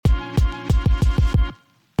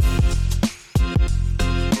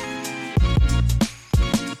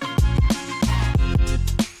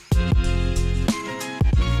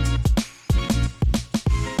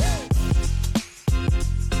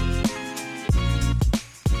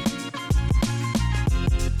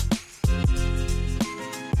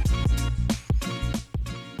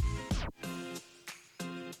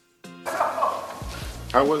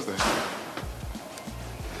How was that?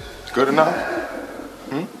 Good enough?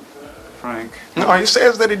 Frank. No, he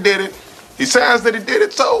says that he did it. He says that he did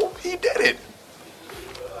it, so he did it.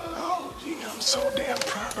 Oh, gee, I'm so damn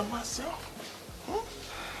proud of myself.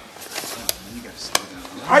 You gotta slow down.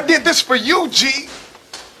 I did this for you, G.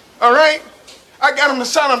 All right? I got him to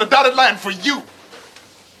sign on the dotted line for you.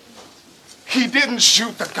 He didn't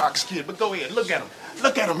shoot the Cox kid, but go ahead, look at him.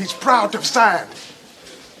 Look at him, he's proud to have signed.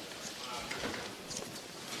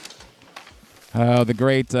 The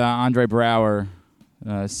great Andre Brower,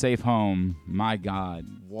 safe home. My God,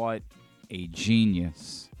 what a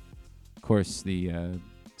genius. Of course, the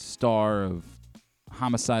star of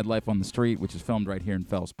Homicide: Life on the Street, which is filmed right here in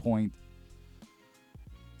Fells Point.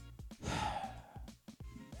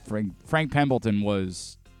 Frank Pembleton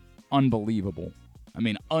was unbelievable. I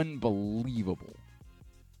mean, unbelievable.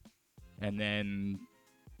 And then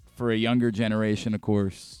for a younger generation, of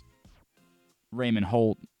course, Raymond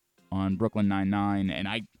Holt on Brooklyn Nine-Nine. And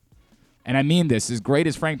I mean this, as great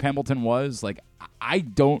as Frank Pembleton was, like, I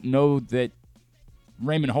don't know that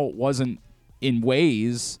Raymond Holt wasn't, in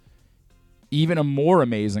ways, even a more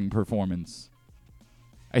amazing performance.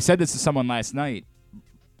 I said this to someone last night.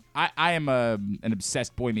 I am an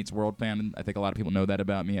obsessed Boy Meets World fan. I think a lot of people know that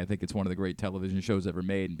about me. I think it's one of the great television shows ever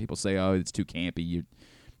made. And people say, oh, it's too campy.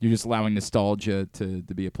 You're just allowing nostalgia to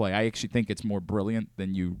be a play. I actually think it's more brilliant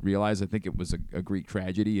than you realize. I think it was a Greek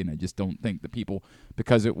tragedy, and I just don't think the people,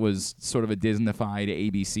 because it was sort of a Disney-fied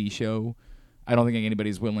ABC show, I don't think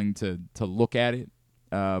anybody's willing to look at it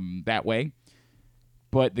that way.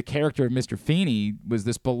 But the character of Mr. Feeney was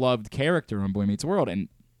this beloved character on Boy Meets World, and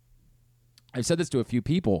I've said this to a few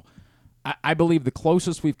people. I believe the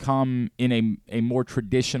closest we've come in a more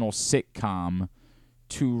traditional sitcom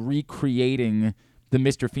to recreating the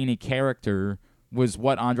Mr. Feeney character was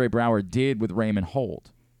what Andre Brower did with Raymond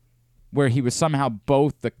Holt, where he was somehow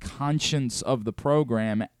both the conscience of the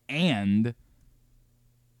program and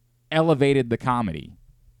elevated the comedy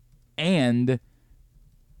and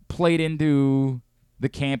played into the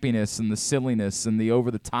campiness and the silliness and the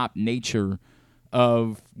over-the-top nature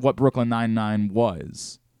of what Brooklyn Nine-Nine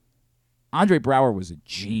was. Andre Brower was a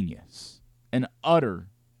genius, an utter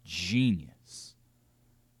genius.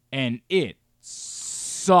 And it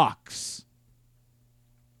sucks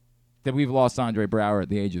that we've lost Andre Brower at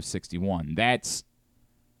the age of 61. That's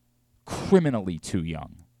criminally too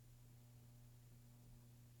young.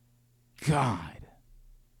 God.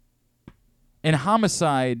 And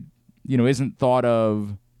Homicide, isn't thought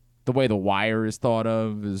of the way The Wire is thought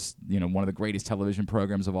of as, one of the greatest television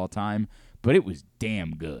programs of all time, but it was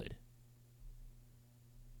damn good.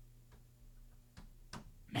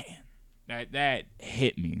 Man, that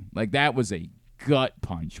hit me. Like, that was a gut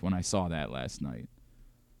punch when I saw that last night.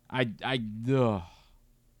 I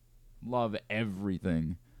love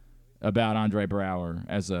everything about Andre Brower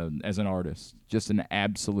as an artist. Just an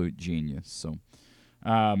absolute genius. So,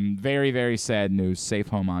 very, very sad news. Safe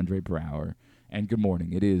home, Andre Brower. And good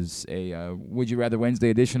morning. It is a Would You Rather Wednesday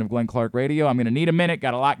edition of Glenn Clark Radio. I'm going to need a minute.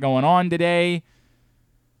 Got a lot going on today.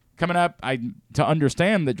 Coming up, to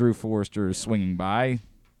understand that Drew Forrester is swinging by.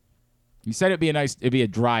 He said it'd be a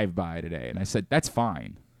drive-by today. And I said, that's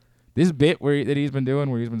fine. This bit that he's been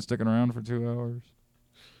doing, where he's been sticking around for 2 hours,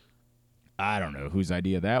 I don't know whose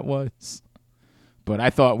idea that was. But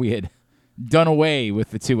I thought we had done away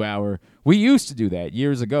with the 2 hour. We used to do that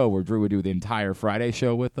years ago, where Drew would do the entire Friday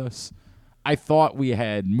show with us. I thought we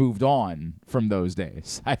had moved on from those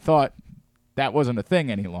days. I thought that wasn't a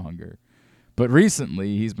thing any longer. But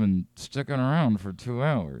recently, he's been sticking around for 2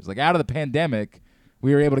 hours. Like, out of the pandemic,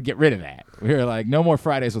 we were able to get rid of that. We were like, no more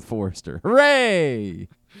Fridays with Forrester. Hooray!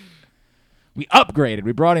 We upgraded.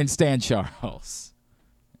 We brought in Stan Charles.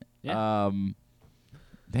 Yeah.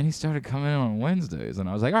 Then he started coming in on Wednesdays, and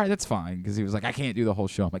I was like, all right, that's fine, because he was like, I can't do the whole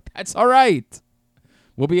show. I'm like, that's all right.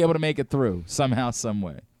 We'll be able to make it through somehow, some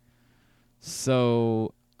way.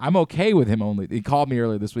 So I'm okay with him only. He called me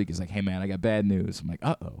earlier this week. He's like, hey, man, I got bad news. I'm like,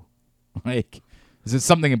 uh-oh. Like, is it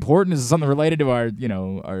something important? Is it something related to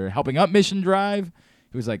our helping up mission drive?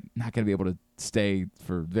 He was like, not going to be able to stay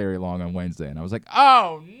for very long on Wednesday. And I was like,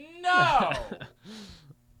 oh, no.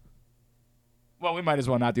 Well, we might as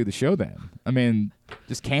well not do the show then. I mean,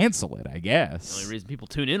 just cancel it, I guess. The only reason people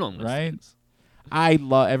tune in on this.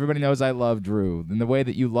 Right? Everybody knows I love Drew. And the way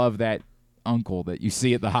that you love that uncle that you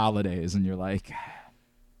see at the holidays, and you're like,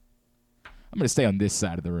 I'm going to stay on this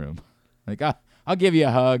side of the room. Like, I'll give you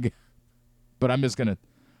a hug, but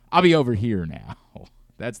I'll be over here now.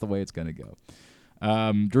 That's the way it's going to go.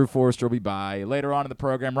 Drew Forrester will be by. Later on in the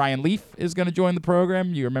program, Ryan Leaf is going to join the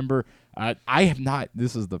program. You remember, I have not,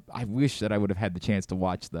 I wish that I would have had the chance to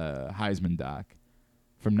watch the Heisman doc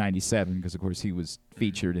from 97 because, of course, he was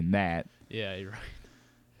featured in that. Yeah, you're right.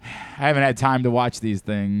 I haven't had time to watch these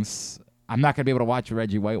things. I'm not going to be able to watch a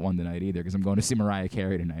Reggie White one tonight either because I'm going to see Mariah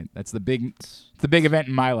Carey tonight. That's the big event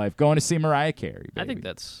in my life, going to see Mariah Carey, baby. I think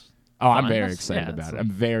that's I'm very excited about it. I'm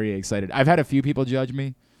very excited. I've had a few people judge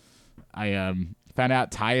me. I found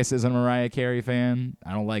out Tyus isn't a Mariah Carey fan.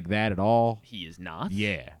 I don't like that at all. He is not?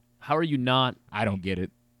 Yeah. How are you not? I don't get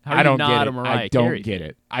it. How are you not a Mariah Carey I don't get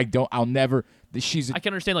it. I'll never. I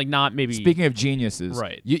can understand, like, not maybe. Speaking of geniuses,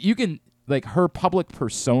 right? You can, like, her public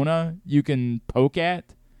persona you can poke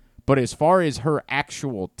at, but as far as her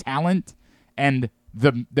actual talent and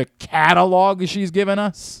the catalog she's given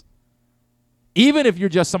us, even if you're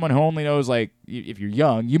just someone who only knows, like, if you're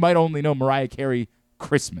young, you might only know Mariah Carey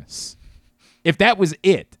Christmas. If that was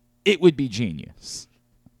it would be genius.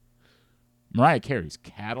 Mariah Carey's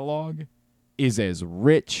catalog is as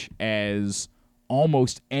rich as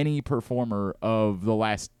almost any performer of the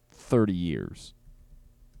last 30 years.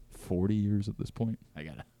 40 years at this point. I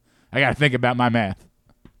gotta think about my math.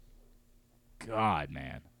 God,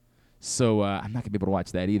 man. So I'm not gonna be able to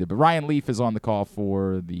watch that either. But Ryan Leaf is on the call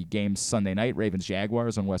for the game Sunday night,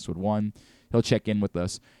 Ravens-Jaguars on Westwood One. He'll check in with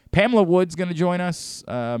us. Pamela Wood's going to join us,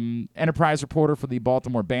 enterprise reporter for the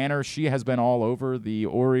Baltimore Banner. She has been all over the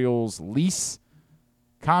Orioles lease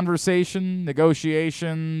conversation,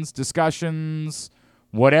 negotiations, discussions,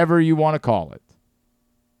 whatever you want to call it.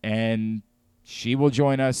 And she will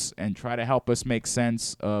join us and try to help us make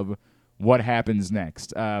sense of what happens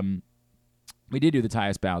next. We did do the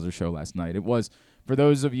Tyus Bowser show last night. It was, for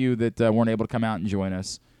those of you that weren't able to come out and join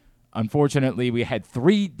us, unfortunately, we had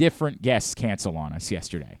 3 different guests cancel on us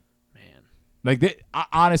yesterday. Man. Like,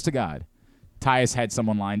 honest to God, Tyus had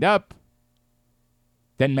someone lined up,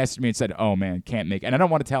 then messaged me and said, "Oh man, can't make it." And I don't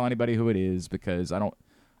want to tell anybody who it is because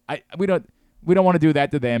we don't want to do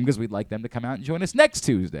that to them because we'd like them to come out and join us next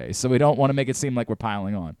Tuesday. So we don't want to make it seem like we're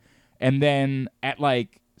piling on. And then at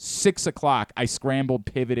like 6 o'clock, I scrambled,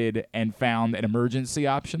 pivoted, and found an emergency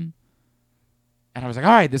option. And I was like,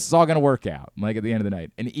 all right, this is all going to work out, like, at the end of the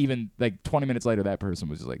night. And even, like, 20 minutes later, that person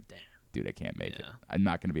was just like, damn, dude, I can't make it. I'm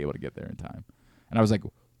not going to be able to get there in time. And I was like,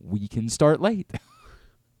 we can start late.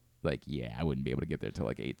 Like, yeah, I wouldn't be able to get there till,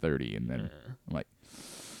 like, 8:30. And then I'm like,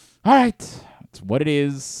 all right, it's what it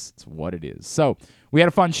is. It's what it is. So we had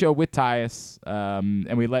a fun show with Tyus,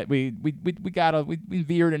 and we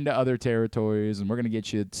veered into other territories, and we're going to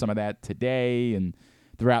get you some of that today and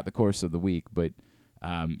throughout the course of the week. But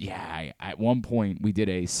at one point we did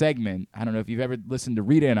a segment. I don't know if you've ever listened to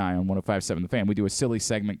Rita and I on 105.7 The Fan. We do a silly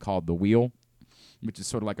segment called The Wheel, which is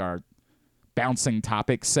sort of like our bouncing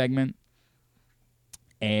topic segment.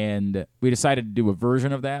 And we decided to do a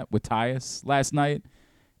version of that with Tyus last night.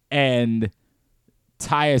 And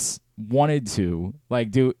Tyus wanted to,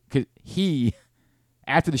 like, do, because he,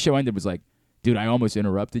 after the show ended, was like, dude, I almost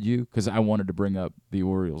interrupted you because I wanted to bring up the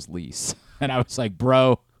Orioles lease. And I was like,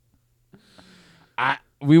 bro,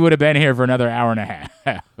 we would have been here for another hour and a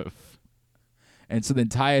half. And so then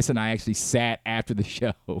Tyus and I actually sat after the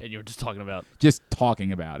show. And you were just talking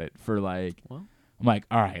about it for like, well, I'm like,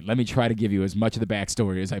 all right, let me try to give you as much of the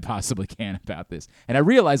backstory as I possibly can about this. And I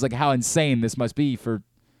realized, like, how insane this must be for,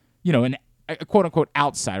 you know, a quote-unquote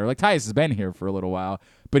outsider. Like, Tyus has been here for a little while,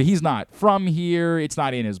 but he's not from here. It's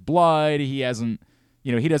not in his blood. He hasn't,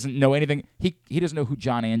 you know, he doesn't know anything. He doesn't know who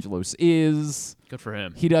John Angelos is. Good for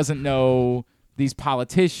him. He doesn't know these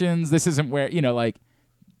politicians. This isn't where, you know, like,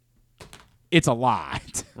 it's a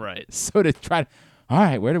lot. Right. So to try to, all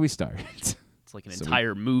right, where do we start? It's like an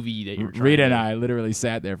entire movie that you're trying Rita and I literally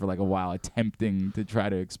sat there for like a while attempting to try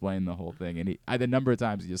to explain the whole thing. And the number of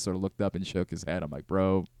times he just sort of looked up and shook his head. I'm like,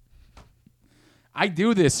 bro, I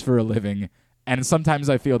do this for a living, and sometimes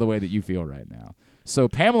I feel the way that you feel right now. So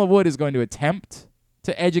Pamela Wood is going to attempt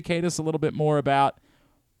to educate us a little bit more about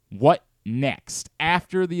what next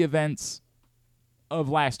after the events of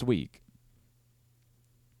last week.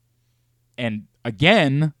 And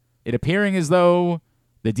again, it appearing as though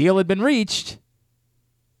the deal had been reached,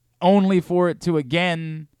 only for it to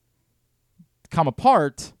again come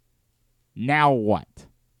apart. Now what?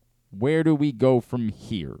 Where do we go from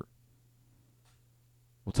here?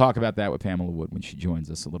 We'll talk about that with Pamela Wood when she joins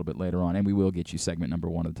us a little bit later on, and we will get you segment number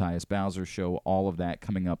 1 of the Tyus Bowser Show. All of that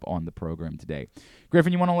coming up on the program today.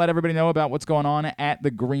 Griffin, you want to let everybody know about what's going on at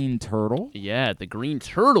the Green Turtle? Yeah, at the Green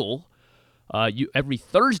Turtle. Every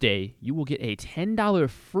Thursday, you will get a $10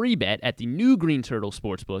 free bet at the new Green Turtle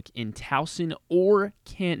Sportsbook in Towson or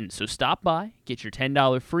Canton. So stop by, get your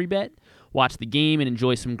 $10 free bet, watch the game, and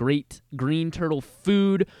enjoy some great Green Turtle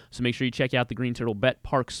food. So make sure you check out the Green Turtle Bet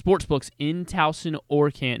Park Sportsbooks in Towson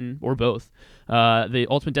or Canton, or both. The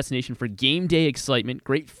ultimate destination for game day excitement,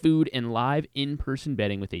 great food, and live in-person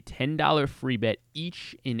betting with a $10 free bet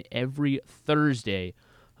each and every Thursday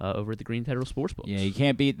over at the Green Turtle Sportsbooks. Yeah, you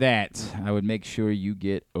can't beat that. I would make sure you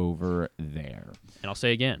get over there. And I'll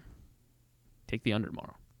say again, take the under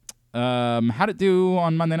tomorrow. How'd it do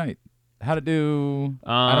on Monday night? How'd it do?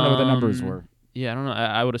 I don't know what the numbers were. Yeah, I don't know.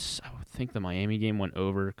 I would think the Miami game went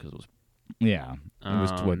over because it was. Yeah, it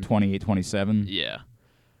was 28-27. Yeah,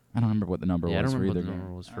 I don't remember what the number was. I don't for remember either what the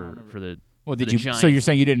number was for the. Well, did you? Giants. So you're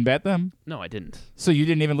saying you didn't bet them? No, I didn't. So you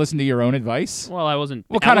didn't even listen to your own advice? Well, I wasn't.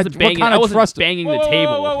 What kind of trust? Banging the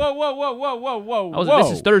table. Whoa!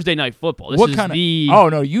 This is Thursday night football. Oh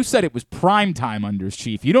no, you said it was primetime unders,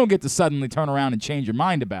 Chief. You don't get to suddenly turn around and change your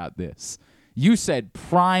mind about this. You said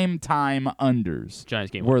primetime unders.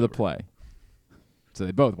 Giants game were the over. play. So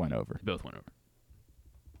they both went over. Both went over.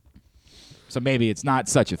 So maybe it's not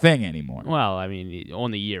such a thing anymore. Well, I mean,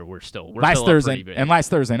 on the year we're still last Thursday pretty big. and last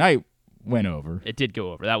Thursday night went over. It did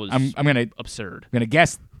go over. That was I'm gonna absurd. I'm gonna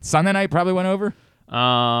guess Sunday night probably went over.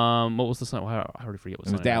 What was the Sunday? I already forget what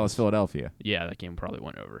it was. Sunday Dallas, Philadelphia. Yeah, that game probably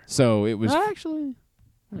went over. So it was actually.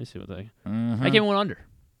 Let me see what that game went under.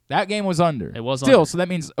 That game was under. It was still. under. So that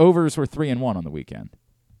means overs were 3-1 on the weekend.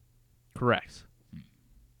 Correct.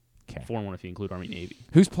 Okay. 4-1 if you include Army Navy.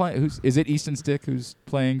 Who's playing? Is it Easton Stick who's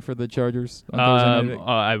playing for the Chargers on Thursday night?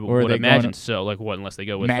 I would imagine so. Like what? Unless they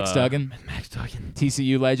go with Max Duggan. Max Duggan.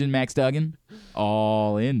 TCU legend Max Duggan.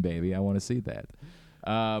 All in, baby. I want to see that.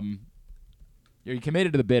 Are you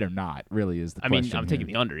committed to the bid or not? Really is the question. I mean, I'm taking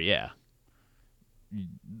the under. Yeah.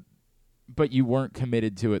 But you weren't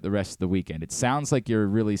committed to it the rest of the weekend. It sounds like you're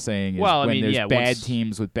really saying there's bad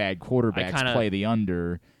teams with bad quarterbacks play the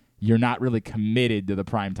under, you're not really committed to the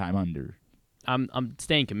primetime under. I'm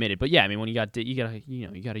staying committed, but yeah, I mean when you gotta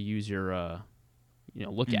use your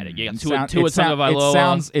look at it. You got Tua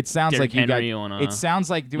Tagovailoa. It sounds like you Henry got. It sounds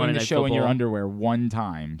like doing Monday the Night show in your Football. underwear one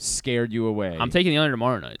time scared you away. I'm taking the under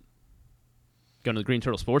tomorrow night. Going to the Green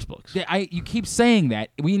Turtle Sportsbooks. You keep saying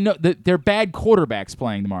that. We know that they're bad quarterbacks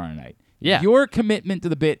playing tomorrow night. Yeah. Your commitment to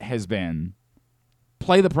the bit has been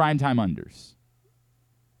play the primetime unders.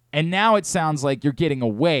 And now it sounds like you're getting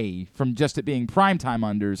away from just it being primetime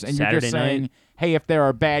unders, and Saturday you're just saying, hey, if there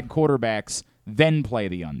are bad quarterbacks, then play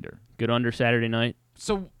the under. Good under Saturday night.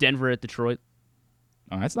 So Denver at Detroit.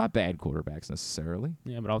 Oh, that's not bad quarterbacks necessarily.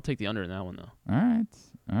 Yeah, but I'll take the under in that one, though.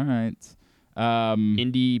 All right.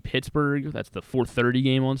 Indy, Pittsburgh. That's the 4:30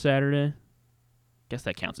 game on Saturday. Guess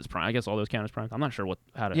that counts as prime. I guess all those count as prime. I'm not sure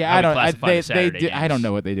how to classify the Saturday games. I don't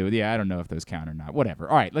know what they do. Yeah, I don't know if those count or not. Whatever.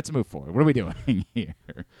 All right, let's move forward. What are we doing here?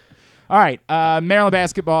 All right, Maryland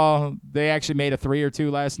basketball. They actually made a 3 or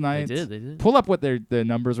 2 last night. They did. Pull up what the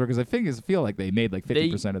numbers were because I feel like they made like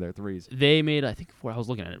 50% of their threes. They made, I think, I was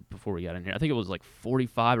looking at it before we got in here. I think it was like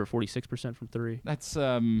 45 or 46% from 3. That's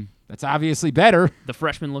obviously better. The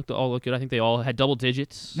freshmen all looked good. I think they all had double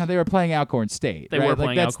digits. No, they were playing Alcorn State. They were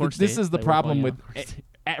playing Alcorn State. This is the problem with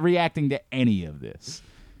reacting to any of this.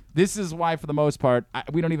 This is why, for the most part,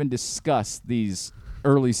 we don't even discuss these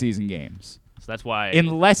early season games. So that's why,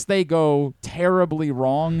 unless they go terribly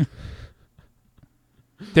wrong,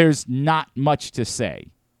 there's not much to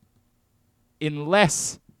say.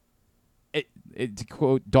 Unless, to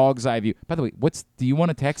quote Dog's Eye View. By the way, do you want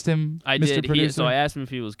to text him, I Mr. did. Producer? So I asked him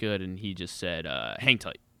if he was good, and he just said, "Hang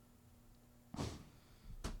tight."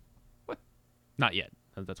 What? Not yet.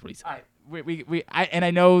 That's what he said.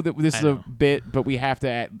 I know that this is a bit, but we have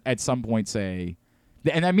to at some point say,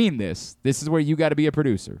 and I mean this. This is where you got to be a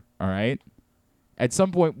producer. All right. At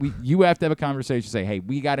some point, you have to have a conversation. Say, hey,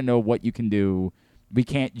 we got to know what you can do. We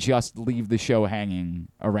can't just leave the show hanging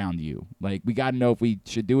around you. Like, we got to know if we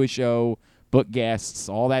should do a show, book guests,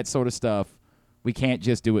 all that sort of stuff. We can't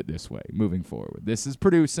just do it this way moving forward. This is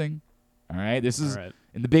producing. All right. This is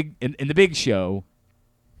in the big show.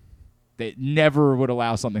 They never would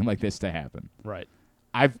allow something like this to happen. Right.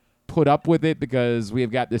 I've put up with it because we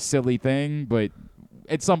have got this silly thing, but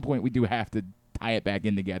at some point we do have to tie it back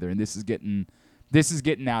in together, and this is getting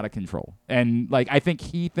out of control. And like I think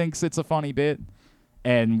he thinks it's a funny bit,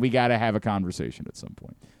 and we got to have a conversation at some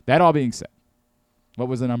point. That all being said, what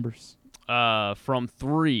was the numbers? From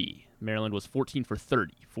 3, Maryland was 14 for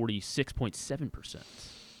 30, 46.7%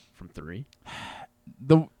 from 3.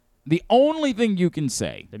 The only thing you can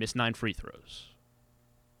say, they missed 9 free throws,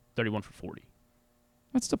 31 for 40.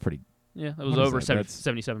 That's still pretty Yeah, that was What is over that?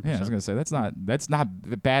 77%. Yeah, I was gonna say that's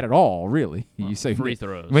not bad at all, really. Well, you say free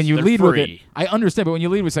throws. when you They're lead free. with it. I understand, but when you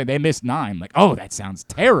lead with saying they missed 9, like, oh, that sounds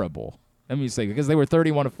terrible. Let me say, because they were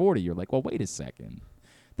 31 of 40. You're like, well, wait a second,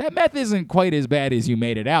 that math isn't quite as bad as you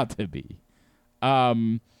made it out to be.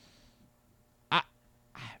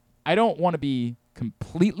 I don't want to be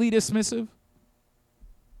completely dismissive,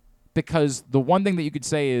 because the one thing that you could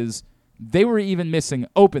say is they were even missing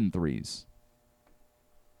open threes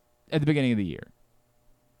at the beginning of the year.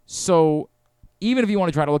 So even if you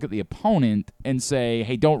want to try to look at the opponent and say,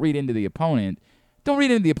 hey, don't read into the opponent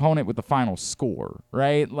with the final score,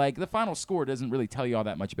 right? Like, the final score doesn't really tell you all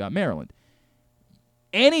that much about Maryland.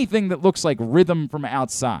 Anything that looks like rhythm from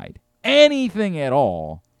outside, anything at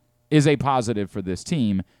all, is a positive for this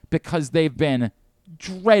team, because they've been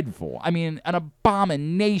dreadful. I mean, an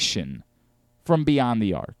abomination from beyond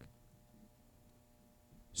the arc.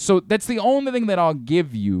 So that's the only thing that I'll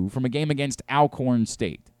give you from a game against Alcorn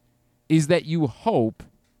State, is that you hope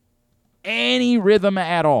any rhythm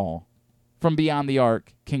at all from beyond the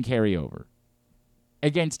arc can carry over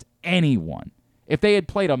against anyone. If they had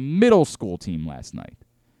played a middle school team last night,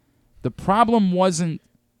 the problem wasn't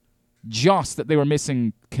just that they were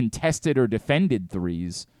missing contested or defended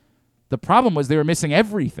threes. The problem was they were missing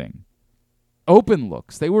everything. Open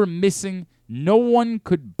looks. They were missing. No one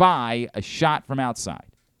could buy a shot from outside.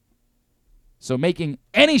 So making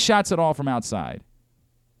any shots at all from outside,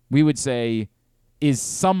 we would say, is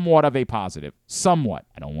somewhat of a positive. Somewhat.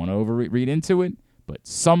 I don't want to overread into it, but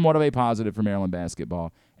somewhat of a positive for Maryland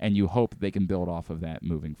basketball, and you hope they can build off of that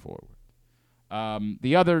moving forward.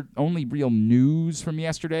 The other only real news from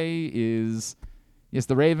yesterday is, yes,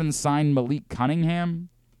 the Ravens signed Malik Cunningham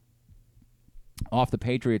off the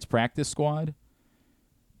Patriots practice squad.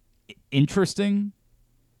 Interesting.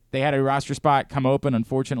 They had a roster spot come open.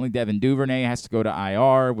 Unfortunately, Devin Duvernay has to go to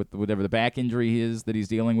IR with whatever the back injury is that he's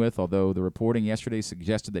dealing with, although the reporting yesterday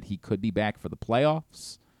suggested that he could be back for the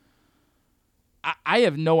playoffs. I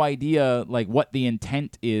have no idea like what the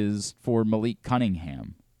intent is for Malik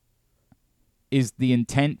Cunningham. Is the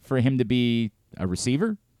intent for him to be a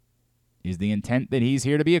receiver? Is the intent that he's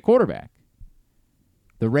here to be a quarterback?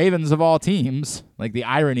 The Ravens of all teams, like the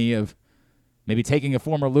irony of maybe taking a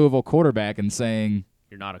former Louisville quarterback and saying,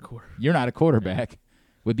 You're not a quarterback. You're not a quarterback,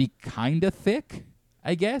 would be kind of thick,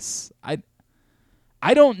 I guess.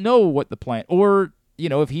 I don't know what the plan, or, you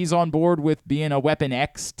know, if he's on board with being a Weapon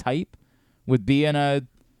X type, with being a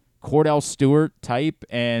Cordell Stewart type,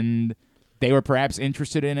 and they were perhaps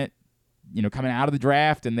interested in it, you know, coming out of the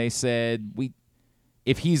draft, and they said,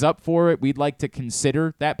 if he's up for it, we'd like to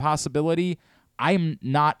consider that possibility. I'm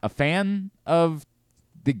not a fan of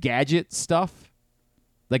the gadget stuff.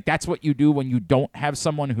 Like, that's what you do when you don't have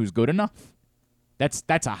someone who's good enough.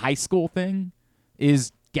 That's a high school thing,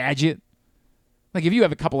 is gadget. Like, if you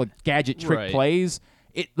have a couple of gadget trick plays,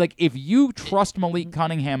 if you trust Malik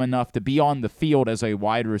Cunningham enough to be on the field as a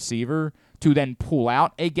wide receiver to then pull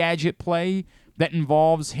out a gadget play that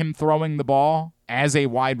involves him throwing the ball as a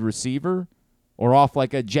wide receiver or off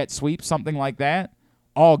like a jet sweep, something like that,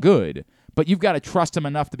 all good. But you've got to trust him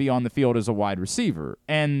enough to be on the field as a wide receiver.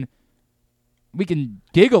 And we can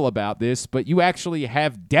giggle about this, but you actually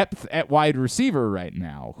have depth at wide receiver right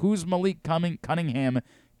now. Who's Malik Cunningham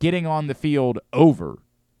getting on the field over?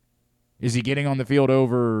 Is he getting on the field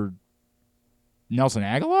over Nelson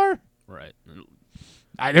Aguilar? Right.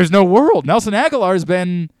 There's no world. Nelson Aguilar has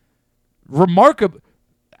been remarkable.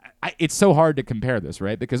 It's so hard to compare this,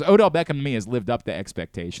 right? Because Odell Beckham to me has lived up to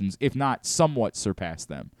expectations, if not somewhat surpassed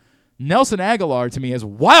them. Nelson Aguilar to me has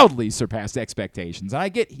wildly surpassed expectations. And I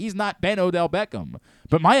get he's not been Odell Beckham,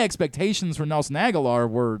 but my expectations for Nelson Aguilar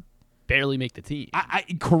were barely make the team.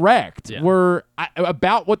 Correct. Yeah. Were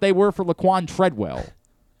about what they were for Laquan Treadwell.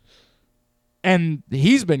 And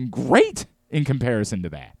he's been great in comparison to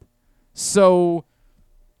that. So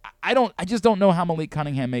I just don't know how Malik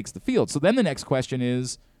Cunningham makes the field. So then the next question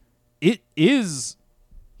is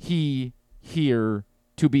he here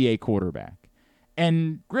to be a quarterback?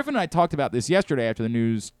 And Griffin and I talked about this yesterday after the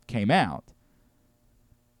news came out.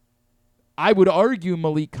 I would argue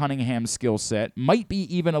Malik Cunningham's skill set might be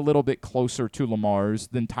even a little bit closer to Lamar's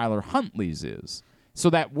than Tyler Huntley's is.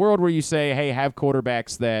 So that world where you say, hey, have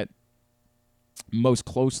quarterbacks that most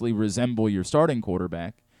closely resemble your starting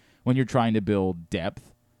quarterback when you're trying to build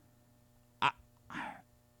depth.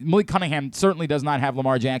 Malik Cunningham certainly does not have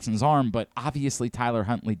Lamar Jackson's arm, but obviously Tyler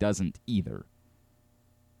Huntley doesn't either.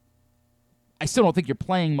 I still don't think you're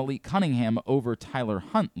playing Malik Cunningham over Tyler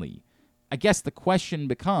Huntley. I guess the question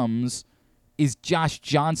becomes, is Josh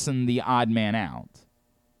Johnson the odd man out?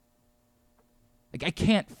 Like, I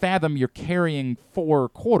can't fathom you're carrying 4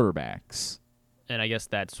 quarterbacks. And I guess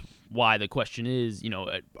that's why the question is,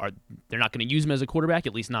 they're not going to use him as a quarterback,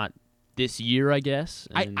 at least not this year, I guess.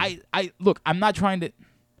 And Look, I'm not trying to.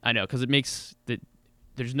 I know, because it makes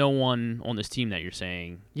there's no one on this team that you're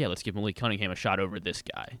saying, yeah, let's give Malik Cunningham a shot over this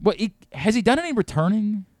guy. But has he done any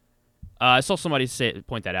returning? I saw somebody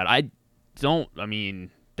point that out.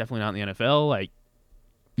 Definitely not in the NFL.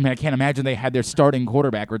 I can't imagine they had their starting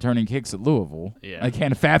quarterback returning kicks at Louisville. Yeah. I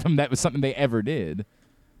can't fathom that was something they ever did.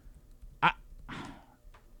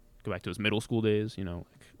 Go back to his middle school days,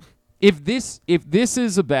 If this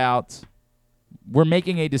is about we're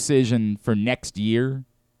making a decision for next year,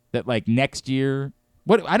 that next year,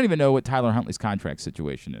 I don't even know what Tyler Huntley's contract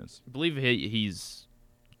situation is. I believe he's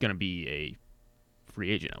going to be a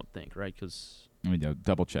free agent, I would think, right? Because let me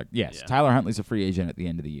double check. Yes, yeah. Tyler Huntley's a free agent at the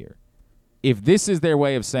end of the year. If this is their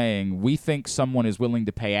way of saying we think someone is willing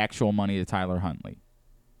to pay actual money to Tyler Huntley,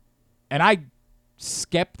 and I'm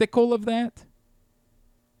skeptical of that,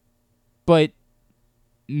 but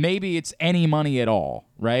maybe it's any money at all,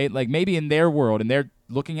 right? Maybe in their world, and they're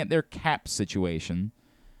looking at their cap situation,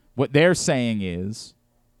 what they're saying is,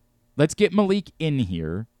 let's get Malik in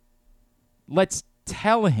here. Let's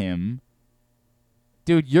tell him,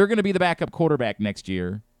 dude, you're going to be the backup quarterback next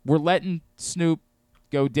year. We're letting Snoop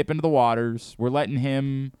go dip into the waters. We're letting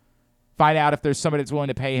him find out if there's somebody that's willing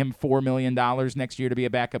to pay him $4 million next year to be a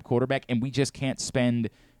backup quarterback, and we just can't spend,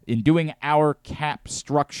 in doing our cap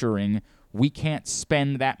structuring, we can't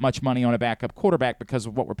spend that much money on a backup quarterback because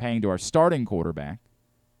of what we're paying to our starting quarterback.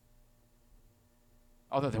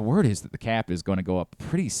 Although the word is that the cap is going to go up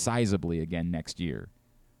pretty sizably again next year.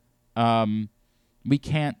 We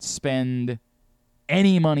can't spend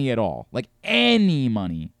any money at all, any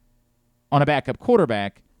money, on a backup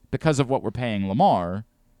quarterback because of what we're paying Lamar.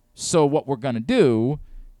 So what we're going to do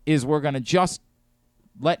is we're going to just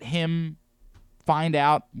let him find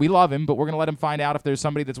out. We love him, but we're going to let him find out if there's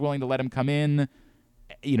somebody that's willing to let him come in,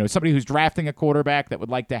 somebody who's drafting a quarterback that would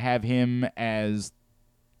like to have him as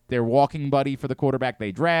their walking buddy for the quarterback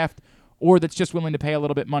they draft, or that's just willing to pay a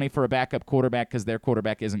little bit money for a backup quarterback because their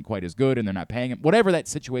quarterback isn't quite as good and they're not paying him. Whatever that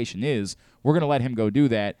situation is, we're going to let him go do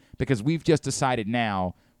that because we've just decided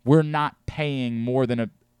now we're not paying more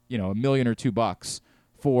than $1 million or $2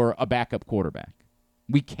 for a backup quarterback.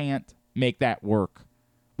 We can't make that work.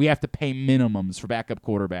 We have to pay minimums for backup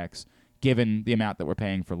quarterbacks given the amount that we're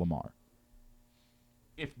paying for Lamar.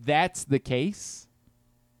 If that's the case,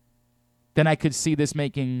 then I could see this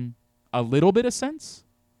making a little bit of sense.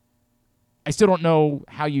 I still don't know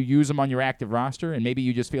how you use them on your active roster, and maybe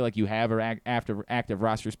you just feel like you have an active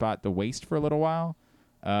roster spot to waste for a little while.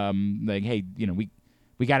 Hey,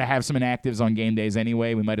 we got to have some inactives on game days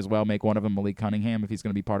anyway. We might as well make one of them Malik Cunningham if he's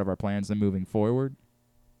going to be part of our plans then moving forward.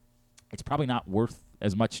 It's probably not worth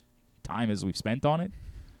as much time as we've spent on it.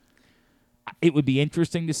 It would be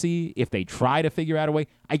interesting to see if they try to figure out a way.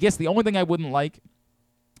 I guess the only thing I wouldn't like,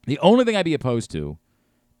 the only thing I'd be opposed to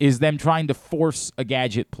is them trying to force a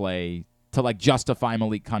gadget play to justify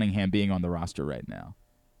Malik Cunningham being on the roster right now.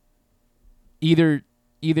 Either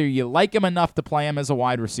you like him enough to play him as a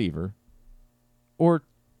wide receiver, or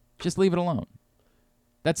just leave it alone.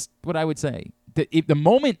 That's what I would say.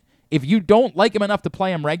 If you don't like him enough to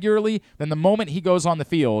play him regularly, then the moment he goes on the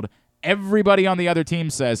field, everybody on the other team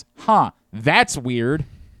says, that's weird.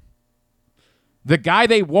 The guy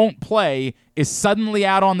they won't play is suddenly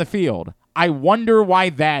out on the field. I wonder why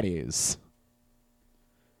that is.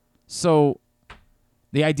 So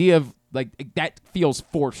the idea of that feels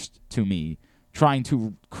forced to me, trying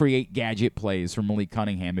to create gadget plays for Malik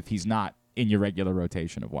Cunningham if he's not in your regular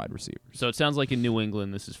rotation of wide receivers. So it sounds like in New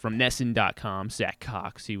England, this is from Nesson.com, Zach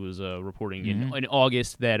Cox. He was reporting in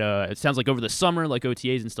August that it sounds like over the summer, like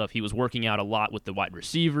OTAs and stuff, he was working out a lot with the wide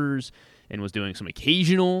receivers and was doing some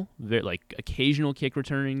occasional kick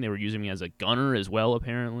returning. They were using him as a gunner as well,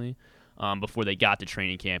 apparently, before they got to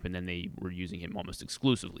training camp, and then they were using him almost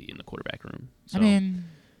exclusively in the quarterback room. So,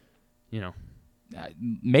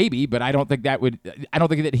 maybe, but I don't think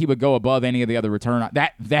that he would go above any of the other return.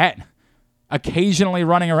 That occasionally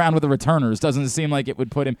running around with the returners doesn't seem like it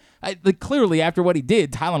would put him. Clearly, after what he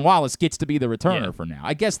did, Tylan Wallace gets to be the returner for now.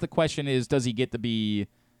 I guess the question is, does he get to be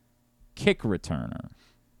kick returner?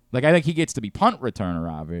 I think he gets to be punt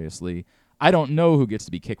returner, obviously. I don't know who gets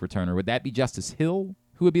to be kick returner. Would that be Justice Hill,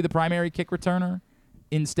 who would be the primary kick returner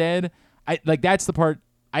instead? That's the part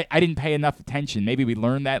I didn't pay enough attention. Maybe we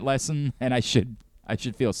learned that lesson, and I should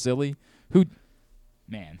feel silly.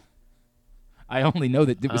 I only know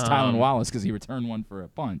that it was Tylan Wallace because he returned one for a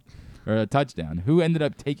punt or a touchdown. Who ended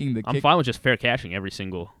up taking the kick? I'm fine with just fair cashing every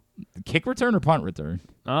single kick return or punt return.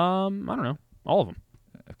 I don't know. All of them.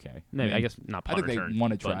 Okay. No, I guess not punt I think return. they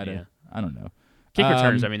want to try but, to. yeah. I don't know. Kick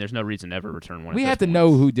returns, I mean, there's no reason to ever return one. We have to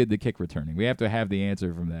know who did the kick returning. We have to have the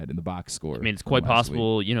answer from that in the box score. I mean, it's quite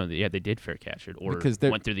possible, they did fair catch it or because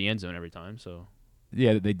went through the end zone every time. So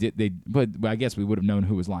yeah, they did. But I guess we would have known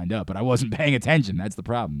who was lined up. But I wasn't paying attention. That's the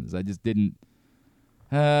problem. Is I just didn't.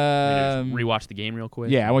 Just rewatch the game real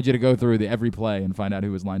quick. Yeah, I want you to go through every play and find out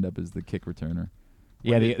who was lined up as the kick returner.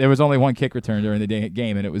 Yeah, there was only one kick return during the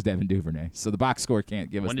game, and it was Devin Duvernay. So the box score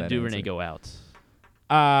can't give us that. When did Duvernay go out?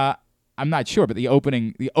 I'm not sure, but the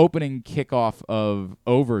opening kickoff of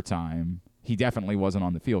overtime, he definitely wasn't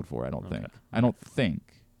on the field for. I don't think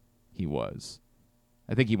he was.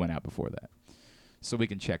 I think he went out before that. So we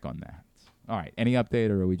can check on that. All right. Any update,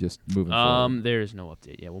 or are we just moving forward? There's no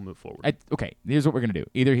update. Yeah, we'll move forward. Okay. Here's what we're gonna do.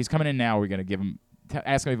 Either he's coming in now, or we're gonna give him,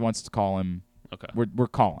 ask him if he wants to call him. Okay. We're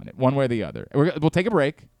calling it one way or the other. We'll take a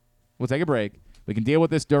break. We can deal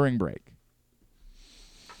with this during break.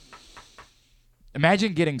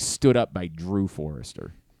 Imagine getting stood up by Drew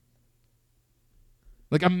Forrester.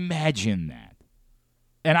 Like, imagine that.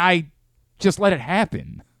 And I just let it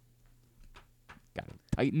happen. Got to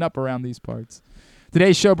tighten up around these parts.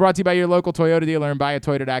 Today's show brought to you by your local Toyota dealer and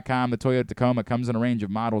buyatoyota.com. The Toyota Tacoma comes in a range of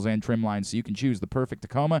models and trim lines, so you can choose the perfect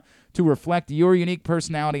Tacoma to reflect your unique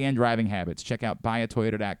personality and driving habits. Check out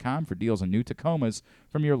buyatoyota.com for deals on new Tacomas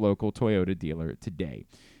from your local Toyota dealer today.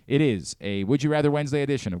 It is a Would You Rather Wednesday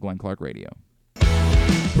edition of Glenn Clark Radio.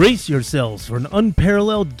 Brace yourselves for an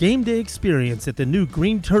unparalleled game day experience at the new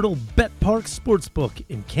Green Turtle Bet Park Sportsbook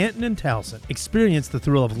in Canton and Towson. Experience the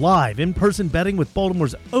thrill of live, in-person betting with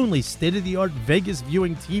Baltimore's only state-of-the-art Vegas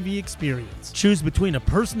viewing TV experience. Choose between a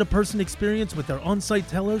person-to-person experience with their on-site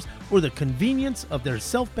tellers or the convenience of their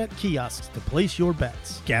self-bet kiosks to place your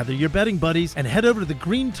bets. Gather your betting buddies and head over to the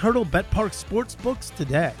Green Turtle Bet Park Sportsbooks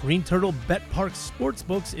today. Green Turtle Bet Park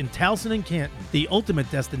Sportsbooks in Towson and Canton, the ultimate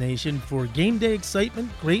destination for game day excitement,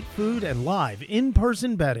 great food, and live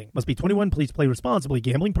in-person betting. Must be 21. Please play responsibly.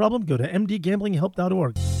 Gambling problem? Go to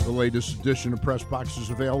mdgamblinghelp.org. The latest edition of Press Box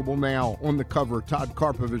is available now. On the cover, Todd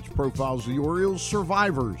Karpovich profiles the Orioles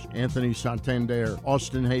survivors: Anthony Santander,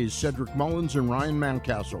 Austin Hayes, Cedric Mullins, and Ryan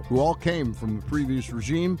Mountcastle, who all came from the previous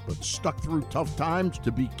regime but stuck through tough times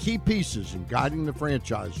to be key pieces in guiding the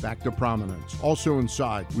franchise back to prominence. Also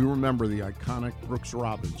inside, we remember the iconic Brooks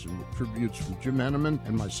Robinson with tributes from Jim Henneman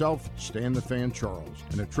and myself, Stan the Fan Charles,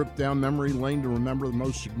 and a trip down memory lane to remember the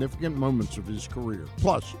most significant moments of his career.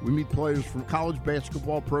 Plus, we meet players from college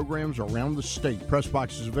basketball programs around the state.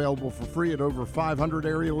 Pressbox is available for free at over 500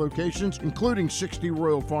 area locations, including 60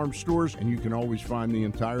 Royal Farm stores, and you can always find the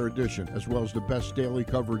entire edition, as well as the best daily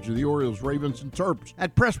coverage of the Orioles, Ravens, and Terps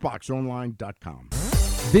at PressBoxOnline.com.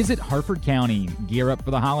 Visit Harford County. Gear up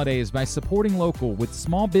for the holidays by supporting local with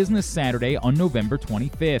Small Business Saturday on November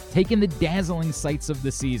 25th. Take in the dazzling sights of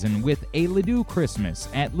the season with a Ladue Christmas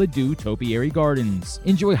at Ladue Topiary Gardens.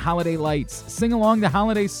 Enjoy holiday lights, sing along to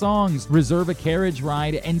holiday songs, reserve a carriage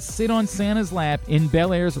ride, and sit on Santa's lap in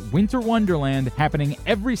Bel Air's Winter Wonderland, happening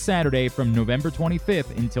every Saturday from November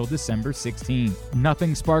 25th until December 16th.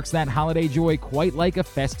 Nothing sparks that holiday joy quite like a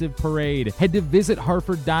festive parade. Head to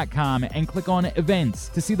visitharford.com and click on Events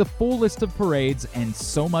to see the full list of parades and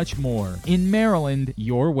so much more. In Maryland,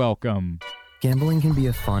 you're welcome. Gambling can be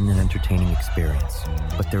a fun and entertaining experience,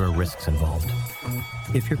 but there are risks involved.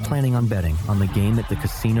 If you're planning on betting on the game at the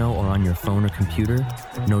casino or on your phone or computer,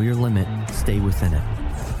 know your limit, stay within it.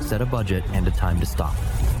 Set a budget and a time to stop.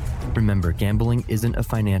 Remember, gambling isn't a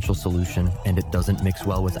financial solution, and it doesn't mix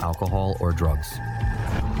well with alcohol or drugs.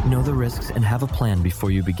 Know the risks and have a plan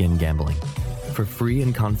before you begin gambling. For free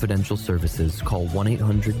and confidential services, call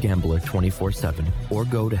 1-800-GAMBLER 24/7 or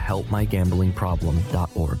go to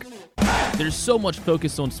helpmygamblingproblem.org. There's so much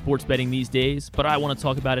focus on sports betting these days, but I want to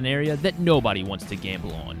talk about an area that nobody wants to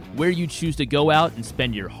gamble on, where you choose to go out and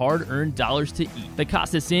spend your hard-earned dollars to eat. The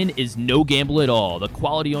Costas Inn is no gamble at all. The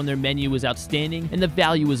quality on their menu is outstanding, and the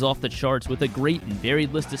value is off the charts with a great and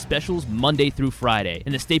varied list of specials Monday through Friday.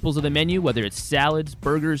 And the staples of the menu, whether it's salads,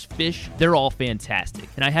 burgers, fish, they're all fantastic.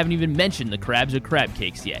 And I haven't even mentioned the crabs or crab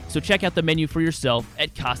cakes yet. So check out the menu for yourself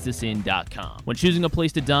at CostasInn.com. When choosing a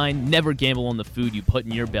place to dine, never gamble on the food you put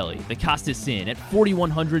in your belly. The Costas Inn at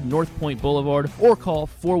 4100 North Point Boulevard, or call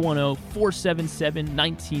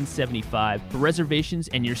 410-477-1975 for reservations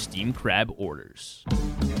and your steamed crab orders.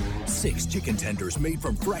 6 chicken tenders made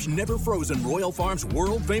from fresh, never-frozen Royal Farms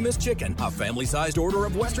world-famous chicken, a family-sized order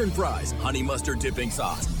of Western fries, honey mustard dipping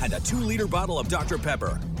sauce, and a 2-liter bottle of Dr.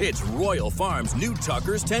 Pepper. It's Royal Farms' new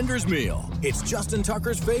Tucker's Tenders Meal. It's Justin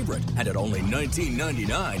Tucker's favorite, and at only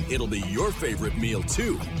 $19.99, it'll be your favorite meal,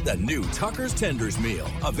 too. The new Tucker's Tenders Meal,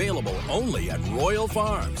 available only at Royal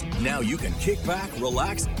Farms. Now you can kick back,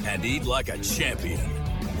 relax, and eat like a champion.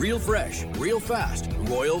 Real fresh, real fast,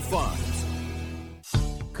 Royal Farms.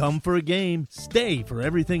 Come for a game, stay for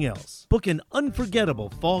everything else. Book an unforgettable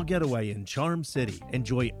fall getaway in Charm City.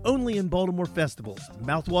 Enjoy only in Baltimore festivals,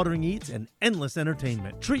 mouthwatering eats, and endless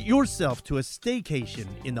entertainment. Treat yourself to a staycation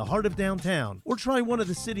in the heart of downtown, or try one of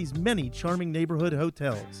the city's many charming neighborhood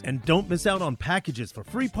hotels. And don't miss out on packages for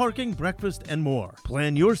free parking, breakfast, and more.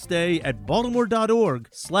 Plan your stay at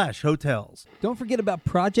baltimore.org/hotels. Don't forget about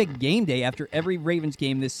Project Game Day after every Ravens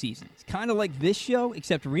game this season. It's kind of like this show,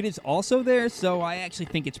 except Rita's also there, so I actually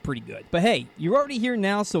think it's pretty good. But hey, you're already here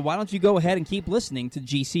now, so why don't you go ahead and keep listening to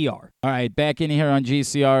GCR. All right, back in here on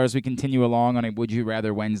GCR as we continue along on a Would You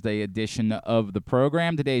Rather Wednesday edition of the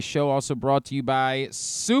program. Today's show also brought to you by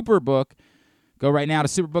Superbook. Go right now to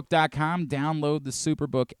superbook.com, download the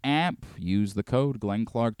Superbook app, use the code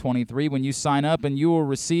GlennClark23 when you sign up, and you will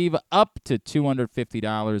receive up to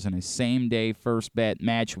 $250 in a same-day first bet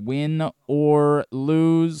match, win or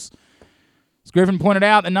lose. As Griffin pointed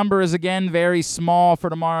out, the number is, again, very small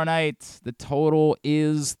for tomorrow night. The total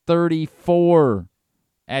is 34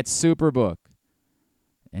 at Superbook.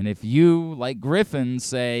 And if you, like Griffin,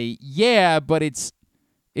 say, yeah, but it's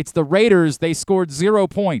the Raiders, they scored 0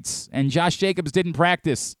 points, and Josh Jacobs didn't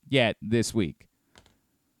practice yet this week.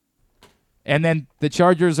 And then the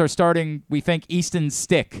Chargers are starting, we think, Easton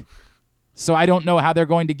Stick. So I don't know how they're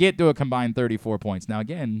going to get to a combined 34 points. Now,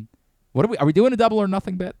 again, are we doing a double or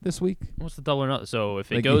nothing bet this week? What's the double or nothing? So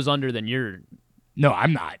if it goes under, then you're... No,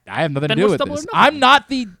 I'm not. I have nothing to Then do what's with double or this. nothing? I'm not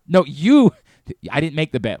the... No, you... I didn't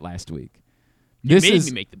make the bet last week. You made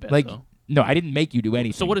me make the bet, though. No, I didn't make you do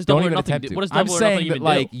anything. So what does Don't double or even nothing attempt do? to. What does double I'm or saying nothing that, even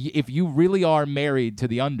like, do? if you really are married to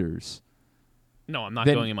the unders... No, I'm not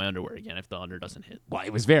then- going in my underwear again if the under doesn't hit. Well,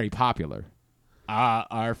 it was very popular.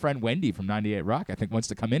 Our friend Wendy from 98 Rock, I think, wants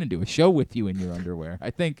to come in and do a show with you in your underwear. I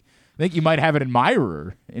think you might have an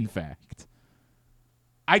admirer, in fact.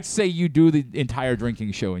 I'd say you do the entire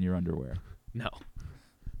drinking show in your underwear. No.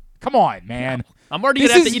 Come on, man. No. I'm already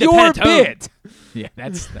This going to have is to eat a your panettone. bit. Yeah,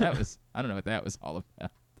 that was. I don't know what that was all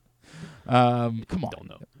about. Come on. Don't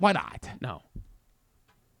know. Why not? No.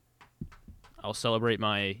 I'll celebrate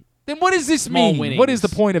my... Then what does this Small mean? winnings. What is the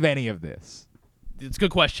point of any of this? It's a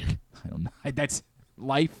good question. I don't know. That's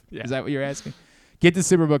life? Yeah. Is that what you're asking? Get to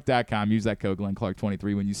superbook.com. Use that code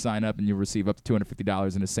GlennClark23 when you sign up, and you'll receive up to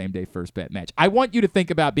 $250 in a same-day first bet match. I want you to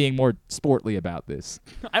think about being more sportly about this.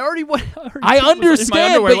 I already was I in my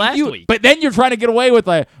understand, underwear but, last week. but then you're trying to get away with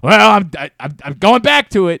like, well, I'm going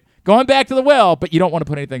back to it, going back to the well, but you don't want to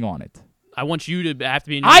put anything on it. I want you to have to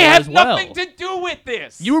be in your I underwear have as well. nothing to do with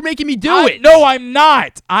this. You were making me do it. No, I'm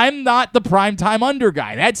not. I'm not the primetime under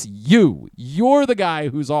guy. That's you. You're the guy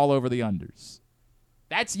who's all over the unders.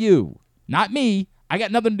 That's you, not me. I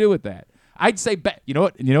got nothing to do with that. I'd say bet. You know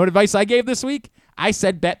what? You know what advice I gave this week? I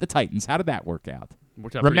said bet the Titans. How did that work out?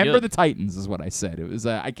 Worked out pretty Remember good. the Titans is what I said. It was.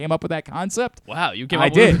 I came up with that concept. Wow, you came I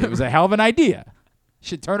up did. with It was a hell of an idea.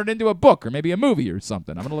 Should turn it into a book or maybe a movie or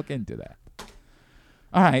something. I'm gonna look into that.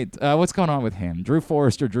 All right, what's going on with him? Drew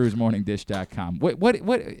Forrester, Drew'sMorningDish.com. What?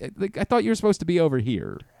 Like, I thought you were supposed to be over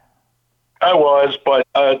here. I was, but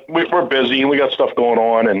we're busy and we got stuff going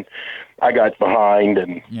on, and I got behind,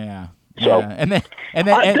 and Yeah. So- yeah. And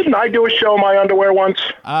then didn't I do a show in my underwear once?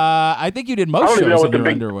 I think you did I most don't even know shows what in the your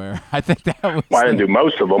big- underwear. I think that was. Well, I didn't do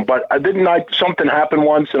most of them, but something happened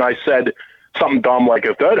once, and I said something dumb like,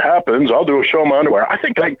 "If that happens, I'll do a show in my underwear."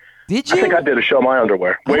 Did you? I think I did a show in my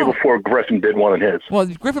underwear way before Griffin did one in his. Well,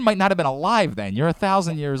 Griffin might not have been alive then. You're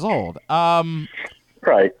 1,000 years old.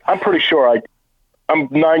 Right. I'm pretty sure I'm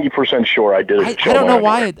 90% sure I did a show I don't in know my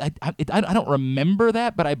why. underwear. I don't remember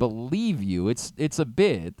that, but I believe you. It's a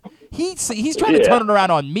bit. He's trying to Yeah. turn it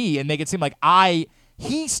around on me and make it seem like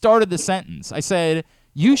he started the sentence. I said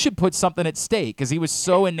you should put something at stake because he was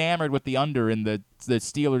so enamored with the under in the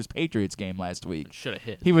Steelers-Patriots game last week. Should have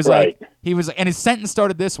hit. He was Right. and his sentence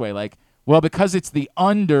started this way, like, well, because it's the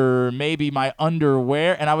under, maybe my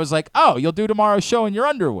underwear. And I was like, oh, you'll do tomorrow's show in your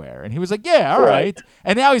underwear. And he was like, yeah, all right.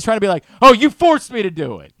 And now he's trying to be like, oh, you forced me to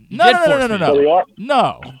do it. No, did no, no, force no, no, me to So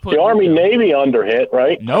no. No. the Army Navy under hit,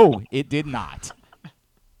 right? No, it did not.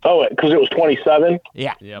 Oh, because it was 27.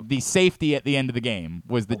 Yeah. Yep. The safety at the end of the game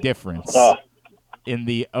was the difference in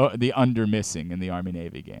the under missing in the Army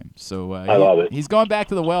Navy game. So I love it. He's going back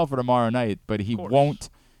to the well for tomorrow night, but he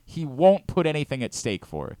he won't put anything at stake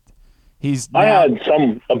for it. I had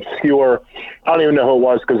some obscure, I don't even know who it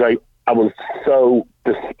was because I was so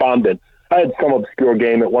despondent. I had some obscure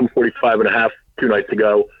game at 145.5 2 nights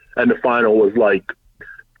ago, and the final was like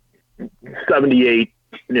 78,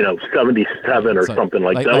 77 or something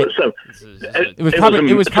like that. It was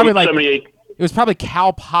probably like 78. It was probably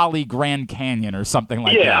Cal Poly Grand Canyon or something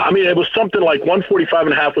like that. Yeah, I mean, it was something like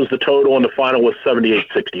 145.5 was the total, and the final was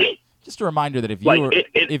 78-68. Just a reminder that if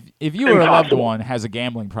you or a loved one has a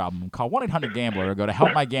gambling problem, call 1-800-GAMBLER or go to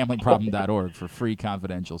helpmygamblingproblem.org for free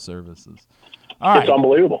confidential services. All right. It's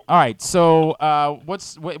unbelievable. All right, so what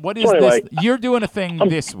is this? You're doing a thing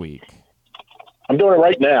this week. I'm doing it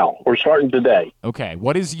right now. We're starting today. Okay,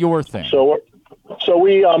 what is your thing? So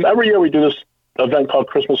we every year we do this event called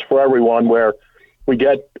Christmas for Everyone, where we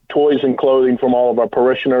get toys and clothing from all of our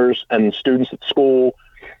parishioners and students at school,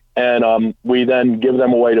 and we then give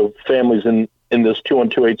them away to families in this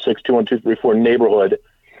 21286, 21234 neighborhood,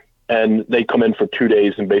 and they come in for 2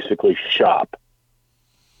 days and basically shop.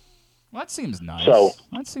 Well, that seems nice.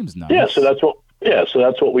 That seems nice. Yeah, so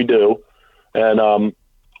that's what we do, and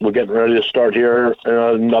we're getting ready to start here in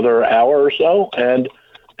another hour or so, and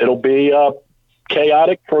it'll be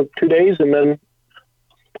chaotic for 2 days, and then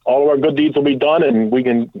all of our good deeds will be done, and we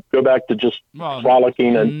can go back to just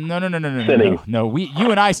frolicking and sinning. No. You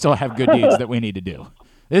and I still have good deeds that we need to do.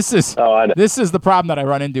 This is the problem that I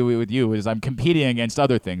run into with you is I'm competing against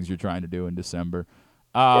other things you're trying to do in December.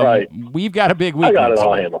 Right. We've got a big week. I got it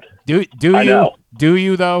all handled. Do you? Know. Do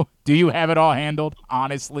you though? Do you have it all handled?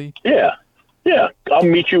 Honestly? Yeah. I'll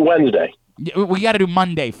meet you Wednesday. We got to do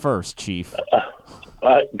Monday first, Chief.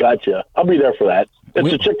 Gotcha. I'll be there for that.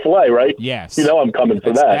 It's a Chick-fil-A, right? Yes. You know I'm coming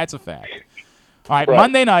for that. That's a fact. All right,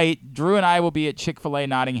 Monday night, Drew and I will be at Chick-fil-A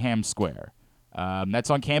Nottingham Square. That's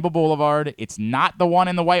on Campbell Boulevard. It's not the one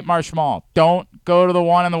in the White Marsh Mall. Don't go to the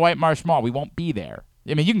one in the White Marsh Mall. We won't be there.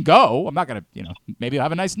 I mean, you can go. I'm not going to, maybe you'll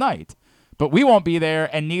have a nice night. But we won't be there,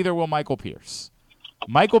 and neither will Michael Pierce.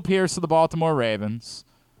 Michael Pierce of the Baltimore Ravens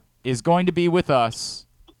is going to be with us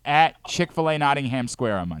at Chick-fil-A Nottingham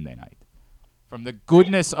Square on Monday night. From the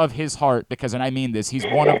goodness of his heart, because, and I mean this, he's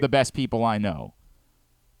one of the best people I know.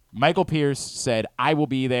 Michael Pierce said, I will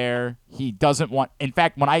be there. He doesn't want, in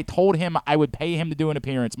fact, when I told him I would pay him to do an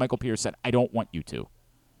appearance, Michael Pierce said, I don't want you to.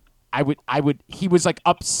 He was like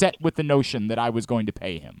upset with the notion that I was going to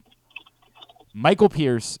pay him. Michael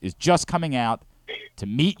Pierce is just coming out to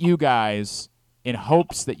meet you guys in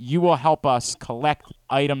hopes that you will help us collect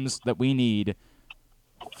items that we need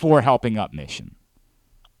for Helping Up Mission.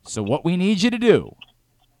 So what we need you to do,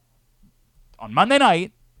 on Monday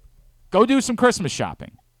night, go do some Christmas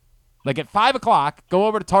shopping. Like at 5 o'clock, go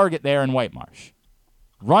over to Target there in White Marsh.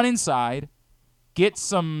 Run inside, get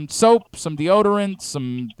some soap, some deodorant,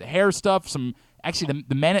 some hair stuff, the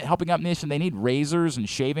men at Helping Up Mission, they need razors and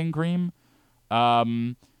shaving cream.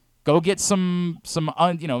 Go get some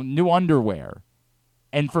new underwear.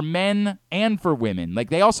 And for men and for women, like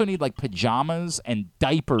they also need like pajamas and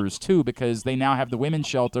diapers too, because they now have the women's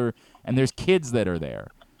shelter and there's kids that are there.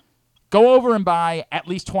 Go over and buy at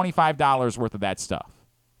least $25 worth of that stuff,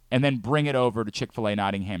 and then bring it over to Chick-fil-A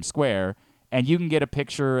Nottingham Square, and you can get a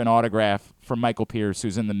picture, an autograph from Michael Pierce,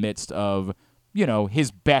 who's in the midst of,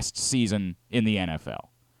 his best season in the NFL.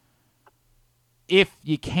 If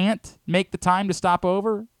you can't make the time to stop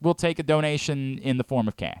over, we'll take a donation in the form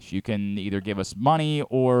of cash. You can either give us money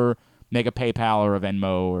or make a PayPal or a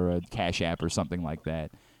Venmo or a Cash App or something like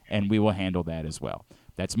that, and we will handle that as well.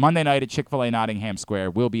 That's Monday night at Chick-fil-A Nottingham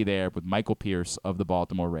Square. We'll be there with Michael Pierce of the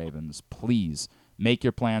Baltimore Ravens. Please make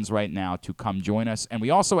your plans right now to come join us. And we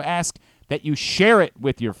also ask that you share it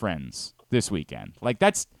with your friends this weekend. Like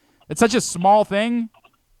that's such a small thing.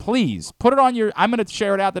 Please put it on I'm going to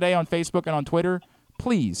share it out today on Facebook and on Twitter.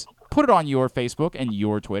 Please put it on your Facebook and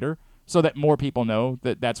your Twitter so that more people know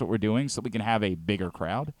that that's what we're doing, so we can have a bigger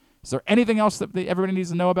crowd. Is there anything else that everybody needs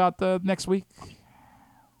to know about next week?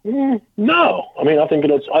 No. I mean, I think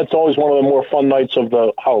it's always one of the more fun nights of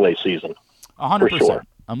the holiday season. 100%. For sure.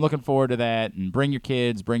 I'm looking forward to that. And bring your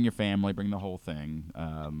kids, bring your family, bring the whole thing.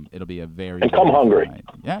 It'll be a very and come hungry. Night.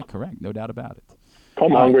 Yeah, correct. No doubt about it.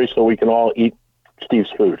 Come hungry so we can all eat Steve's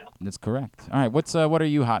food. That's correct. All right. What are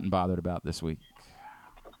you hot and bothered about this week?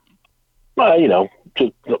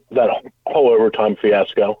 Just that whole overtime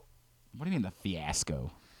fiasco. What do you mean the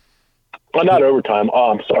fiasco? Well, not overtime.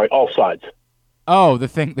 Oh, I'm sorry. All sides. Oh, the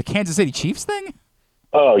Kansas City Chiefs thing?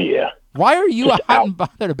 Oh, yeah. Why are you hot and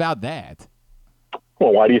bothered about that?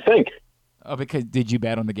 Well, why do you think? Oh, because did you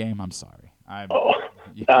bet on the game? I'm sorry.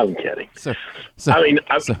 I'm kidding. So I mean,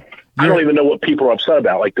 I don't even know what people are upset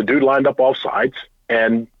about. Like the dude lined up all sides,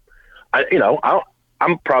 and I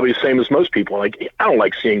I'm probably the same as most people. Like, I don't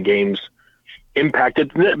like seeing games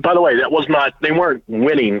impacted. By the way, they weren't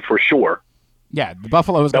winning for sure. Yeah, the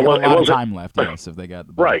Buffalo was going to have a lot of time left, yes, if they got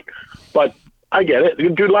the ball. Right. But I get it. The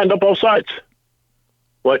dude lined up both sides.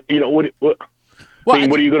 What are you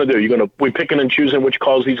going to do? We're picking and choosing which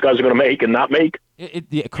calls these guys are going to make and not make?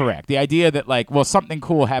 Yeah, correct. The idea that, like, well, something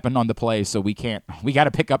cool happened on the play, so we got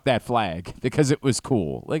to pick up that flag because it was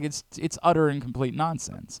cool. Like, it's utter and complete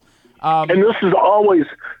nonsense. And this is always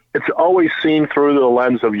seen through the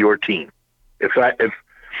lens of your team. If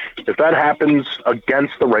that happens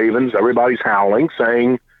against the Ravens, everybody's howling,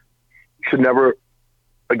 saying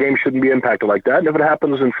a game shouldn't be impacted like that. And if it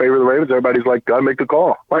happens in favor of the Ravens, everybody's like, gotta make the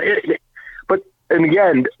call. But in the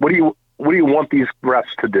end, what do you want these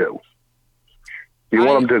refs to do? Do you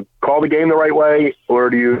want them to call the game the right way, or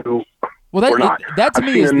do you? Well, or not?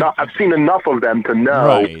 I've seen enough of them to know.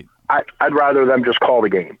 Right. I'd rather them just call the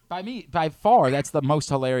game. By far, that's the most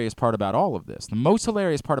hilarious part about all of this. The most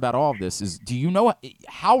hilarious part about all of this is, do you know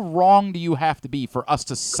how wrong do you have to be for us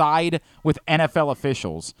to side with NFL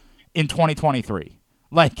officials in 2023?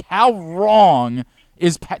 Like, how wrong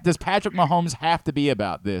does Patrick Mahomes have to be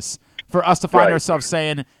about this for us to find ourselves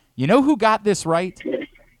saying, you know who got this right?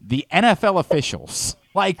 The NFL officials.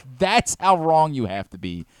 Like, that's how wrong you have to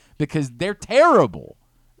be because they're terrible.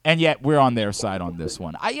 And yet we're on their side on this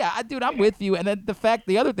one. Dude, I'm with you. And then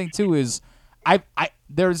the other thing too is,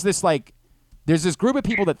 there's this group of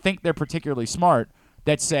people that think they're particularly smart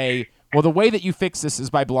that say, well, the way that you fix this is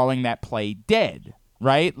by blowing that play dead,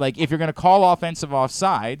 right? Like, if you're going to call offensive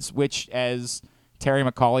offsides, which, as Terry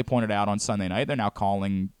McCauley pointed out on Sunday night, they're now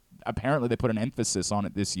calling. Apparently, they put an emphasis on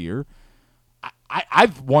it this year.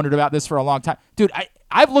 I've wondered about this for a long time, dude.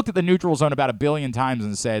 I've looked at the neutral zone about 1 billion times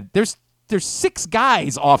and said, there's 6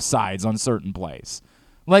 guys offsides on certain plays.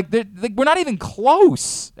 Like, we're not even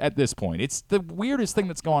close at this point. It's the weirdest thing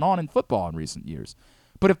that's going on in football in recent years.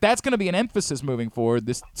 But if that's going to be an emphasis moving forward,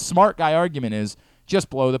 this smart guy argument is just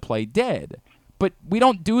blow the play dead. But we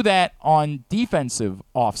don't do that on defensive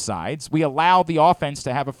offsides. We allow the offense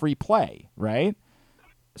to have a free play, right?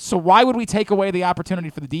 So why would we take away the opportunity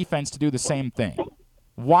for the defense to do the same thing?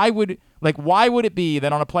 Why would it be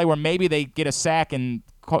that on a play where maybe they get a sack and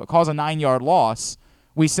cause a 9-yard loss,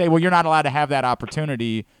 we say, well, you're not allowed to have that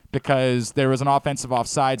opportunity because there was an offensive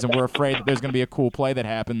offsides and we're afraid that there's going to be a cool play that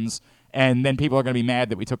happens and then people are going to be mad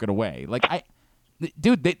that we took it away. Like,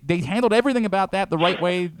 dude, they handled everything about that the right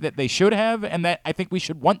way that they should have, and that I think we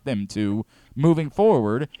should want them to moving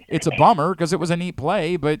forward. It's a bummer because it was a neat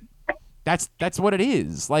play, but that's what it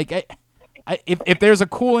is. Like, if there's a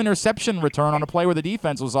cool interception return on a play where the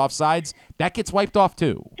defense was offsides, that gets wiped off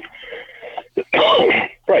too.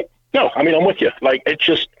 Right. No, I mean, I'm with you. Like,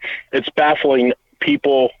 it's baffling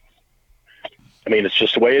people. I mean, it's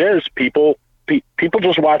just the way it is. People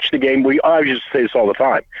just watch the game. I used to say this all the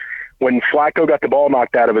time. When Flacco got the ball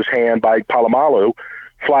knocked out of his hand by Palomalu,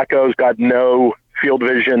 Flacco's got no field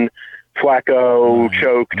vision. Flacco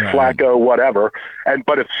choked, Flacco whatever.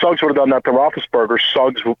 But if Suggs would have done that to Roethlisberger,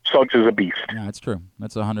 Suggs is a beast. Yeah, that's true.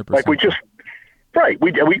 That's 100%. Like, we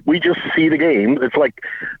just see the game. It's like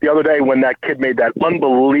the other day when that kid made that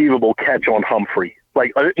unbelievable catch on Humphrey,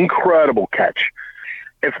 like an incredible catch.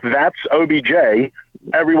 If that's OBJ,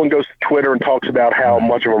 everyone goes to Twitter and talks about how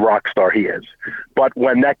much of a rock star he is. But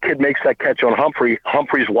when that kid makes that catch on Humphrey,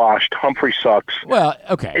 Humphrey's washed. Humphrey sucks. Well,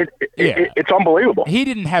 okay. It's unbelievable. He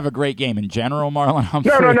didn't have a great game in general, Marlon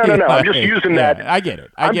Humphrey. No. I'm just using that. I get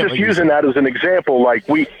it. I'm just using that as an example. Like,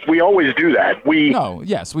 we always do that. We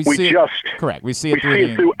see it. Correct. We see it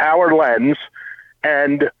through our lens.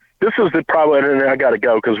 And this is probably, and I got to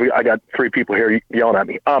go because I got 3 people here yelling at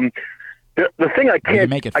me. The thing I can't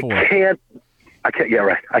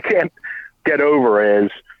get over is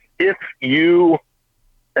if you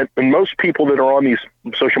and most people that are on these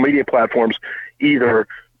social media platforms either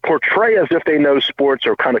portray as if they know sports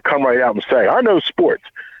or kind of come right out and say, I know sports.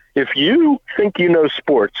 If you think you know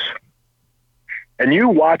sports and you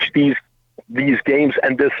watch these games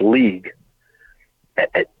and this league,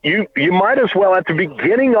 you might as well, at the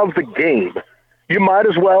beginning of the game, you might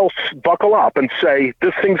as well buckle up and say,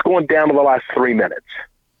 this thing's going down to the last 3 minutes.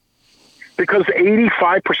 Because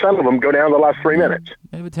 85% of them go down to the last 3 minutes.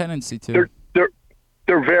 They have a tendency to. They're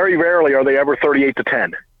very rarely are they ever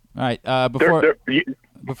 38-10. All right,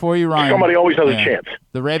 before you run, somebody always has a chance.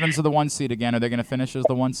 The Ravens are the 1 seed again. Are they going to finish as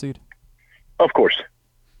the 1 seed? Of course.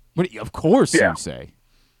 Of course, you say.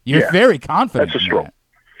 You're very confident. That's a stroll.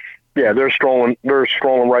 Yeah, they're strolling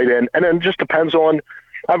right in. And then it just depends on,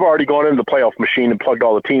 I've already gone into the playoff machine and plugged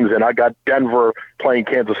all the teams in. I got Denver playing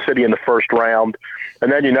Kansas City in the first round.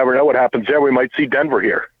 And then you never know what happens there. We might see Denver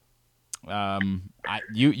here.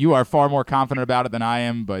 You are far more confident about it than I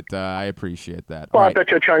am, but I appreciate that. Well, All I right.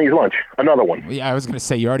 bet you a Chinese lunch. Another one. Yeah, I was going to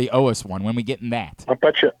say you already owe us one. When we get in that, I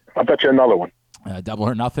bet you another one. double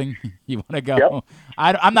or nothing. You want to go? Yep.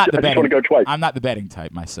 I'm not the I just betting. want to go twice. I'm not the betting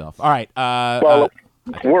type myself. All right. Well,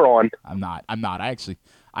 we're on. I'm not. I actually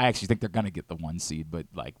think they're going to get the 1 seed, but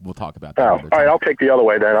we'll talk about that. Oh, another all time. right. I'll take the other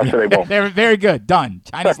way then. I'll say they won't. They're very good. Done.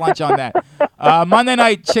 Chinese lunch on that. Monday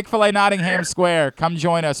night, Chick-fil-A Nottingham Square. Come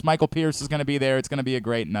join us. Michael Pierce is going to be there. It's going to be a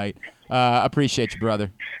great night. Appreciate you,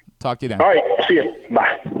 brother. Talk to you then. All right. See you.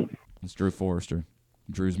 Bye. It's Drew Forrester,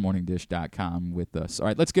 drewsmorningdish.com with us. All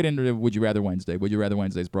right, let's get into Would You Rather Wednesday. Would You Rather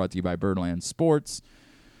Wednesday is brought to you by Birdland Sports.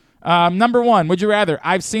 Number 1, would you rather?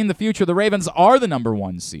 I've seen the future. The Ravens are the number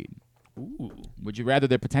 1 seed. Ooh. Would you rather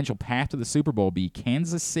their potential path to the Super Bowl be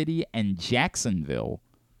Kansas City and Jacksonville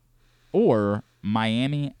or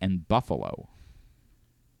Miami and Buffalo?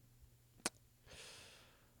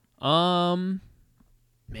 Man.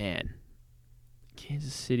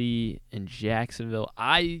 Kansas City and Jacksonville.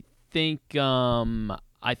 I think I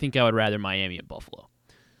would rather Miami and Buffalo.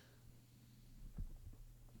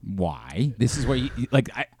 Why? This is where you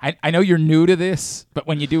I know you're new to this, but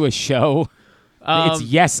when you do a show, it's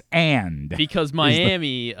yes and. Because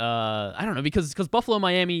Miami, I don't know, because Buffalo and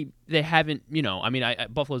Miami, they haven't,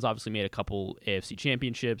 Buffalo's obviously made a couple AFC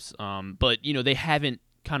championships, but, they haven't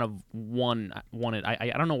kind of won it.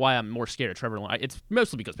 I don't know why I'm more scared of Trevor Lawrence. It's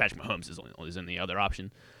mostly because Patrick Mahomes is in the other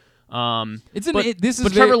option. But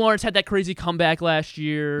Trevor Lawrence had that crazy comeback last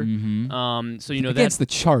year. Mm-hmm. So against the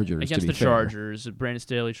Chargers. Against the Chargers, Brandon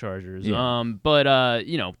Staley Chargers. Yeah. But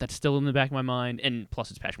that's still in the back of my mind. And plus,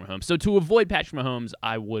 it's Patrick Mahomes. So to avoid Patrick Mahomes,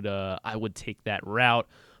 I would take that route.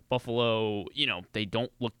 Buffalo, they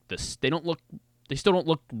still don't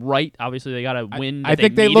look right. Obviously, they got to win. I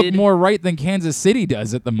think they look more right than Kansas City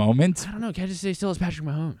does at the moment. I don't know. Kansas City still has Patrick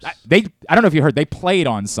Mahomes. I don't know if you heard. They played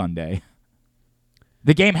on Sunday.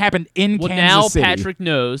 The game happened in Kansas City. Now Patrick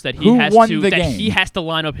knows that he has to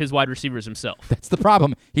line up his wide receivers himself. That's the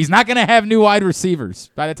problem. He's not going to have new wide receivers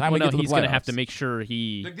by the time we get to the playoffs. He's going to have to make sure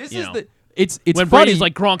he. It's when funny Brady's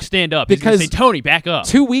like, Gronk, stand up. Because he's going to say, Tony, back up.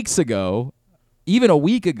 2 weeks ago, even a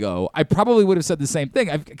week ago, I probably would have said the same thing.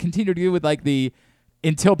 I've continued to do with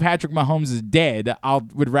until Patrick Mahomes is dead,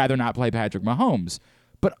 would rather not play Patrick Mahomes.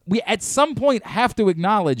 But we at some point have to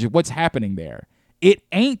acknowledge what's happening there. It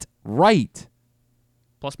ain't right.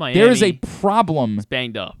 Plus Miami. There is a problem. It's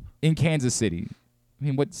banged up in Kansas City. I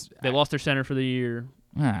mean, they lost their center for the year.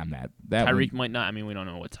 That Tyreek might not. I mean, we don't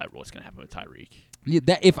know what's going to happen with Tyreek.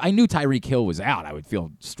 Yeah, if I knew Tyreek Hill was out, I would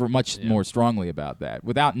feel much more strongly about that.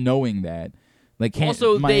 Without knowing that,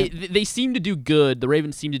 they seem to do good. The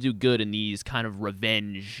Ravens seem to do good in these kind of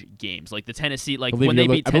revenge games, like the Tennessee. When they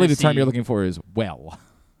beat Tennessee, I believe the term you're looking for is well.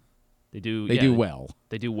 They do. They do well.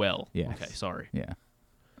 They do well. Yeah. Okay. Sorry. Yeah.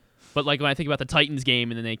 But when I think about the Titans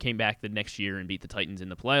game, and then they came back the next year and beat the Titans in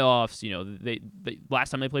the playoffs, they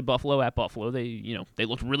last time they played Buffalo at Buffalo, they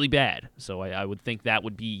looked really bad. So I would think that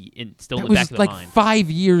would be still in the back of the mind. That was 5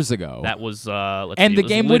 years ago. That was the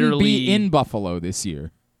game wouldn't be in Buffalo this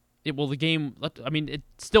year. The game.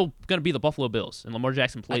 It's still going to be the Buffalo Bills, and Lamar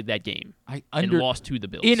Jackson played that game and lost to the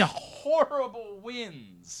Bills in horrible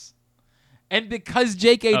wins. And because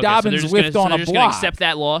J.K. Dobbins whiffed on a block. They're just going to accept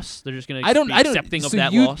that loss? They're just going to be accepting of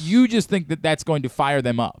that loss? You just think that's going to fire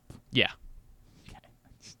them up? Yeah.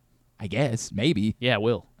 I guess. Maybe. Yeah, it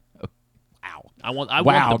will. Ow. I want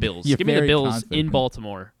the Bills. Give me the Bills confident. in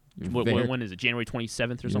Baltimore. When is it? January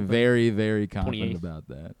 27th or something? Very, very confident 28th. about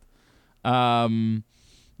that.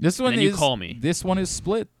 This one is. You call me. This one is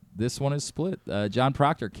split. John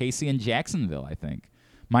Proctor, Casey, and Jacksonville, I think.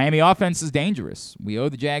 Miami offense is dangerous. We owe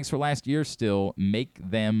the Jags for last year still. Make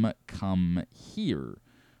them come here.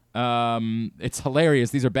 It's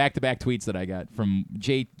hilarious. These are back-to-back tweets that I got from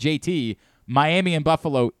JT. Miami and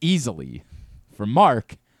Buffalo easily. From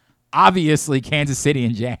Mark, obviously Kansas City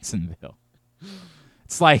and Jacksonville.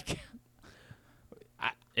 It's like...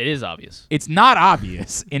 It is obvious. It's not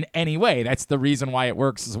obvious in any way. That's the reason why it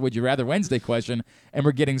works as a Would You Rather Wednesday question, and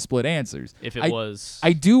we're getting split answers. If it was...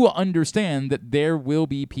 I do understand that there will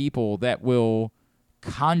be people that will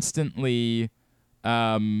constantly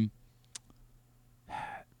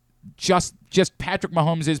just Patrick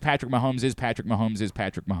Mahomes is Patrick Mahomes is Patrick Mahomes is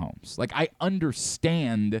Patrick Mahomes. I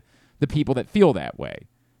understand the people that feel that way.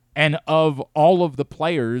 And of all of the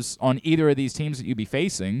players on either of these teams that you'd be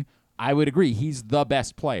facing, I would agree he's the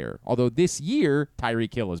best player. Although this year,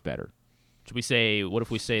 Tyreek Hill is better. Should we say, what if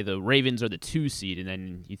we say the Ravens are the 2 seed and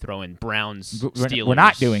then you throw in Browns, Steelers? We're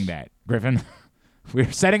not doing that, Griffin.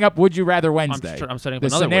 We're setting up Would You Rather Wednesday. I'm setting up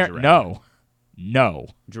another Would You Rather. No.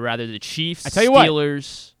 Would you rather the Chiefs, I tell you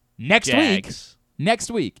Steelers, next Jags?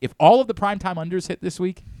 Next week, if all of the primetime unders hit this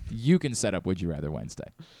week, you can set up Would You Rather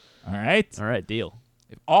Wednesday. All right? All right, deal.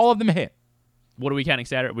 If all of them hit. What are we counting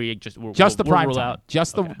Saturday? The prime time.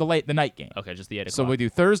 Just the late game. Okay, just the 8 o'clock. So we do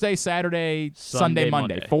Thursday, Saturday, Sunday,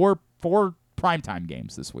 Monday. Four primetime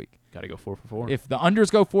games this week. Got to go 4 for 4. If the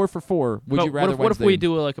unders go 4 for 4, would you rather what if we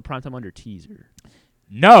do a primetime under teaser?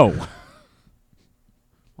 No.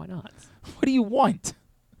 Why not? What do you want?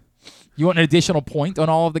 You want an additional point on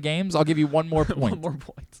all of the games? I'll give you one more point. One more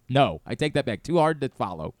point. No, I take that back. Too hard to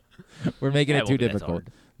follow. We're making it too difficult.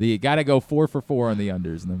 You got to go 4 for 4 on the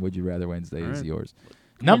unders, and then Would You Rather Wednesday is yours.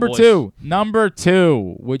 Number two.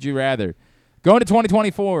 Would you rather go into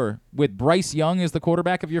 2024 with Bryce Young as the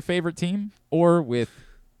quarterback of your favorite team, or with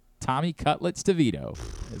Tommy Cutlets DeVito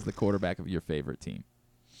as the quarterback of your favorite team?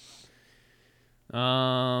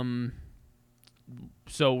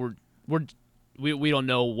 So we don't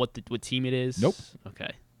know what team it is. Nope.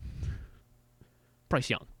 Okay. Bryce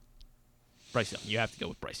Young. You have to go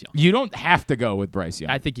with Bryce Young. You don't have to go with Bryce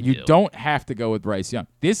Young. I think you don't have to go with Bryce Young.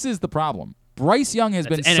 This is the problem. Bryce Young has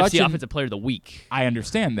been NFC such an Offensive Player of the Week. I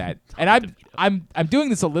understand that, and I'm doing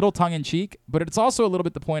this a little tongue in cheek, but it's also a little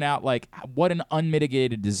bit to point out like what an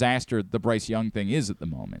unmitigated disaster the Bryce Young thing is at the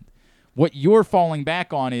moment. What you're falling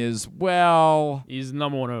back on is, well, he's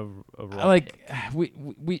number one overall. Like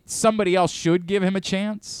we somebody else should give him a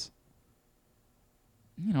chance.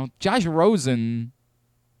 You know, Josh Rosen.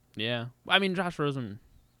 Yeah, I mean Josh Rosen.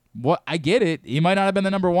 What I get it. He might not have been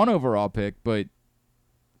the number 1 overall pick, but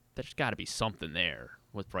there's got to be something there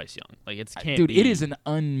with Bryce Young. Like it can't. Dude, be. It is an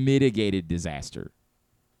unmitigated disaster.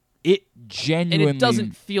 It genuinely. And it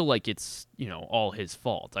doesn't feel like it's all his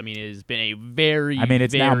fault. I mean, it has been a very. I mean,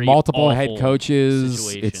 it's now very multiple head coaches.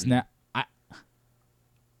 Situation. It's not.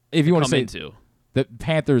 If you want to say the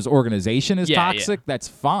Panthers organization is toxic, that's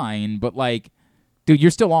fine. But like, dude,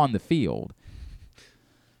 you're still on the field.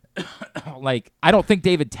 Like, I don't think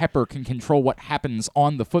David Tepper can control what happens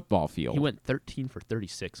on the football field. He went 13 for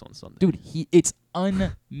 36 on Sunday. Dude, it's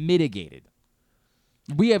unmitigated.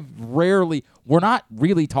 We're not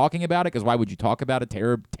really talking about it because why would you talk about a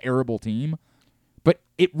terrible team? But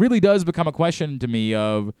it really does become a question to me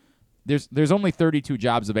of there's only 32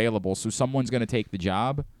 jobs available, so someone's going to take the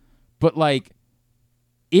job. But like,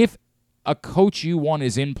 if a coach you want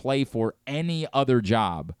is in play for any other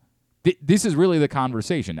job, this is really the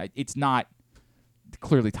conversation. It's not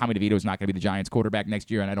clearly Tommy DeVito is not going to be the Giants quarterback next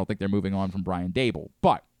year, and I don't think they're moving on from Brian Dable.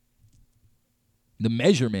 But the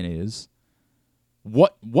measurement is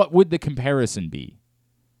what would the comparison be?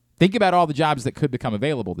 Think about all the jobs that could become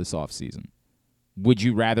available this offseason. Would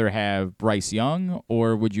you rather have Bryce Young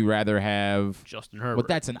or would you rather have Justin Herbert? Well,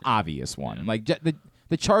 that's an obvious one. Yeah. Like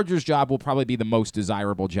the Chargers job will probably be the most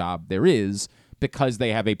desirable job there is, because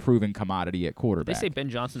they have a proven commodity at quarterback. Did they say Ben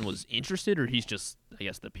Johnson was interested, or he's just, I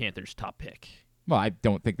guess, the Panthers' top pick? Well, I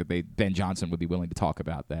don't think that Ben Johnson would be willing to talk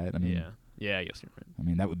about that. I mean, yeah, I guess you're right. I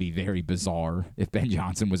mean, that would be very bizarre if Ben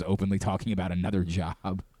Johnson was openly talking about another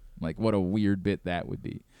job. Like, what a weird bit that would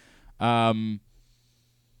be.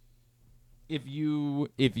 If you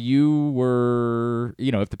were,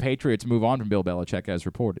 if the Patriots move on from Bill Belichick as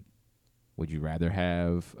reported, would you rather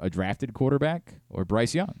have a drafted quarterback or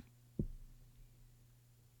Bryce Young?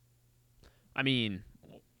 I mean,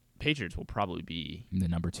 Patriots will probably be the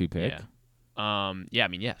number 2 pick. Yeah. I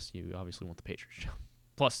mean, yes, you obviously want the Patriots.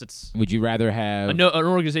 Plus, it's. Would you rather have an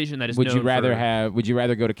organization that is? Would you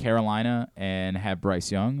rather go to Carolina and have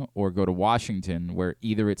Bryce Young, or go to Washington, where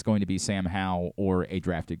either it's going to be Sam Howell or a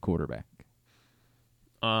drafted quarterback?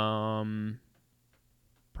 Probably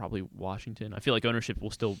Washington. I feel like ownership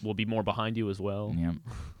will be more behind you as well. Yeah.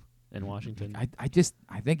 In Washington, I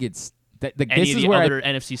think it's. Any of the other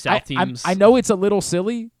NFC South teams. I know it's a little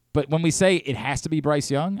silly, but when we say it has to be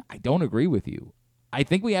Bryce Young, I don't agree with you. I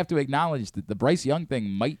think we have to acknowledge that the Bryce Young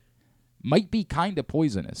thing might be kind of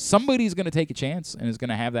poisonous. Somebody's going to take a chance and is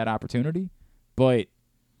going to have that opportunity, but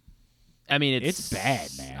I mean, it's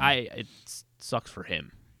bad, man. It sucks for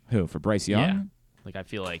him. Who, for Bryce Young? Yeah. Like, I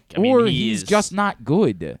feel like... he's just not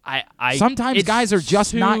good. Sometimes guys are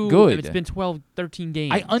just not good. It's been 12, 13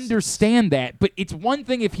 games. I understand that, but it's one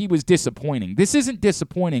thing if he was disappointing. This isn't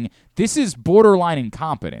disappointing. This is borderline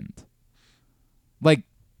incompetent. Like,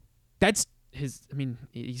 that's... he's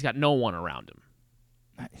got no one around him.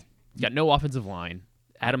 He's got no offensive line.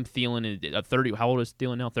 Adam Thielen, 30... How old is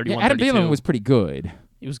Thielen now? 31, yeah, Adam 32. Thielen was pretty good.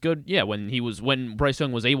 He was good, yeah, when Bryce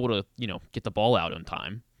Young was able to, get the ball out on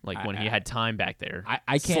time. Like when he had time back there,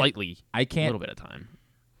 I can't. A little bit of time.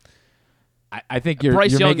 I think you're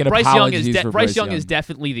Bryce Young, making apologies for Bryce Young is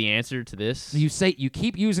definitely the answer to this. You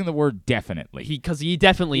keep using the word definitely because he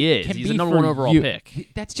definitely is. He's the number 1 overall pick.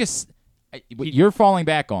 That's just what you're falling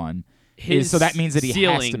back on is so that means that he has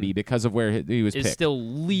to ceiling be because of where he was is picked. still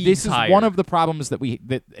leagues This is higher. one of the problems that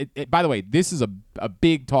by the way, this is a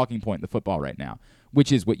big talking point in the football right now,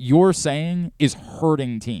 which is what you're saying is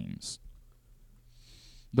hurting teams.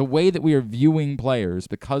 The way that we are viewing players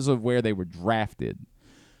because of where they were drafted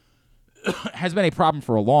has been a problem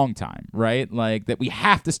for a long time, right? Like that we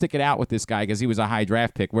have to stick it out with this guy because he was a high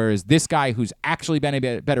draft pick, whereas this guy who's actually been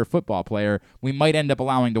a better football player, we might end up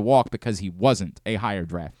allowing to walk because he wasn't a higher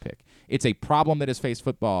draft pick. It's a problem that has faced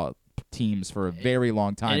football teams for a very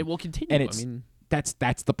long time. And it will continue. And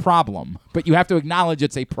that's the problem. But you have to acknowledge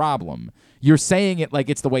it's a problem. You're saying it like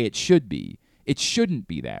it's the way it should be. It shouldn't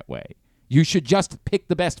be that way. You should just pick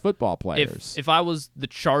the best football players. If I was the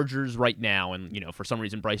Chargers right now, and for some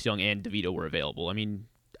reason Bryce Young and DeVito were available, I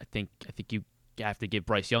think you have to give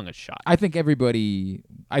Bryce Young a shot. I think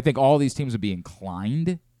all these teams would be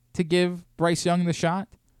inclined to give Bryce Young the shot.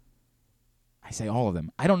 I say all of them.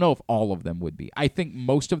 I don't know if all of them would be. I think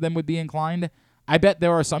most of them would be inclined. I bet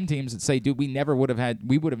there are some teams that say, dude, we would have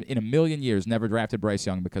in a million years never drafted Bryce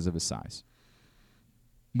Young because of his size.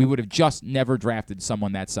 We would have just never drafted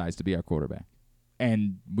someone that size to be our quarterback.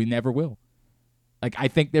 And we never will. Like, I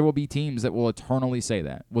think there will be teams that will eternally say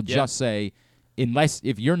that. Will just say,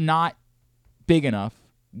 if you're not big enough,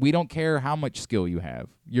 we don't care how much skill you have.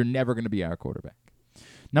 You're never going to be our quarterback.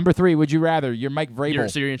 Number 3, would you rather? You're Mike Vrabel.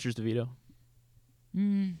 So your answer is DeVito?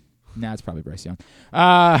 Nah, it's probably Bryce Young.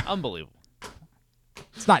 Unbelievable.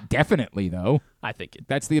 It's not definitely, though. I think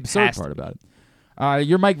that's the absurd part about it.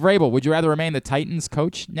 You're Mike Vrabel. Would you rather remain the Titans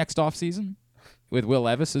coach next offseason with Will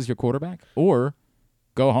Levis as your quarterback, or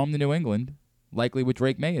go home to New England, likely with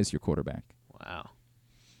Drake May as your quarterback? Wow.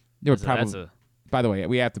 By the way,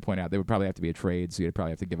 we have to point out there would probably have to be a trade, so you'd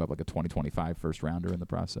probably have to give up like a 2025 first rounder in the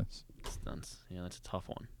process. That's a tough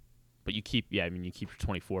one. But you keep your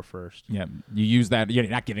 24 first. Yeah, you use that. You're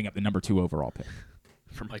not giving up the number 2 overall pick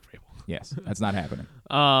for Mike Vrabel. Yes, that's not happening.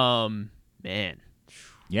 Man.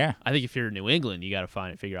 Yeah. I think if you're in New England, you got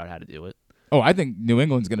to figure out how to do it. Oh, I think New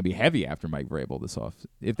England's going to be heavy after Mike Vrabel this off,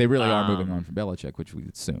 if they really are moving on from Belichick, which we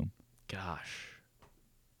assume. Gosh,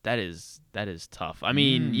 that is tough. I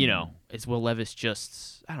mean, is Will Levis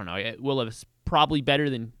just? I don't know. Will Levis probably better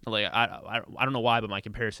than I don't know why, but my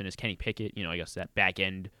comparison is Kenny Pickett. I guess that back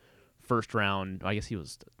end first round. I guess he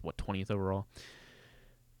was 20th overall.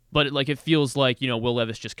 But it feels like Will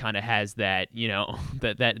Levis just kind of has that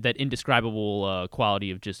that indescribable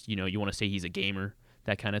quality of just you want to say he's a gamer,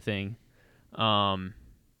 that kind of thing.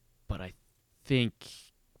 But I think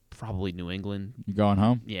probably New England. You going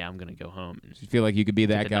home? Yeah, I'm gonna go home. You feel like you could be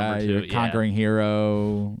that guy, you're a conquering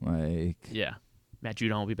hero, Yeah, Matt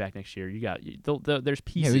Judon will be back next year. There's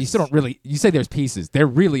pieces. Yeah, but you still don't really. You say there's pieces. There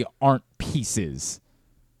really aren't pieces.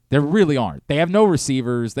 There really aren't. They have no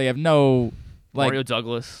receivers. They have no. Mario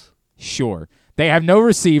Douglas. Sure. They have no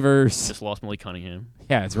receivers. Just lost Malik Cunningham.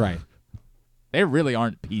 Yeah, that's right. There really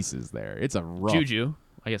aren't pieces there. It's a rough. Juju.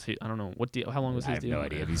 I guess I don't know. What deal? How long was his deal? I have no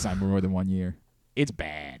idea if he signed for more than 1 year. It's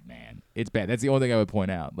bad, man. It's bad. That's the only thing I would point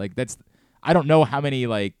out. I don't know how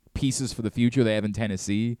many pieces for the future they have in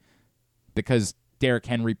Tennessee, because Derrick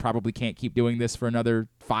Henry probably can't keep doing this for another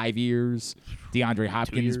 5 years. DeAndre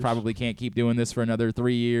Hopkins probably can't keep doing this for another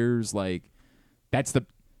 3 years.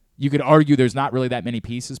 You could argue there's not really that many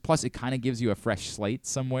pieces. Plus, it kind of gives you a fresh slate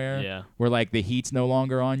somewhere. Yeah. Where the heat's no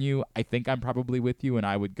longer on you. I think I'm probably with you, and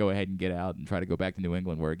I would go ahead and get out and try to go back to New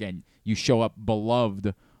England, where again you show up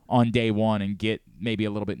beloved on day one and get maybe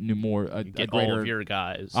a little bit more a get greater, all of your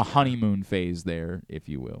guys. A honeymoon phase there, if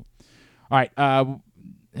you will. All right. What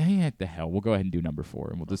the hell? We'll go ahead and do number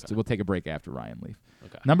 4, and we'll take a break after Ryan leave.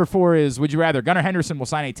 Okay. Number 4 is: would you rather? Gunnar Henderson will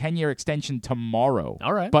sign a 10-year extension tomorrow.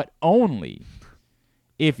 All right. But only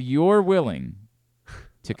if you're willing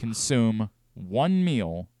to consume one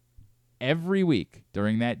meal every week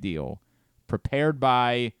during that deal, prepared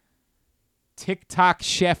by TikTok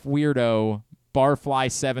chef weirdo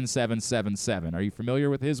Barfly7777. Are you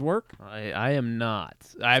familiar with his work? I am not.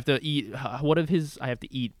 I have to eat. What of his? I have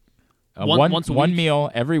to eat once a week? One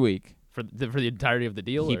meal every week for the entirety of the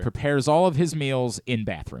deal. He prepares all of his meals in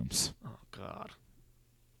bathrooms. Oh God.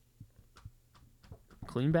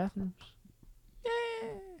 Clean bathrooms?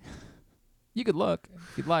 You could look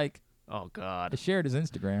if you'd like. Oh, God. I shared his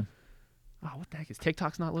Instagram. Oh, what the heck? Is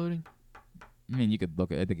TikTok's not loading? I mean, you could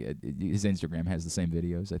look. I think his Instagram has the same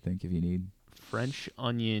videos, I think, if you need. French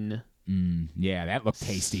onion. Yeah, that looked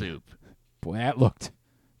tasty. Soup. Boy, that looked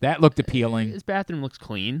appealing. His bathroom looks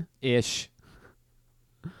clean. Ish.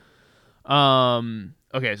 I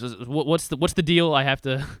Okay, so what's the deal? I have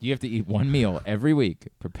to. You have to eat one meal every week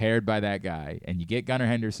prepared by that guy, and you get Gunnar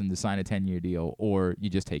Henderson to sign a 10-year deal, or you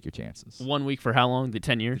just take your chances. 1 week for how long? The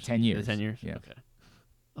 10 years? 10 years. The 10 years? Yeah. Okay.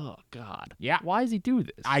 Oh, God. Yeah. Why does he do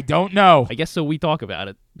this? I don't know. I guess so we talk about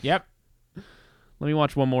it. Yep. Let me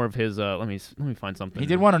watch one more of his. Let me find something. He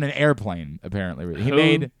did one on an airplane,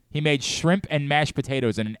 apparently. He made shrimp and mashed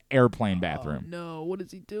potatoes in an airplane bathroom. No, what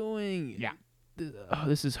is he doing? Yeah.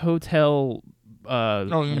 This is hotel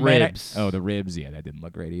ribs. The ribs. Yeah, that didn't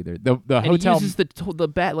look great either. The And hotel. he uses the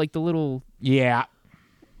bat, like the little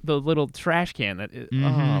trash can. Mm-hmm.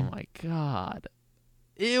 Oh my God.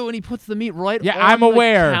 Ew, and he puts the meat right on I'm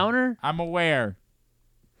aware. the counter. I'm aware.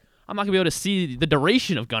 I'm not gonna be able to see the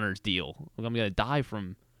duration of Gunner's deal. I'm gonna die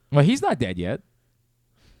from. Well, he's not dead yet.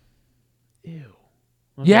 Ew. You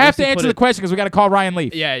Okay, have to let's answer put the question because we got to call Ryan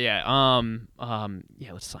Leaf. Yeah. Yeah.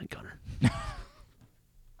 Let's sign Gunner.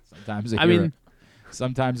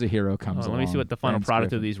 Sometimes a hero comes along. Let me see what the final Thanks,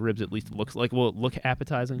 product Griffin. of these ribs at least looks like. Will it look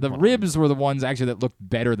appetizing? The ribs were the ones actually that looked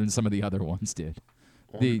better than some of the other ones did.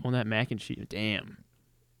 On that mac and cheese. Damn.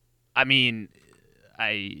 I mean,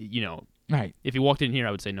 right. If he walked in here,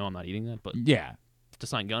 I would say no, I'm not eating that. But Yeah. to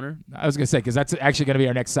sign Gunner. I was gonna say because that's actually gonna be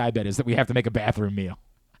our next side bet is that we have to make a bathroom meal.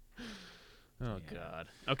 Oh God.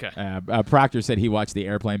 Okay. Proctor said he watched the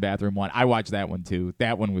airplane bathroom one. I watched that one too.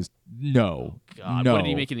 That one was no. God. No. What did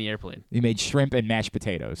he make in the airplane? He made shrimp and mashed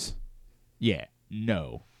potatoes. Yeah.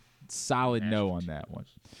 No. Solid no on that one.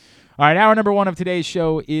 All right. Hour number 1 of today's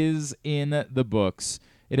show is in the books.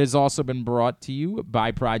 It has also been brought to you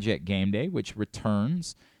by Project Game Day, which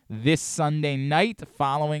returns this Sunday night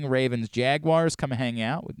following Ravens-Jaguars. Come hang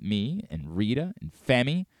out with me and Rita and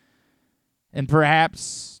Femi and probably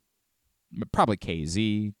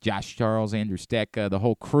KZ, Josh Charles, Andrew Stecca, the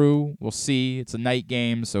whole crew. We'll see. It's a night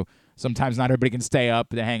game, so sometimes not everybody can stay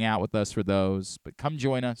up to hang out with us for those. But come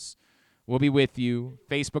join us. We'll be with you.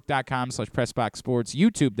 Facebook.com/PressBoxSports,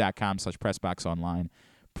 YouTube.com/PressBoxOnline,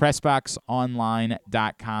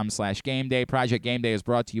 PressBoxOnline.com/GameDay. Project Game Day is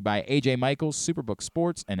brought to you by AJ Michaels, Superbook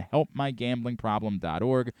Sports, and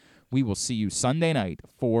HelpMyGamblingProblem.org. We will see you Sunday night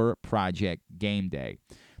for Project Game Day.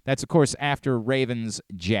 That's, of course, after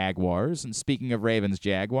Ravens-Jaguars. And speaking of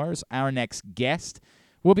Ravens-Jaguars, our next guest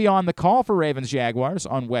will be on the call for Ravens-Jaguars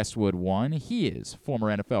on Westwood One. He is former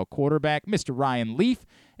NFL quarterback, Mr. Ryan Leaf,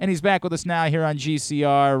 and he's back with us now here on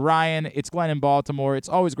GCR. Ryan, it's Glenn in Baltimore. It's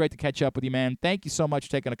always great to catch up with you, man. Thank you so much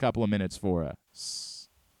for taking a couple of minutes for us.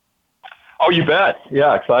 Oh, you bet.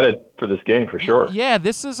 Yeah, excited for this game for sure. Yeah,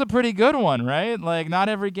 this is a pretty good one, right? Like, not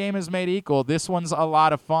every game is made equal. This one's a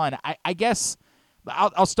lot of fun. I guess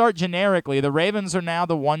I'll start generically. The Ravens are now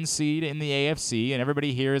the 1 seed in the AFC, and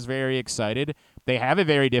everybody here is very excited. They have a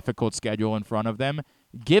very difficult schedule in front of them.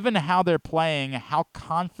 Given how they're playing, how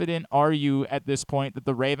confident are you at this point that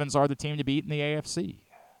the Ravens are the team to beat in the AFC?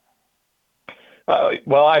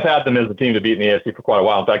 Well, I've had them as the team to beat in the AFC for quite a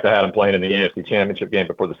while. In fact, I had them playing in the AFC Championship game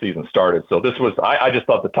before the season started. So this was, I just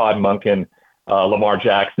thought the Todd Monken, Lamar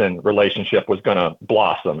Jackson relationship was going to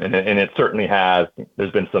blossom, and it certainly has.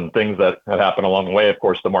 There's been some things that have happened along the way. Of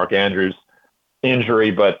course, the Mark Andrews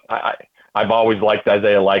injury, but I've always liked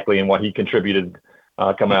Isaiah Likely and what he contributed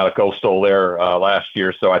coming out of Coastal there last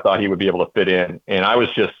year. So I thought he would be able to fit in, and I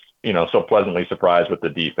was just so pleasantly surprised with the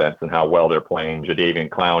defense and how well they're playing. Jadeveon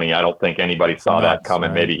Clowney, I don't think anybody saw that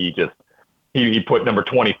coming. Right. Maybe he put number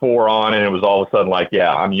 24 on, and it was all of a sudden like,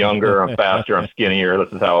 yeah, I'm younger, I'm faster, I'm skinnier.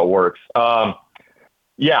 This is how it works. I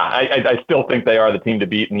still think they are the team to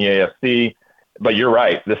beat in the AFC, but you're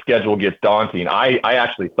right. The schedule gets daunting. I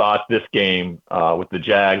actually thought this game with the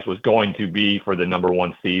Jags was going to be for the number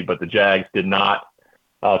 1 seed, but the Jags did not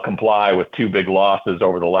comply with 2 big losses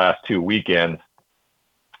over the last 2 weekends.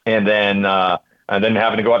 And then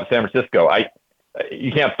having to go out to San Francisco.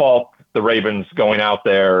 You can't fault the Ravens going out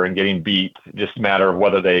there and getting beat. Just a matter of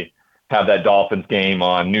whether they have that Dolphins game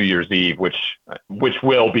on New Year's Eve, which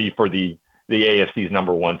will be for the AFC's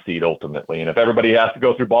number 1 seed ultimately. And if everybody has to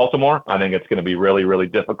go through Baltimore, I think it's going to be really, really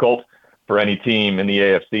difficult for any team in the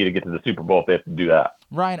AFC to get to the Super Bowl if they have to do that.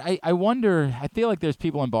 Ryan, I wonder, I feel like there's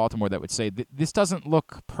people in Baltimore that would say this doesn't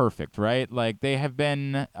look perfect, right? Like, they have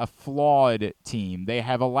been a flawed team. They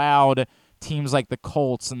have allowed teams like the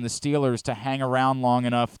Colts and the Steelers to hang around long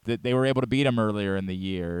enough that they were able to beat them earlier in the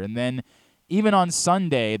year. And then even on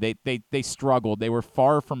Sunday, they struggled. They were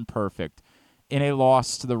far from perfect in a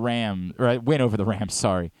loss to the Rams, or a win over the Rams,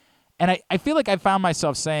 sorry. And I feel like I found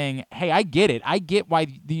myself saying, hey, I get it. I get why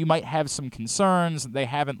you might have some concerns. They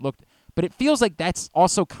haven't looked. But it feels like that's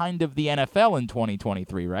also kind of the NFL in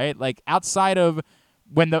 2023, right? Like, outside of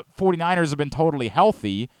when the 49ers have been totally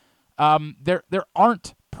healthy, there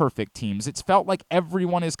aren't perfect teams. It's felt like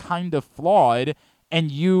everyone is kind of flawed, and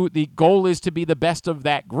the goal is to be the best of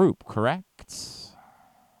that group, correct?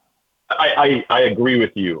 I agree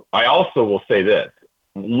with you. I also will say this.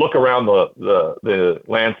 Look around the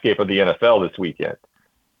landscape of the NFL this weekend.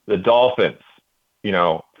 The Dolphins,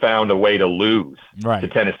 found a way to lose to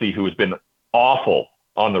Tennessee, who has been awful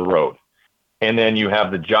on the road. And then you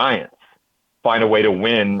have the Giants find a way to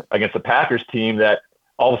win against a Packers team that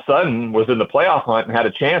all of a sudden was in the playoff hunt and had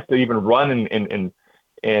a chance to even run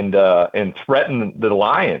and threaten the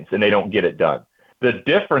Lions, and they don't get it done. The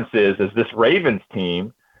difference is this Ravens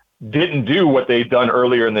team didn't do what they've done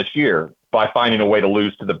earlier in this year by finding a way to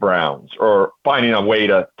lose to the Browns or finding a way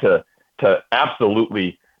to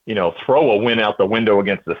absolutely, throw a win out the window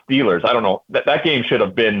against the Steelers. I don't know. That game should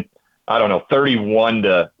have been,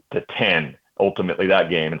 31-10 ultimately that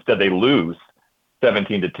game. Instead, they lose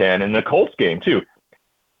 17-10. And the Colts game too.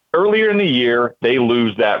 Earlier in the year, they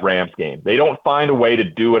lose that Rams game. They don't find a way to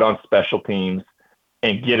do it on special teams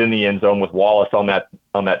and get in the end zone with Wallace on that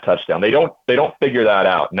touchdown. They don't figure that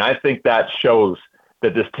out. And I think that shows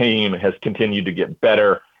that this team has continued to get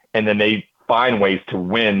better, and then they find ways to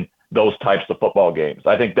win those types of football games.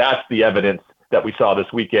 I think that's the evidence that we saw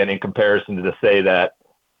this weekend in comparison to say that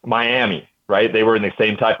Miami, right? They were in the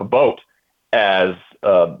same type of boat as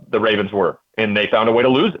the Ravens were, and they found a way to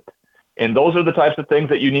lose it. And those are the types of things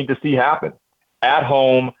that you need to see happen at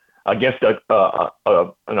home against an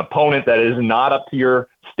opponent that is not up to your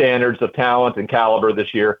standards of talent and caliber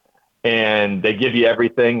this year. And they give you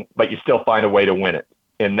everything, but you still find a way to win it.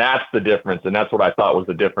 And that's the difference. And that's what I thought was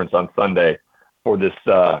the difference on Sunday for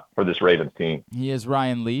this Ravens team. He is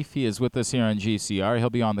Ryan Leaf. He is with us here on GCR. He'll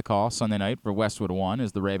be on the call Sunday night for Westwood One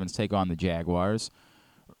as the Ravens take on the Jaguars.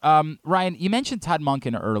 Ryan, you mentioned Todd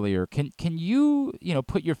Monken earlier. Can you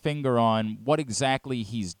put your finger on what exactly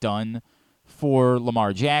he's done for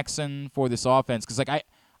Lamar Jackson, for this offense? Because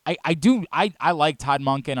I like Todd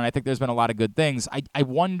Monken, and I think there's been a lot of good things. I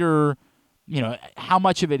wonder, how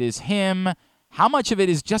much of it is him, how much of it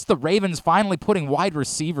is just the Ravens finally putting wide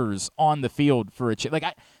receivers on the field for a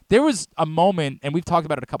there was a moment, and we've talked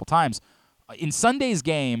about it a couple times, in Sunday's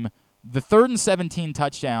game. The 3rd and 17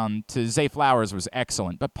 touchdown to Zay Flowers was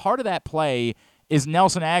excellent, but part of that play is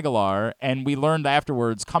Nelson Aguilar, and we learned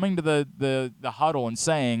afterwards, coming to the huddle and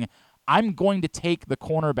saying, I'm going to take the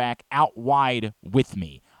cornerback out wide with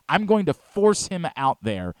me. I'm going to force him out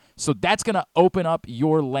there, so that's going to open up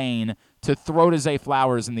your lane to throw to Zay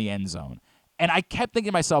Flowers in the end zone. And I kept thinking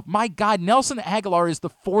to myself, my God, Nelson Aguilar is the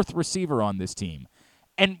 4th receiver on this team.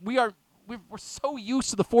 And we're so used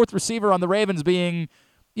to the 4th receiver on the Ravens being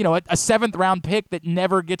a 7th-round pick that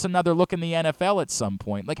never gets another look in the NFL at some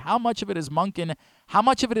point. How much of it is Monken? How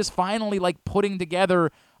much of it is finally, putting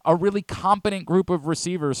together a really competent group of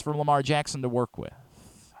receivers for Lamar Jackson to work with?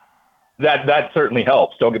 That certainly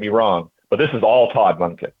helps, don't get me wrong. But this is all Todd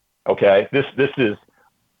Monken, okay? This is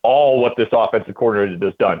all what this offensive coordinator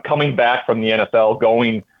has done. Coming back from the NFL,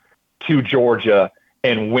 going to Georgia,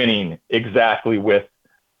 and winning exactly with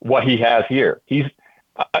what he has here. He's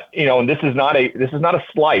and this is not a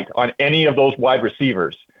slight on any of those wide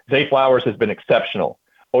receivers. Zay Flowers has been exceptional.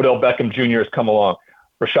 Odell Beckham Jr. has come along.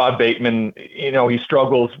 Rashad Bateman, he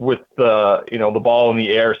struggles with the ball in the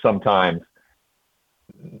air sometimes.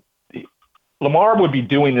 Lamar would be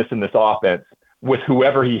doing this in this offense with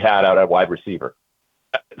whoever he had out at wide receiver.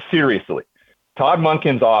 Seriously. Todd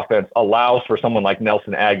Monken's offense allows for someone like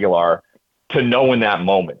Nelson Aguilar to know in that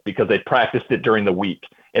moment because they practiced it during the week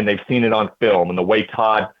and they've seen it on film, and the way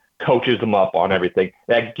Todd coaches them up on everything,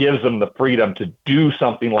 that gives them the freedom to do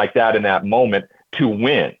something like that in that moment to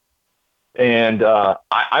win. And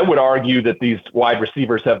I would argue that these wide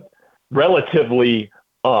receivers have relatively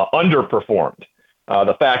underperformed.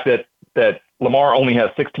 The fact that Lamar only has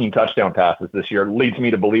 16 touchdown passes this year leads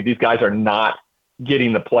me to believe these guys are not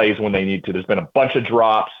getting the plays when they need to. There's been a bunch of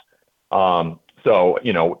drops. So,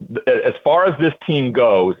 as far as this team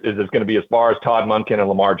goes, is it's going to be as far as Todd Monken and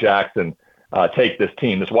Lamar Jackson take this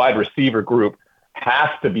team. This wide receiver group has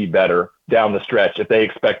to be better down the stretch if they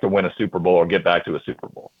expect to win a Super Bowl or get back to a Super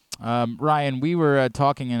Bowl. Ryan, we were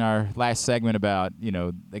talking in our last segment about,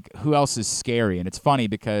 who else is scary. And it's funny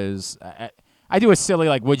because I do a silly,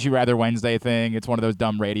 Would You Rather Wednesday thing. It's one of those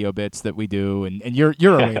dumb radio bits that we do. And you're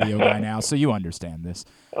a radio guy now, so you understand this.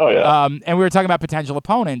 Oh, yeah. And we were talking about potential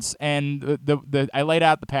opponents. And I laid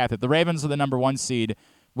out the path. If the Ravens are the number 1 seed,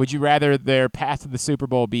 would you rather their path to the Super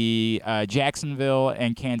Bowl be Jacksonville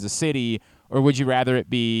and Kansas City, or would you rather it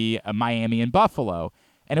be Miami and Buffalo?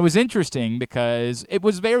 And it was interesting because it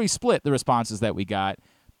was very split, the responses that we got.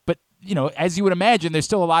 But as you would imagine, there's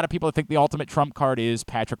still a lot of people that think the ultimate trump card is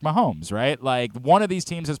Patrick Mahomes, right? Like, one of these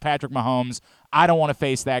teams is Patrick Mahomes. I don't want to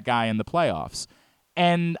face that guy in the playoffs.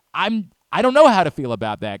 And I don't know how to feel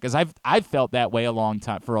about that, because I've felt that way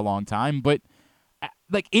for a long time, but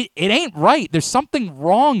like it ain't right. There's something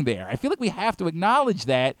wrong there. I feel like we have to acknowledge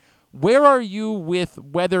that. Where are you with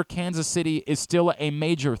whether Kansas City is still a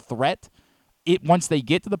major threat once they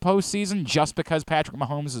get to the postseason just because Patrick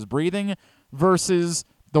Mahomes is breathing, versus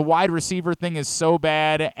the wide receiver thing is so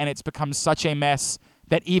bad and it's become such a mess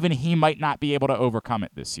that even he might not be able to overcome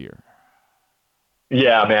it this year?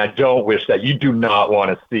 Yeah, man, don't wish that. You do not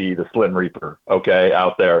want to see the Slim Reaper, okay,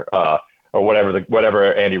 out there, or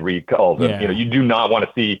whatever Andy Reid calls him. Yeah. You do not want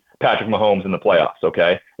to see Patrick Mahomes in the playoffs,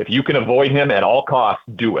 okay? If you can avoid him at all costs,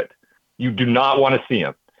 do it. You do not want to see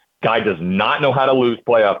him. Guy does not know how to lose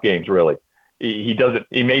playoff games, really. He doesn't.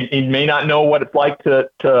 He may not know what it's like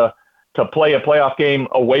to play a playoff game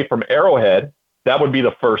away from Arrowhead. That would be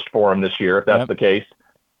the first for him this year, if that's the case.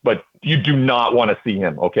 But you do not want to see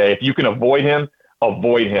him, okay? If you can avoid him,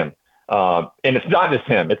 avoid him. And it's not just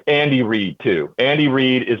him. It's Andy Reid, too. Andy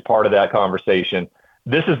Reid is part of that conversation.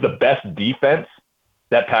 This is the best defense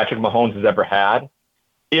that Patrick Mahomes has ever had.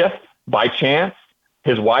 If, by chance,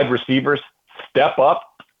 his wide receivers step up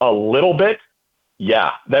a little bit,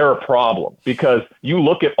 yeah, they're a problem. Because you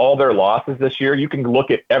look at all their losses this year, you can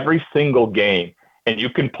look at every single game, and you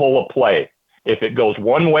can pull a play. If it goes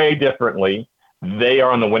one way differently, they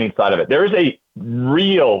are on the winning side of it. There's a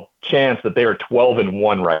real chance that they are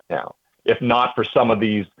 12-1 right now, if not for some of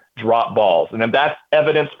these drop balls. And if that's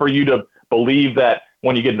evidence for you to believe that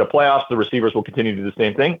when you get into the playoffs, the receivers will continue to do the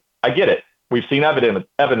same thing, I get it. We've seen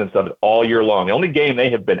evidence of it all year long. The only game they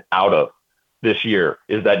have been out of this year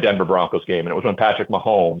is that Denver Broncos game, and it was when Patrick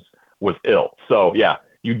Mahomes was ill. So, yeah,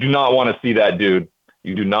 you do not want to see that dude.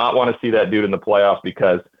 You do not want to see that dude in the playoffs,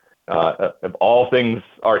 because if all things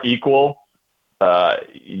are equal,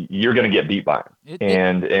 you're going to get beat by him.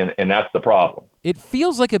 And that's the problem. It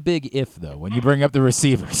feels like a big if, though, when you bring up the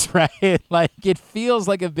receivers, right? Like, it feels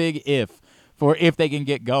like a big if for if they can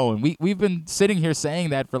get going. We've been sitting here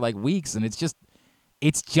saying that for like weeks, and it's just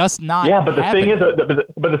not. Yeah, but happening.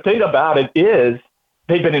 the thing about it is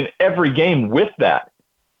they've been in every game with that,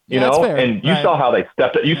 you know. Fair. And you right. saw how they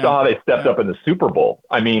stepped up. You saw how they stepped up in the Super Bowl.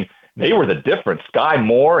 I mean, they were the difference. Sky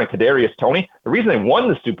Moore and Kadarius Toney. The reason they won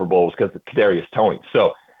the Super Bowl was because of Kadarius Toney.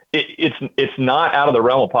 So it's not out of the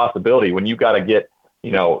realm of possibility when you got to get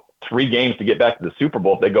 3 games to get back to the Super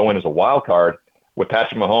Bowl. If they go in as a wild card with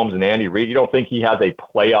Patrick Mahomes and Andy Reid, you don't think he has a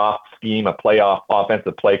playoff scheme, a playoff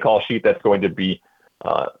offensive play call sheet that's going to be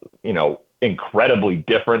incredibly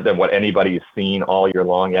different than what anybody has seen all year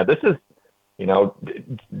long. Yeah, this is,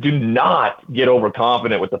 do not get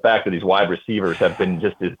overconfident with the fact that these wide receivers have been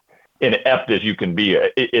just as inept as you can be.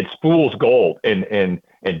 It's fool's gold, and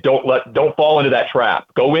don't fall into that trap.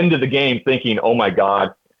 Go into the game thinking, oh my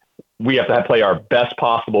God, we have to play our best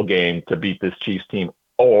possible game to beat this Chiefs team,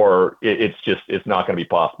 or it's not going to be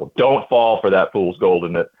possible. Don't fall for that fool's gold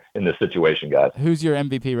in this situation, guys. Who's your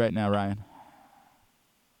MVP right now, Ryan?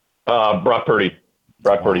 Brock Purdy.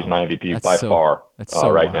 Brock Purdy's my MVP by far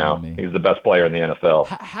right now. He's the best player in the NFL.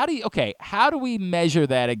 How do we measure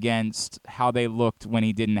that against how they looked when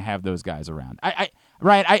he didn't have those guys around?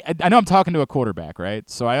 Ryan, I know I'm talking to a quarterback, right?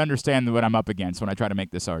 So I understand what I'm up against when I try to make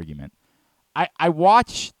this argument. I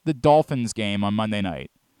watch the Dolphins game on Monday night,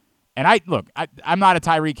 and I'm not a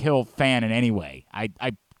Tyreek Hill fan in any way. I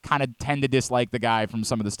kind of tend to dislike the guy from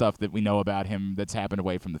some of the stuff that we know about him that's happened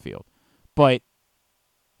away from the field. But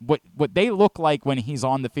what they look like when he's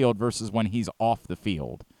on the field versus when he's off the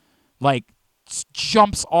field, like,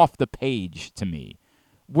 jumps off the page to me.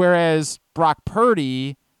 Whereas Brock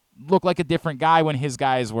Purdy looked like a different guy when his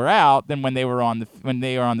guys were out than when they were on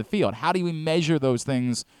the field. How do we measure those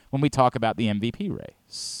things when we talk about the MVP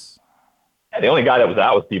race? The only guy that was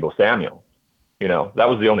out was Deebo Samuel. That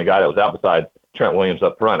was the only guy that was out besides Trent Williams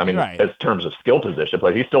up front. I mean, right. As terms of skill position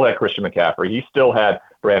play, he still had Christian McCaffrey. He still had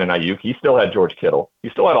Brandon Ayuk. He still had George Kittle. He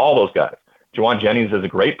still had all those guys. Juwan Jennings is a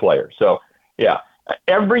great player. So, yeah,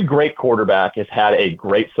 every great quarterback has had a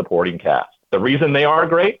great supporting cast. The reason they are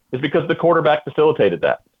great is because the quarterback facilitated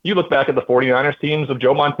that. You look back at the 49ers teams of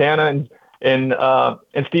Joe Montana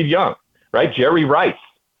and Steve Young, right? Jerry Rice,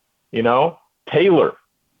 Taylor,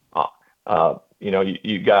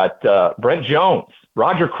 you got Brent Jones,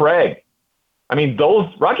 Roger Craig. I mean,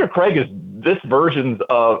 Roger Craig is this version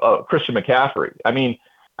of Christian McCaffrey. I mean,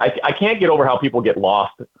 I can't get over how people get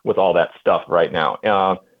lost with all that stuff right now.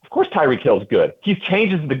 Of course, Tyreek Hill's good. He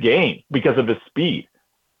changes the game because of his speed.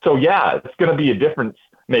 So, yeah, it's going to be a difference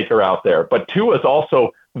maker out there. But Tua is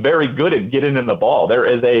also very good at getting in the ball. There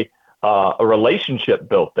is a a relationship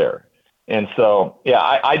built there. And so, yeah,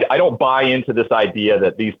 I don't buy into this idea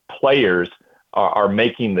that these players are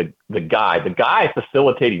making the guy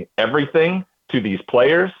facilitating everything to these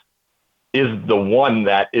players is the one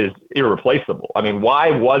that is irreplaceable. I mean,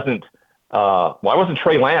 why wasn't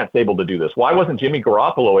Trey Lance able to do this? Why wasn't Jimmy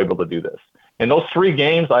Garoppolo able to do this? And those 3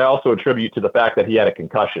 games, I also attribute to the fact that he had a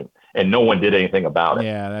concussion and no one did anything about it.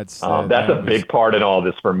 Yeah, that's a big part in all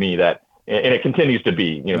this for me. And it continues to to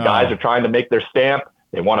be. Guys are trying to make their stamp.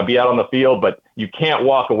 They want to be out on the field, but you can't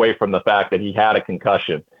walk away from the fact that he had a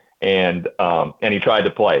concussion and he tried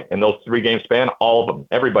to play. And those 3 game span, all of them,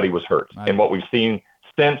 everybody was hurt. And what we've seen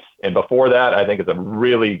since and before that, I think is a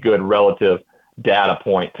really good relative data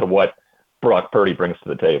point to what Brock Purdy brings to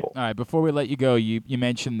the table. All right, before we let you go, you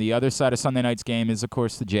mentioned the other side of Sunday night's game is, of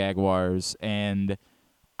course, the Jaguars. And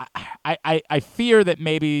I fear that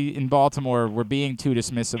maybe in Baltimore we're being too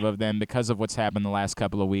dismissive of them because of what's happened the last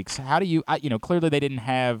couple of weeks. How do you clearly they didn't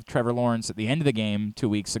have Trevor Lawrence at the end of the game 2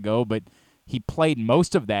 weeks ago, but he played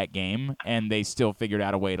most of that game, and they still figured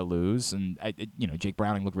out a way to lose. And, Jake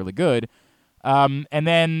Browning looked really good. And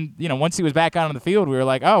then, once he was back out on the field, we were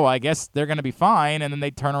like, oh, I guess they're going to be fine. And then they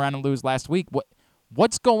turn around and lose last week.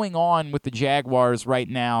 What's going on with the Jaguars right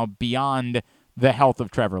now beyond the health of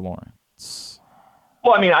Trevor Lawrence?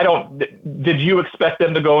 Well, I mean, did you expect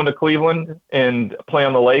them to go into Cleveland and play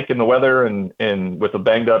on the lake in the weather and with a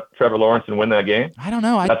banged up Trevor Lawrence and win that game? I don't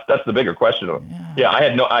know. That's the bigger question. Yeah, I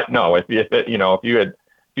had no. If you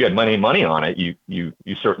had money on it, you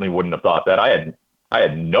certainly wouldn't have thought that. I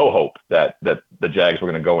had no hope that the Jags were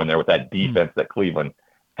going to go in there with that defense that Cleveland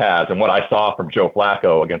has. And what I saw from Joe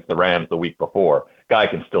Flacco against the Rams the week before, guy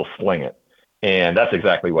can still sling it. And that's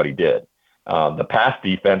exactly what he did. The pass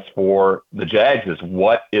defense for the Jags is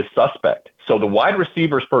what is suspect. So the wide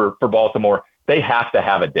receivers for Baltimore, they have to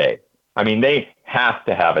have a day. I mean, they have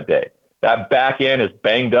to have a day. That back end is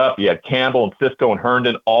banged up. You had Campbell and Cisco and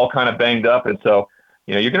Herndon all kind of banged up. And so,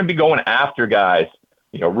 you're going to be going after guys,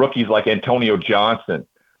 rookies like Antonio Johnson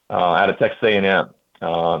out of Texas A&M.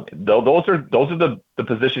 Those are the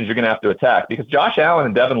positions you're going to have to attack because Josh Allen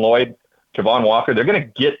and Devin Lloyd, Javon Walker, they're going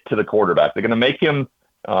to get to the quarterback. They're going to make him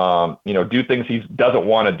do things he doesn't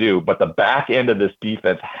want to do, but the back end of this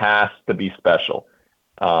defense has to be special.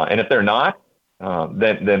 And if they're not,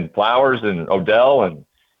 then Flowers and Odell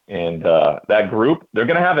and that group, they're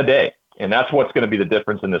going to have a day. And that's what's going to be the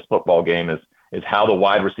difference in this football game is how the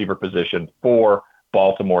wide receiver position for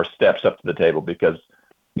Baltimore steps up to the table because,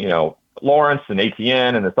 Lawrence and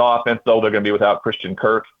ATN and this offense, though they're going to be without Christian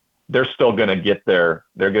Kirk, they're still going to get they're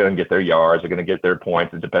going to get their yards. They're going to get their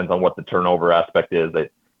points. It depends on what the turnover aspect is.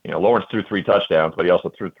 Lawrence threw 3 touchdowns, but he also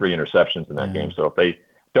threw 3 interceptions in that game. So if they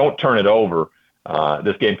don't turn it over,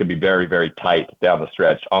 this game could be very, very tight down the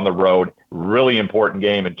stretch on the road. Really important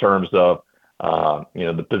game in terms of,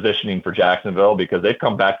 the positioning for Jacksonville because they've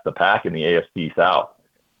come back to the pack in the AFC South.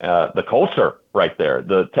 The Colts are right there.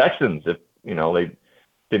 The Texans, if, they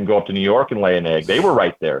didn't go up to New York and lay an egg. They were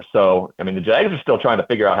right there. So, I mean, the Jags are still trying to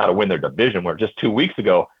figure out how to win their division, where just 2 weeks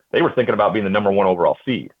ago, they were thinking about being the number 1 overall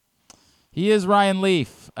seed. He is Ryan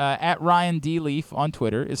Leaf. At Ryan D. Leaf on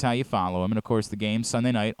Twitter is how you follow him. And, of course, the game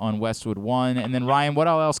Sunday night on Westwood One. And then, Ryan, what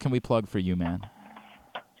else can we plug for you, man?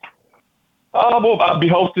 Well, I'll be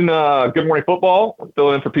hosting Good Morning Football. I'm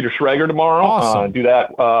filling in for Peter Schrager tomorrow. Awesome. Do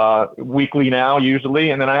that weekly now,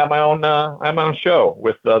 usually. And then I have my own show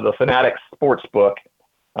with the Fanatics Sportsbook.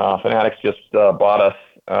 Fanatics just bought us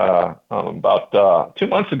about 2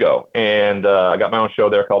 months ago, and I got my own show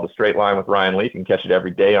there called The Straight Line with Ryan Leaf. You can catch it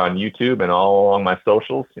every day on YouTube and all along my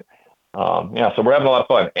socials. So we're having a lot of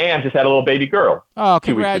fun, and just had a little baby girl. Oh,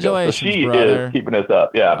 congratulations, so she brother. is keeping us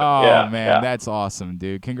up. That's awesome,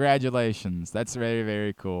 dude. Congratulations. That's very,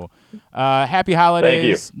 very cool. Happy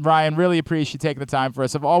holidays. Thank you. Ryan, really appreciate you taking the time for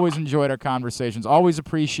us. I've always enjoyed our conversations. Always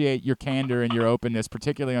appreciate your candor and your openness,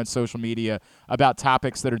 particularly on social media, about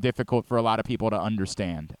topics that are difficult for a lot of people to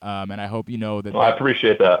understand. And I hope you know that. I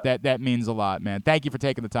appreciate that. That means a lot, man. Thank you for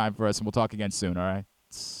taking the time for us, and we'll talk again soon, all right?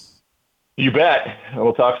 You bet.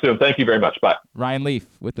 We'll talk soon. Thank you very much. Bye. Ryan Leaf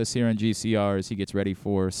with us here on GCR as he gets ready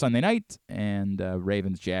for Sunday night and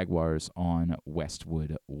Ravens-Jaguars on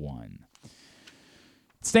Westwood One.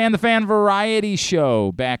 Stan the Fan Variety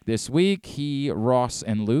Show back this week. Ross,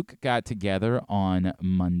 and Luke got together on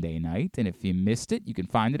Monday night. And if you missed it, you can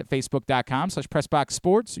find it at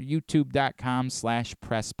facebook.com/PressBoxSports or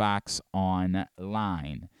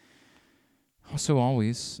youtube.com/PressBoxOnline. Also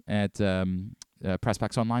always at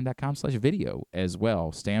PressBoxOnline.com/video as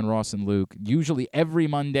well. Stan, Ross, and Luke, usually every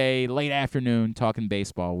Monday, late afternoon, talking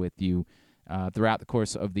baseball with you throughout the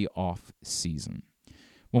course of the off season.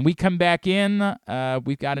 When we come back in,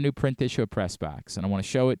 we've got a new print issue of Press Box, and I want to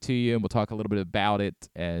show it to you, and we'll talk a little bit about it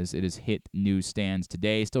as it has hit newsstands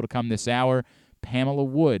today. Still to come this hour, Pamela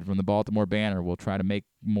Wood from the Baltimore Banner will try to make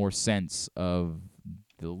more sense of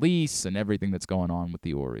the lease and everything that's going on with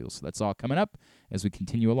the Orioles. So that's all coming up as we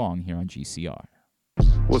continue along here on GCR.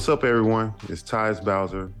 What's up, everyone? It's Tyus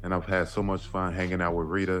Bowser, and I've had so much fun hanging out with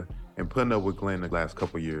Rita and putting up with Glenn the last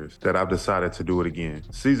couple years that I've decided to do it again.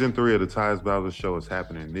 Season 3 of the Tyus Bowser Show is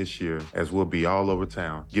happening this year, as we'll be all over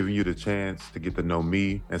town, giving you the chance to get to know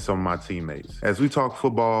me and some of my teammates. As we talk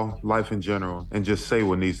football, life in general, and just say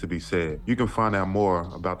what needs to be said. You can find out more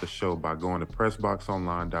about the show by going to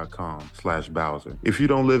PressBoxOnline.com/Bowser. If you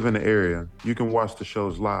don't live in the area, you can watch the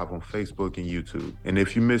shows live on Facebook and YouTube. And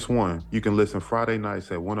if you miss one, you can listen Friday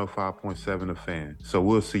nights at 105.7 The Fan. So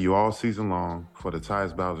we'll see you all season long for the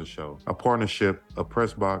Tyus Bowser Show, a partnership of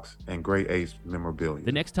PressBox and Great Ace Memorabilia.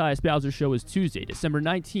 The next Tyus Bowser Show is Tuesday, December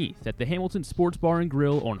 19th at the Hamilton Sports Bar and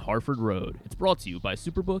Grill on Harford Road. It's brought to you by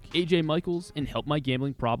Superbook, AJ Michaels, and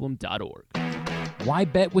HelpMyGamblingProblem.org. Why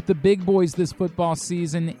bet with the big boys this football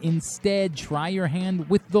season? Instead, try your hand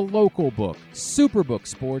with the local book, Superbook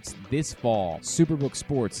Sports, this fall. Superbook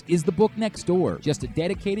Sports is the book next door. Just a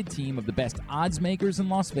dedicated team of the best odds makers in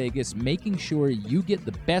Las Vegas, making sure you get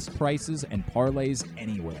the best prices and parlays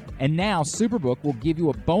anywhere. And now, Superbook will give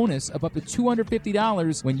you a bonus of up to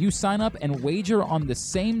 $250 when you sign up and wager on the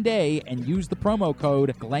same day and use the promo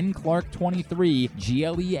code GlennClark23,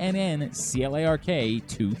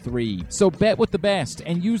 GLENNCLARK23. So bet with the best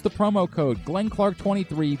and use the promo code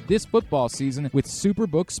GlennClark23 this football season with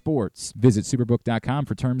Superbook Sports. Visit Superbook.com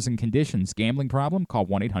for terms and conditions. Gambling problem? Call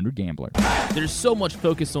 1-800-GAMBLER. There's so much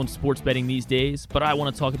focus on sports betting these days, but I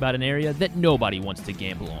want to talk about an area that nobody wants to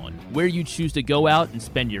gamble on, where you choose to go out and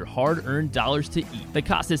spend your hard-earned dollars to eat. The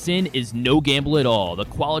Costas Inn is no gamble at all. The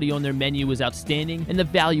quality on their menu is outstanding, and the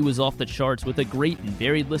value is off the charts with a great and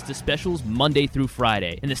varied list of specials Monday through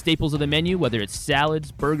Friday. And the staples of the menu, whether it's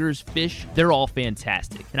salads, burgers, fish, they're all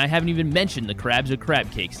fantastic. And I haven't even mentioned the crabs or crab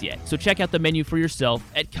cakes yet. So check out the menu for yourself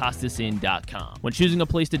at CostasInn.com. When choosing a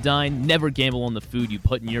place to dine, never gamble on the food you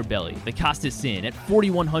put in your belly. The Costas Inn at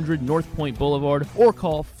 4100 North Point Boulevard, or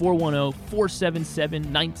call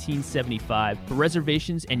 410-477-1975 for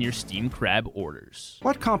reservations and your steamed crab orders.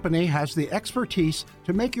 What company has the expertise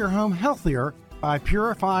to make your home healthier by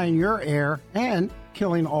purifying your air and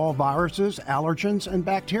killing all viruses, allergens, and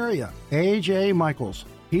bacteria? AJ Michaels,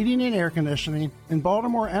 Heating and Air Conditioning in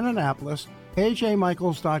Baltimore and Annapolis,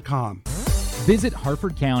 ajmichaels.com. Visit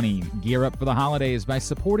Harford County. Gear up for the holidays by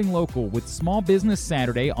supporting local with Small Business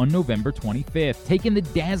Saturday on November 25th. Take in the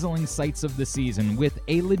dazzling sights of the season with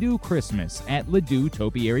a Ledoux Christmas at Ledoux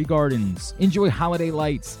Topiary Gardens. Enjoy holiday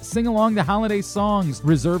lights, sing along to holiday songs,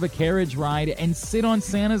 reserve a carriage ride, and sit on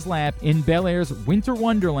Santa's lap in Bel Air's Winter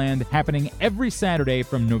Wonderland, happening every Saturday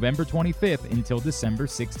from November 25th until December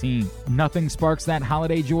 16th. Nothing sparks that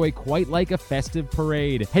holiday joy quite like a festive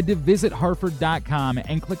parade. Head to visitharford.com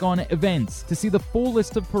and click on Events to see the full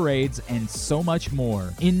list of parades and so much more.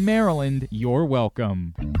 In Maryland, you're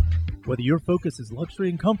welcome. Whether your focus is luxury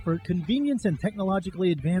and comfort, convenience and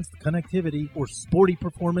technologically advanced connectivity, or sporty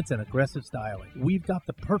performance and aggressive styling, we've got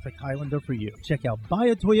the perfect Highlander for you. Check out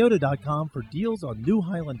buyatoyota.com for deals on new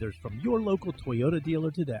Highlanders from your local Toyota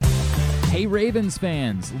dealer today. Hey Ravens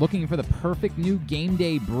fans, looking for the perfect new game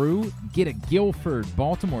day brew? Get a Guilford,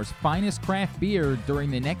 Baltimore's finest craft beer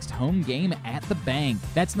during the next home game at the bank.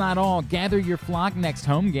 That's not all. Gather your flock next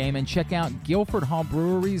home game and check out Guilford Hall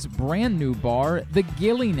Brewery's brand new bar, the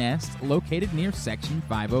Gilly Nest, located near Section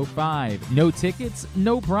 505. No tickets?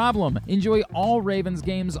 No problem. Enjoy all Ravens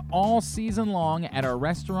games all season long at our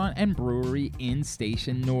restaurant and brewery in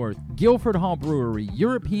Station North. Guilford Hall Brewery,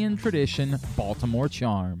 European tradition, Baltimore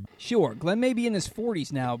charm. Sure, Glenn may be in his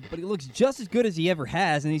 40s now, but he looks just as good as he ever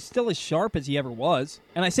has, and he's still as sharp as he ever was.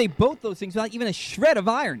 And I say both those things without even a shred of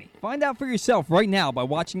irony. Find out for yourself right now by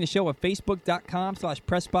watching the show at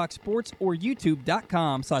facebook.com/PressBoxSports or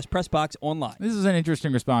youtube.com/PressBoxOnline. This is an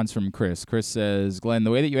interesting response from Chris. Chris says, Glenn,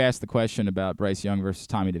 the way that you asked the question about Bryce Young versus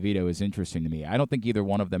Tommy DeVito is interesting to me. I don't think either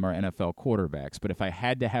one of them are NFL quarterbacks, but if I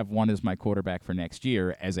had to have one as my quarterback for next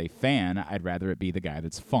year, as a fan, I'd rather it be the guy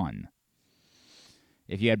that's fun.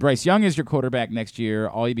 If you had Bryce Young as your quarterback next year,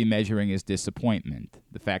 all you'd be measuring is disappointment.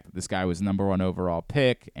 The fact that this guy was the number one overall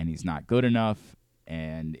pick and he's not good enough,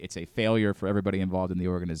 and it's a failure for everybody involved in the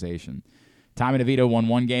organization. Tommy DeVito won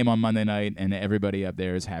one game on Monday night, and everybody up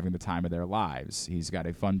there is having the time of their lives. He's got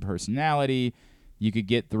a fun personality. You could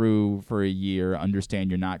get through for a year,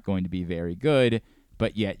 understand you're not going to be very good,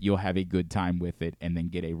 but yet you'll have a good time with it and then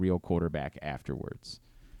get a real quarterback afterwards.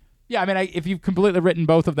 Yeah, I mean, if you've completely written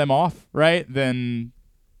both of them off, right, then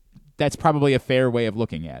that's probably a fair way of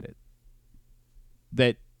looking at it.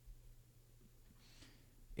 That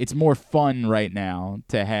it's more fun right now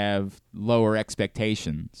to have lower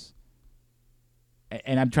expectations.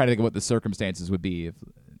 And I'm trying to think of what the circumstances would be if,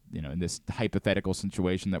 in this hypothetical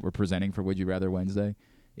situation that we're presenting for Would You Rather Wednesday.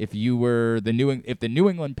 If you were the New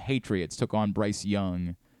England Patriots took on Bryce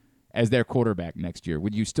Young as their quarterback next year,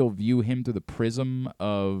 would you still view him through the prism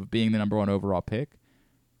of being the number 1 overall pick?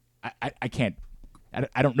 I can't.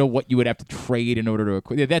 I don't know what you would have to trade in order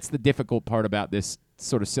to. That's the difficult part about this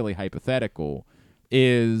sort of silly hypothetical.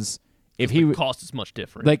 Is if he the cost is much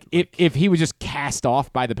different. Like if he was just cast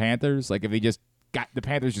off by the Panthers, like if the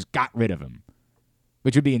Panthers just got rid of him,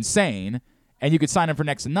 which would be insane, and you could sign him for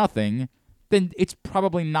next to nothing, then it's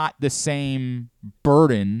probably not the same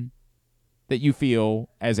burden that you feel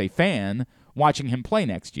as a fan watching him play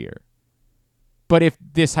next year. But if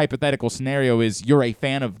this hypothetical scenario is you're a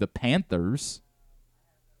fan of the Panthers,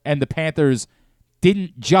 and the Panthers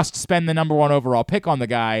didn't just spend the number 1 overall pick on the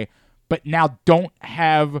guy, but now don't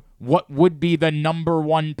have what would be the number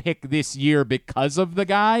 1 pick this year because of the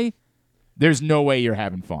guy, there's no way you're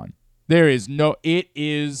having fun. It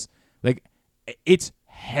is, like, it's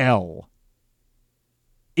hell.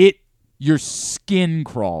 Your skin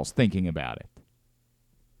crawls thinking about it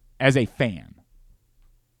as a fan.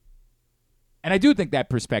 And I do think that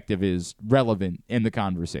perspective is relevant in the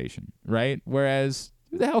conversation, right? Whereas,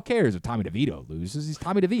 who the hell cares if Tommy DeVito loses? He's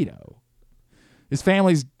Tommy DeVito. His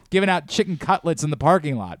family's giving out chicken cutlets in the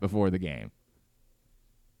parking lot before the game.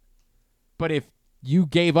 But if you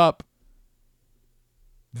gave up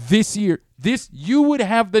this year, you would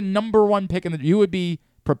have the number 1 pick, you would be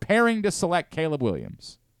preparing to select Caleb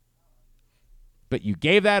Williams. But you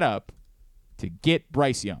gave that up to get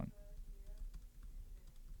Bryce Young.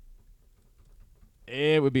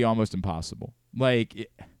 It would be almost impossible. Like,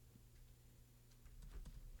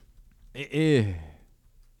 I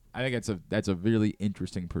think that's a really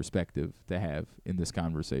interesting perspective to have in this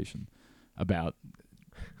conversation about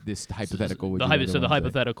this hypothetical. So the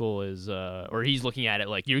hypothetical is, or he's looking at it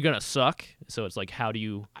like you're gonna suck. So it's like, how do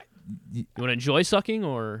you want to enjoy sucking,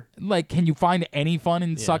 or like, can you find any fun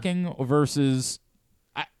in sucking versus?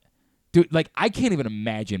 Dude, like, I can't even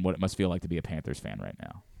imagine what it must feel like to be a Panthers fan right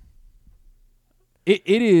now. It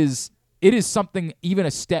is something even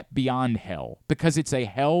a step beyond hell, because it's a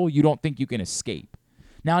hell you don't think you can escape.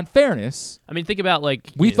 Now, in fairness, I mean, think about,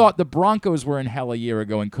 like, we thought the Broncos were in hell a year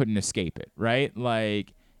ago and couldn't escape it, right?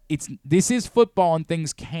 Like, this is football and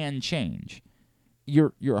things can change.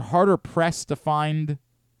 You're harder pressed to find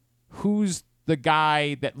who's the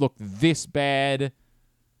guy that looked this bad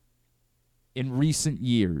in recent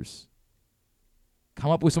years. Come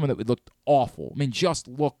up with someone that looked awful. I mean, just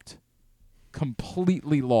looked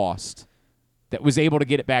completely lost, that was able to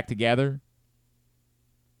get it back together.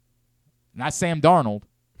 Not Sam Darnold.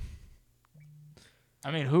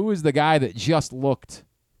 I mean, who is the guy that just looked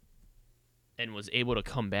and was able to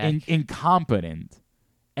come back incompetent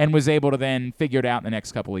and was able to then figure it out in the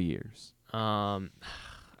next couple of years? I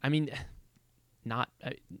mean,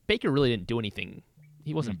 Baker really didn't do anything.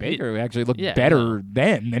 He wasn't Baker. Actually looked better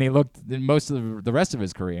then than he looked in most of the rest of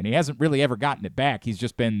his career, and he hasn't really ever gotten it back. He's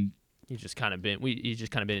just kind of been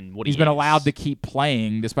what he's been allowed to keep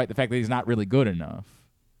playing, despite the fact that he's not really good enough.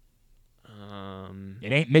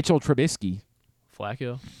 It ain't Mitchell Trubisky.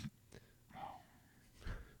 Flacco.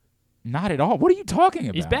 Not at all. What are you talking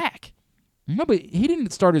about? He's back. No, but he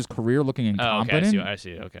didn't start his career looking incompetent. Oh, okay, I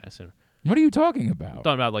see. Okay, I see. What are you talking about? I'm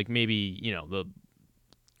talking about, like, maybe, the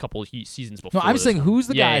couple seasons before. No, I'm saying who's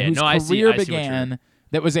the guy whose career began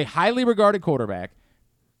that was a highly regarded quarterback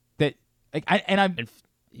that,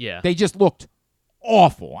 they just looked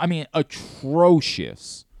awful. I mean,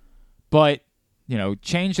 atrocious. But,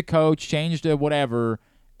 change the coach, change the whatever,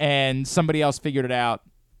 and somebody else figured it out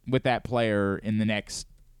with that player in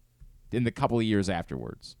the couple of years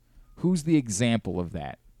afterwards. Who's the example of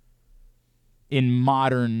that in the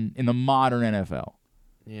modern NFL?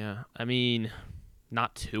 Yeah, I mean,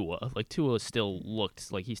 not Tua. Like, Tua still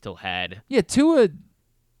looked like he still had. Yeah, Tua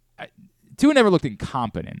never looked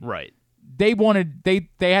incompetent. Right. They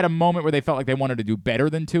had a moment where they felt like they wanted to do better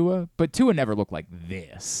than Tua, but Tua never looked like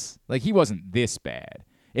this. Like, he wasn't this bad.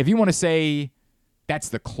 If you want to say that's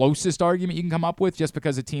the closest argument you can come up with, just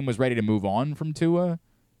because the team was ready to move on from Tua,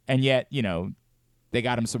 and yet, they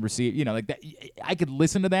got him some receive, like that. I could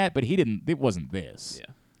listen to that, but it wasn't this.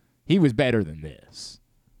 Yeah. He was better than this.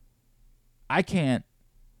 I can't.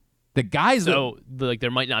 The guys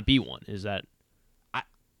there might not be one. Is that?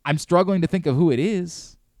 I'm struggling to think of who it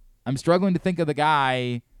is. I'm struggling to think of the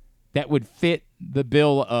guy that would fit the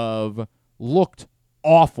bill of looked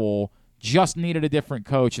awful, just needed a different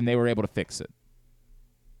coach, and they were able to fix it.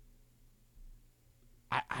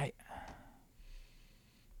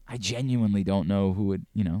 I genuinely don't know who would,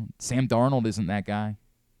 Sam Darnold isn't that guy.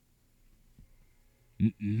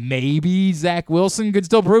 Maybe Zach Wilson could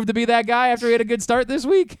still prove to be that guy after he had a good start this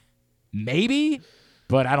week. Maybe,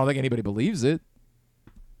 but I don't think anybody believes it.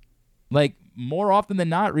 Like, more often than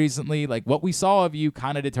not recently, like, what we saw of you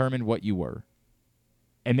kind of determined what you were.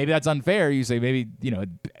 And maybe that's unfair. You say maybe,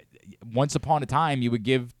 once upon a time you would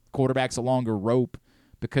give quarterbacks a longer rope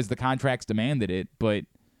because the contracts demanded it, but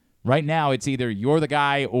right now it's either you're the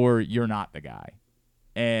guy or you're not the guy.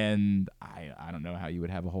 And I don't know how you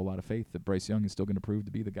would have a whole lot of faith that Bryce Young is still going to prove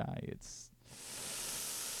to be the guy. It's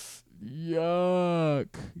yuck.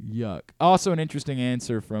 Also an interesting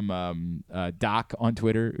answer from Doc on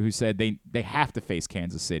Twitter, who said they have to face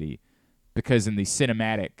Kansas City because in the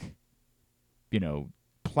cinematic,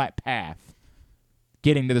 path,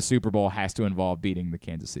 getting to the Super Bowl has to involve beating the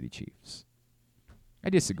Kansas City Chiefs. I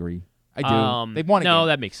disagree. I do. They've won a game.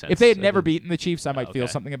 That makes sense. If they had never beaten the Chiefs, I might feel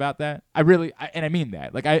something about that. I mean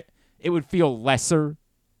that. Like, it would feel lesser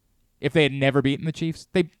if they had never beaten the Chiefs.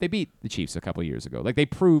 They beat the Chiefs a couple years ago. Like, they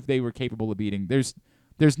proved they were capable of beating. There's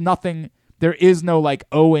nothing. There is no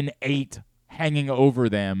 0-8 hanging over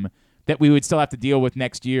them that we would still have to deal with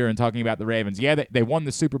next year and talking about the Ravens. Yeah, they won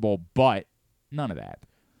the Super Bowl, but none of that.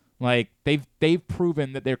 Like, they've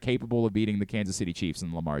proven that they're capable of beating the Kansas City Chiefs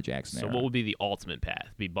in the Lamar Jackson era. So what would be the ultimate path?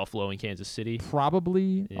 Be Buffalo and Kansas City?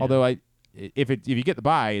 Probably. Yeah. Although if you get the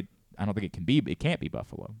bye, I don't think it can't be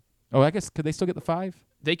Buffalo. Oh, I guess could they still get the 5?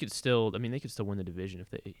 They could still win the division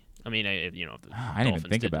if they. I didn't even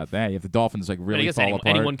think about that. If the Dolphins really I guess fall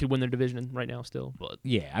apart, anyone could win their division right now still. But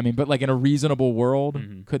yeah, but in a reasonable world,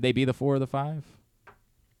 could they be the 4 or the 5?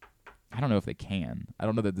 I don't know if they can. I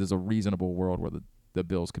don't know that there's a reasonable world where the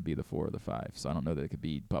Bills could be the 4 or the 5. So I don't know that it could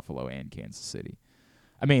be Buffalo and Kansas City.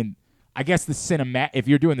 I guess if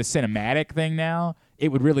you're doing the cinematic thing now, it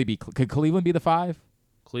would really be could Cleveland be the 5?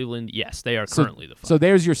 Cleveland, yes, they are currently the 5. So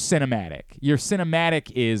there's your cinematic. Your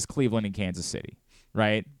cinematic is Cleveland and Kansas City,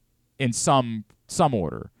 right? In some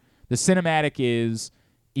order. The cinematic is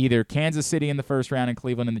either Kansas City in the first round and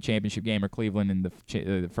Cleveland in the championship game, or Cleveland in the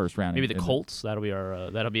first round. Maybe the Colts. That'll be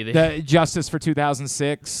our. That'll be the Justice for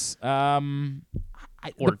 2006. 10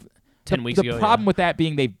 weeks ago. The problem with that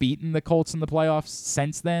being they've beaten the Colts in the playoffs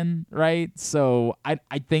since then, right? So I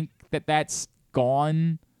think that's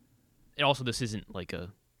gone. And also, this isn't like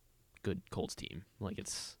a good Colts team. Like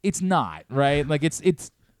it's not, right? Like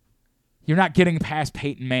it's you're not getting past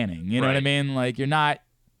Peyton Manning. You know what I mean? Like you're not.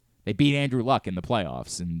 They beat Andrew Luck in the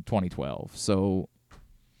playoffs in 2012. So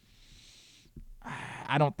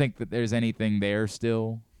I don't think that there's anything there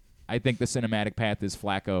still. I think the cinematic path is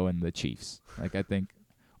Flacco and the Chiefs.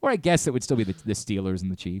 Or I guess it would still be the Steelers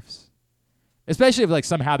and the Chiefs. Especially if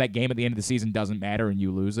somehow that game at the end of the season doesn't matter and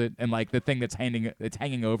you lose it. And the thing that's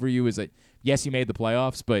hanging over you is that, yes, you made the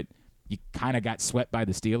playoffs, but you kind of got swept by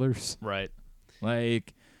the Steelers. Right.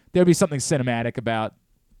 There'd be something cinematic about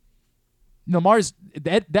Lamar's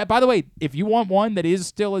that by the way, if you want one that is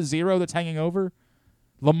still a 0 that's hanging over,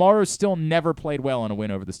 Lamar still never played well in a win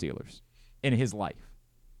over the Steelers in his life.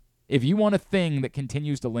 If you want a thing that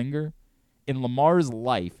continues to linger, in Lamar's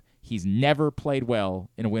life, he's never played well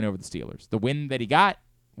in a win over the Steelers. The win that he got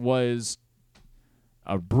was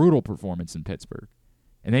a brutal performance in Pittsburgh.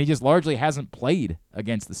 And then he just largely hasn't played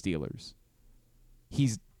against the Steelers.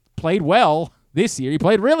 He's played well this year. He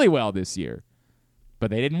played really well this year. But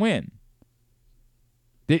they didn't win.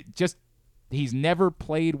 He's never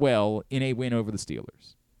played well in a win over the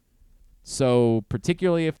Steelers. So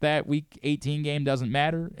particularly if that Week 18 game doesn't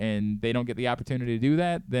matter and they don't get the opportunity to do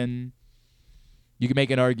that, then you can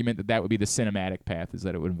make an argument that would be the cinematic path, is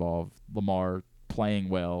that it would involve Lamar playing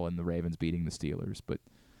well and the Ravens beating the Steelers. But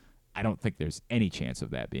I don't think there's any chance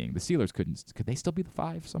of that being. The Steelers could they still be the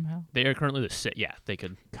 5 somehow? They are currently the 6. Yeah, they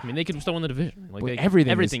could. They could still win the division.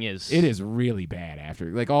 Everything is. It is really bad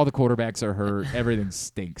after. All the quarterbacks are hurt. Everything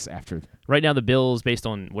stinks after. Right now, the Bills, based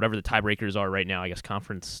on whatever the tiebreakers are right now, I guess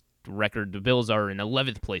conference record, the Bills are in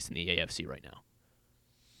 11th place in the AFC right now.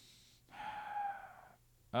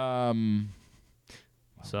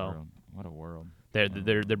 What a world. They're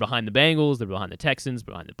behind the Bengals. They're behind the Texans.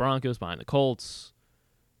 Behind the Broncos. Behind the Colts.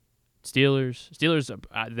 Steelers,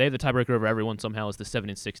 they have the tiebreaker over everyone somehow as the 7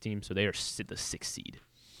 and 6 team, so they are the 6th seed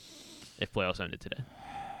if playoffs ended today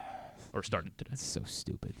or started today. That's so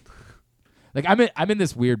stupid. I'm in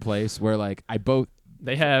this weird place where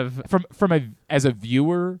they have as a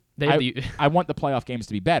viewer, I want the playoff games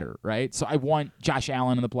to be better, right? So I want Josh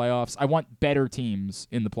Allen in the playoffs. I want better teams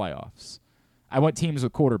in the playoffs. I want teams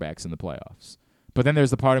with quarterbacks in the playoffs. But then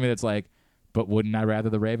there's the part of me that's like, but wouldn't I rather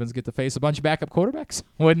the Ravens get to face a bunch of backup quarterbacks?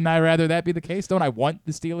 Wouldn't I rather that be the case? Don't I want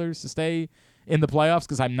the Steelers to stay in the playoffs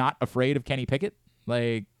because I'm not afraid of Kenny Pickett?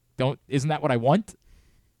 Like, isn't that what I want?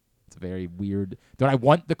 It's very weird. Don't I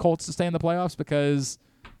want the Colts to stay in the playoffs because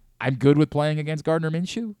I'm good with playing against Gardner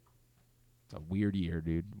Minshew? It's a weird year,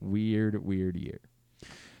 dude. Weird year.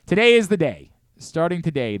 Today is the day. Starting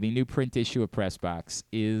today, the new print issue of Press Box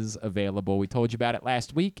is available. We told you about it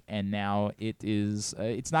last week, and now it is.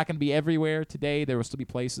 It's not going to be everywhere today. There will still be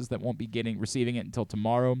places that won't be receiving it until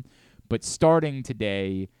tomorrow. But starting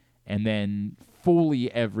today, and then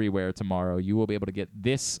fully everywhere tomorrow, you will be able to get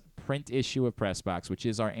this print issue of Press Box, which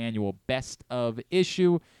is our annual best of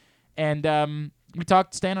issue. And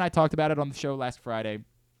Stan and I talked about it on the show last Friday.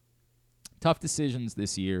 Tough decisions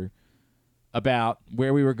this year about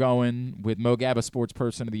where we were going with Mo Gabba Sports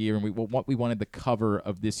Person of the Year and what we wanted the cover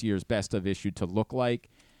of this year's Best of issue to look like.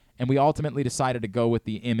 And we ultimately decided to go with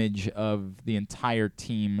the image of the entire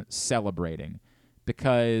team celebrating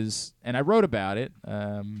because, and I wrote about it,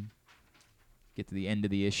 get to the end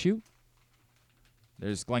of the issue.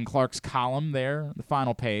 There's Glenn Clark's column there, the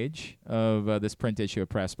final page of this print issue of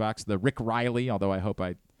Press Box. The Rick Riley, although I hope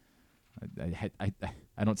I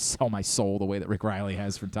don't sell my soul the way that Rick Riley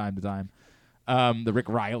has from time to time. The Rick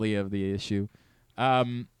Riley of the issue.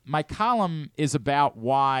 My column is about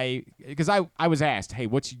why, because I was asked, hey,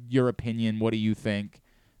 what's your opinion? What do you think?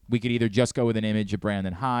 We could either just go with an image of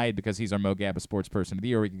Brandon Hyde because he's our Mo Gabba Sports Person of the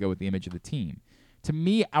Year, or we could go with the image of the team. To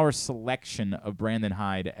me, our selection of Brandon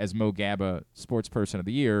Hyde as Mo Gabba Sports Person of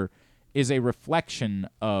the Year is a reflection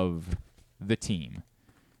of the team.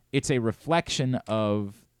 It's a reflection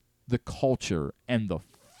of the culture and the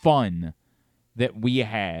fun that we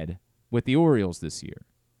had with the Orioles this year.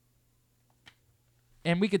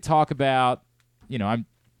 And we could talk about, we're going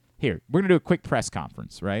to do a quick press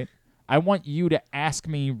conference, right? I want you to ask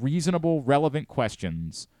me reasonable, relevant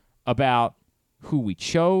questions about who we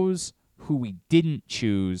chose, who we didn't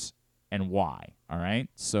choose, and why, all right?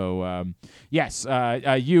 So, yes,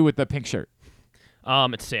 you with the pink shirt.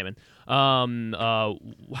 It's Salmon.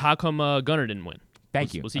 How come Gunnar didn't win?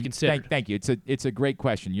 Thank you. Was he considered? Thank you. It's a great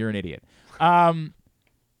question. You're an idiot.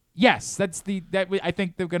 Yes, I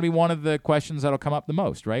think they're going to be one of the questions that'll come up the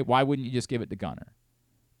most, right? Why wouldn't you just give it to Gunnar?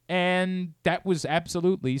 And that was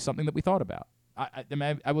absolutely something that we thought about.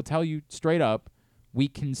 I will tell you straight up, we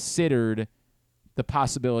considered the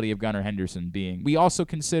possibility of Gunnar Henderson being. We also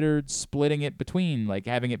considered splitting it between, like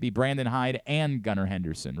having it be Brandon Hyde and Gunnar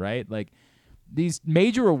Henderson, right? Like these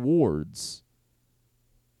major awards,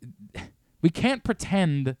 we can't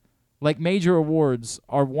pretend like major awards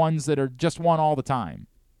are ones that are just won all the time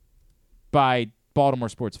by Baltimore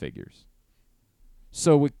sports figures.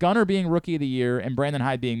 So with Gunnar being Rookie of the Year and Brandon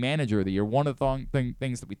Hyde being Manager of the Year, one of the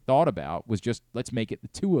things that we thought about was just let's make it the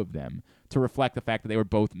two of them to reflect the fact that they were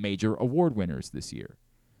both major award winners this year.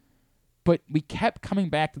 But we kept coming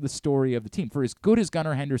back to the story of the team. For as good as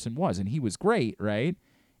Gunnar Henderson was, and he was great, right?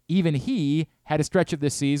 Even he had a stretch of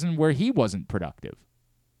this season where he wasn't productive.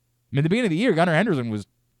 I mean, at the beginning of the year, Gunnar Henderson was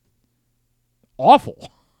awful.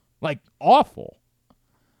 Like, awful.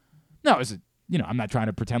 No, I'm not trying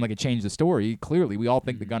to pretend like it changed the story. Clearly, we all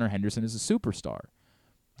think that Gunnar Henderson is a superstar.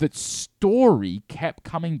 The story kept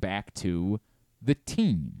coming back to the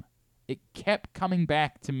team. It kept coming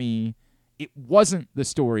back to me. It wasn't the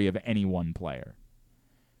story of any one player.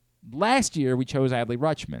 Last year, we chose Adley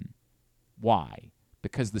Rutschman. Why?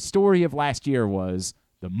 Because the story of last year was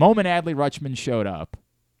the moment Adley Rutschman showed up,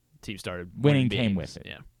 the team started winning came with it,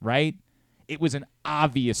 right? It was an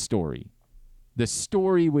obvious story. The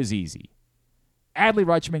story was easy. Adley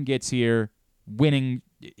Rutschman gets here,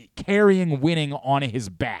 carrying winning on his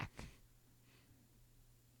back.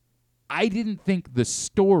 I didn't think the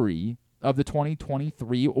story of the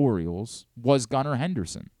 2023 Orioles was Gunnar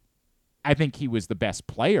Henderson. I think he was the best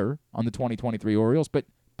player on the 2023 Orioles, but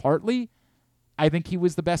partly, I think he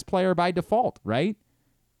was the best player by default, right?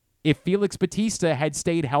 If Felix Bautista had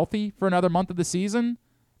stayed healthy for another month of the season,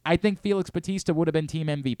 I think Felix Bautista would have been team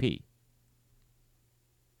MVP.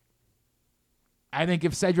 I think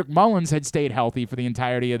if Cedric Mullins had stayed healthy for the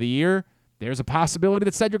entirety of the year, there's a possibility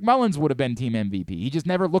that Cedric Mullins would have been team MVP. He just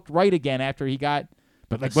never looked right again after he got...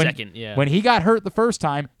 But like when he got hurt the first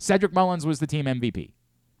time, Cedric Mullins was the team MVP.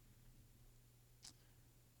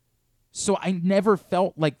 So I never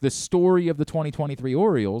felt like the story of the 2023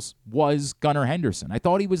 Orioles was Gunnar Henderson. I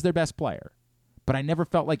thought he was their best player, but I never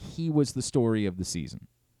felt like he was the story of the season.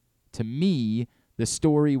 To me, the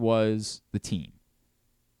story was the team.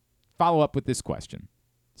 Follow up with this question.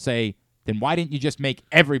 Say, then why didn't you just make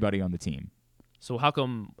everybody on the team? So how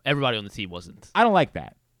come everybody on the team wasn't? I don't like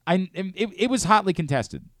that. It was hotly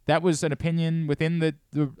contested. That was an opinion within the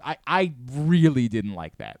I really didn't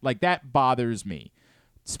like that. Like, that bothers me.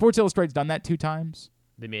 Sports Illustrated's done that 2 times.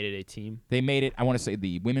 They made it a team. They made it, I want to say,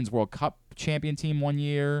 the Women's World Cup champion team one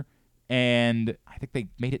year, and I think they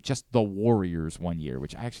made it just the Warriors one year,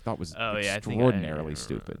 which I actually thought was extraordinarily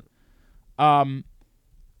stupid. I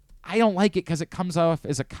don't like it because it comes off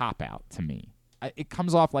as a cop-out to me. It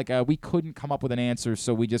comes off like we couldn't come up with an answer,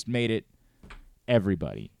 so we just made it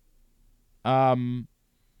everybody.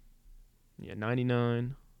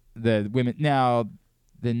 99. The women now.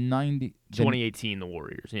 The 2018, the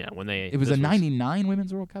Warriors. Yeah, when they. It was a 99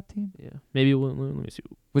 Women's World Cup team. Yeah, maybe. Let me see.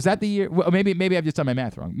 Was that the year? Well, maybe I've just done my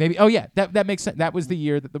math wrong. Maybe. Oh yeah, that makes sense. That was the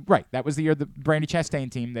year that was the year the Brandy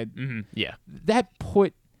Chastain team that. Yeah. That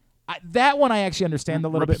put. That one I actually understand a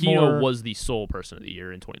little bit more. Rapinoe was the sole person of the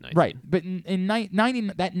year in 2019. Right, but in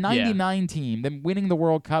 99 team, them winning the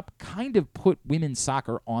World Cup kind of put women's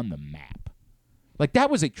soccer on the map. Like, that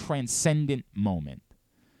was a transcendent moment.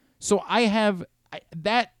 So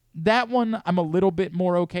that one I'm a little bit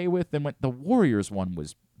more okay with than when the Warriors one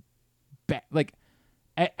was like,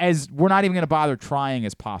 as we're not even going to bother trying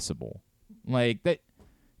as possible. Like, that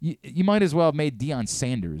you might as well have made Deion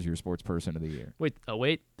Sanders your sports person of the year. Wait,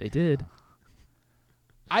 they did.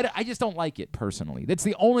 I just don't like it personally. That's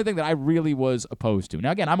the only thing that I really was opposed to. Now,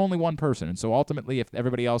 again, I'm only one person, and so ultimately if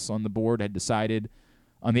everybody else on the board had decided,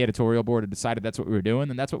 on the editorial board had decided that's what we were doing,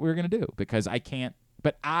 then that's what we were going to do, because I can't.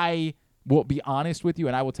 But I will be honest with you,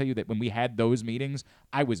 and I will tell you that when we had those meetings,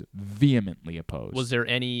 I was vehemently opposed. Was there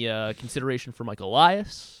any consideration for Mike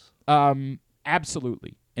Elias?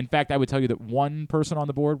 Absolutely. In fact, I would tell you that one person on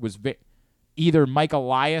the board was either Mike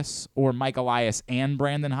Elias or Mike Elias and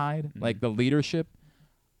Brandon Hyde, like the leadership.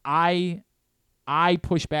 I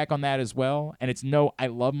push back on that as well, and I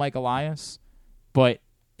love Mike Elias, but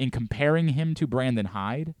in comparing him to Brandon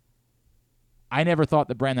Hyde, I never thought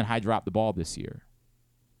that Brandon Hyde dropped the ball this year.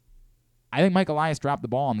 I think Mike Elias dropped the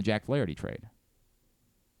ball on the Jack Flaherty trade.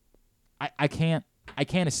 I can't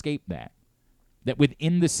escape that. That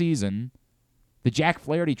within the season, the Jack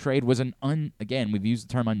Flaherty trade was again, we've used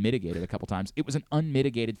the term unmitigated a couple times. It was an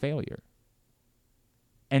unmitigated failure.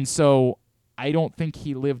 And so I don't think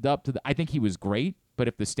he lived up to I think he was great, but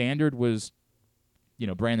if the standard was,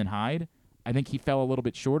 Brandon Hyde, I think he fell a little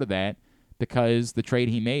bit short of that because the trade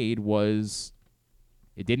he made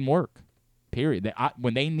it didn't work. Period.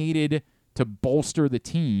 When they needed to bolster the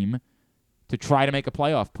team to try to make a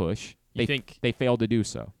playoff push, they failed to do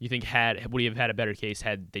so. You think would he have had a better case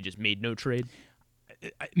had they just made no trade?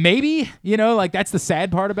 Maybe, like, that's the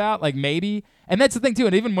sad part about, like, maybe. And that's the thing too.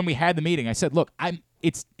 And even when we had the meeting, I said, look, in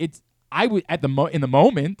the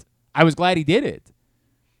moment, I was glad he did it.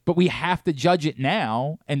 But we have to judge it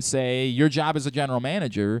now and say your job as a general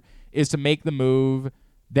manager is to make the move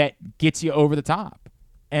that gets you over the top.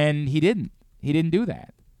 And he didn't. He didn't do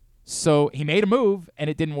that. So he made a move, and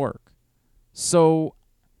it didn't work. So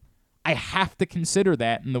I have to consider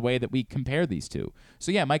that in the way that we compare these two.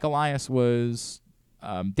 So, yeah, Mike Elias was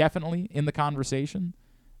definitely in the conversation.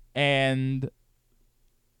 And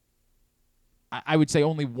I would say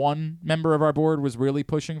only one member of our board was really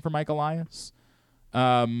pushing for Mike Elias.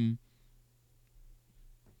 The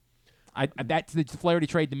Flaherty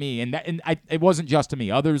trade to me, it wasn't just to me.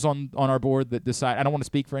 Others on our board that decide. I don't want to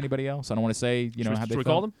speak for anybody else. I don't want to say how they we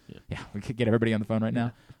call them. Yeah, we could get everybody on the phone right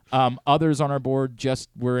now. Others on our board just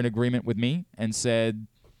were in agreement with me and said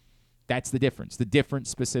that's the difference. The difference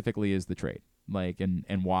specifically is the trade,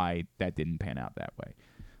 and why that didn't pan out that way.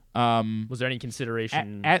 Was there any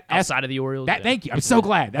consideration outside of the Orioles? Thank you. I'm so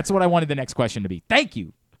glad. That's what I wanted the next question to be. Thank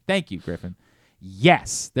you, Griffin.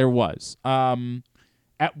 Yes, there was.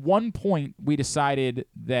 At one point, we decided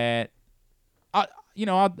that,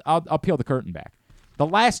 I'll peel the curtain back. The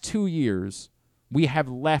last 2 years, we have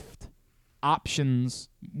left options.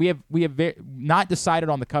 We have not decided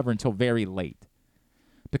on the cover until very late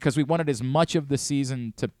because we wanted as much of the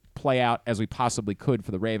season to play out as we possibly could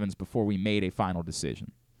for the Ravens before we made a final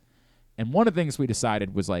decision. And one of the things we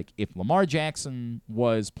decided was, like, if Lamar Jackson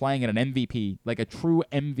was playing at an MVP, like a true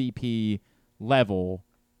MVP level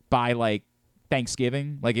by, like,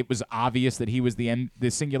 Thanksgiving, like it was obvious that he was the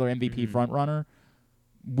singular MVP front runner,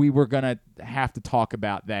 we were going to have to talk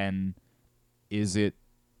about then, is it,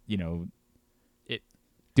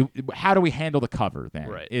 how do we handle the cover then?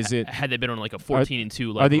 Right. Is it had they been on like a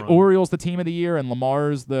 14-2 Are the run? Orioles the team of the year and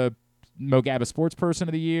Lamar's the Mogaba sports person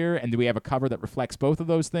of the year? And do we have a cover that reflects both of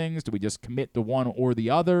those things? Do we just commit to one or the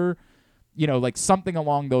other? Like something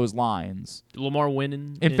along those lines. Lamar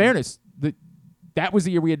winning. In fairness, that was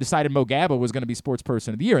the year we had decided Mogaba was going to be sports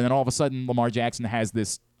person of the year, and then all of a sudden Lamar Jackson has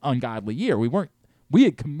this ungodly year. We We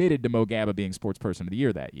had committed to Mo Gaba being Sports Person of the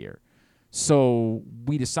Year that year. So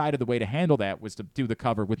we decided the way to handle that was to do the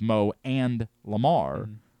cover with Mo and Lamar,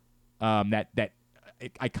 that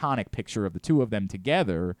iconic picture of the two of them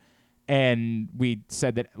together. And we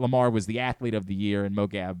said that Lamar was the athlete of the year and Mo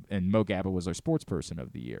Gaba was our sports person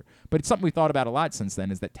of the year. But it's something we thought about a lot since then,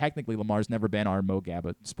 is that technically Lamar's never been our Mo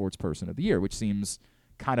Gaba sports person of the year, which seems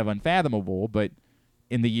kind of unfathomable, but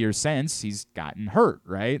in the years since, he's gotten hurt,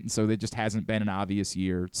 right? And so there just hasn't been an obvious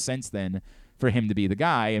year since then for him to be the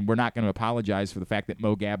guy, and we're not going to apologize for the fact that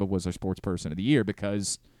Mo Gaba was our sports person of the year,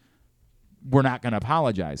 because we're not going to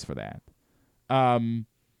apologize for that.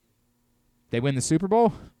 They win the Super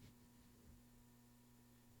Bowl?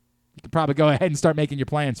 You could probably go ahead and start making your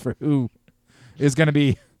plans for who is going to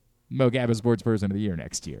be Mo Gaba Sports Person of the Year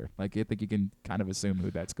next year. Like, I think you can kind of assume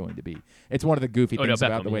who that's going to be. It's one of the goofy things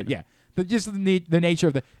about the way. Yeah. But just the nature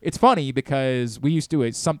of it's funny because we used to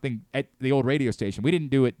do something at the old radio station. We didn't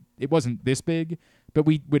do it. It wasn't this big, but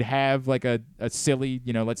we would have like a silly,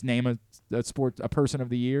 let's name a person of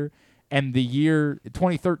the year. And the year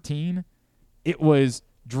 2013, it was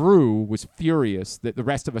Drew was furious that the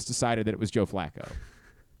rest of us decided that it was Joe Flacco.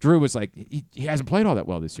 Drew was like, he hasn't played all that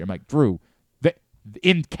well this year. I'm like, Drew,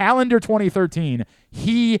 in calendar 2013,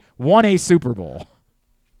 he won a Super Bowl.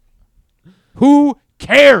 Who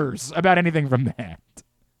cares about anything from that?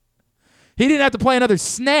 He didn't have to play another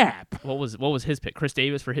snap. What was his pick? Chris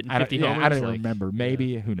Davis for hitting 50 homers? I don't remember.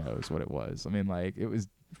 Maybe, who knows what it was. I mean, like, it was.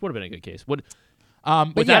 Would have been a good case. But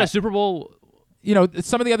that a Super Bowl?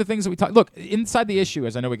 Some of the other things that we talk. Look, inside the issue,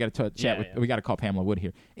 as I know we got to chat with, we got to call Pamela Wood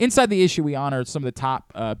here. Inside the issue, we honor some of the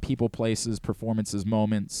top people, places, performances,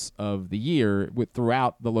 moments of the year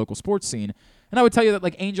throughout the local sports scene. And I would tell you that,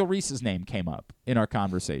 like, Angel Reese's name came up in our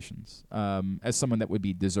conversations as someone that would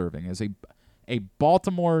be deserving, as a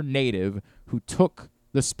Baltimore native who took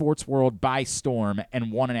the sports world by storm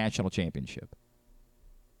and won a national championship.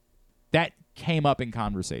 That came up in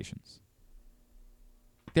conversations.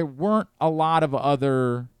 There weren't a lot of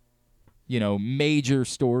other, major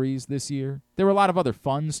stories this year. There were a lot of other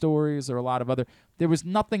fun stories. There was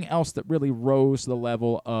nothing else that really rose to the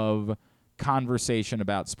level of conversation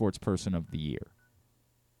about sports person of the year.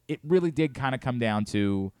 It really did kind of come down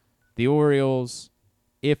to the Orioles,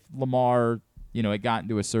 if Lamar, had gotten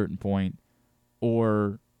to a certain point,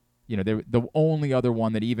 or, the only other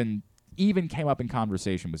one that even came up in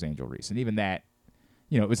conversation was Angel Reese. And even that,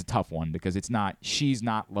 it was a tough one because she's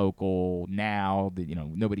not local now.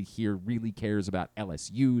 Nobody here really cares about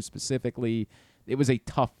LSU specifically. It was a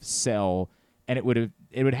tough sell, and it would have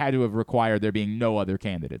had to have required there being no other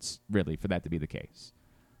candidates really for that to be the case.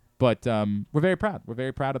 But we're very proud. We're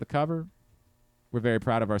very proud of the cover. We're very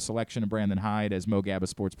proud of our selection of Brandon Hyde as Mo Gaba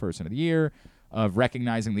Sports Person of the Year, of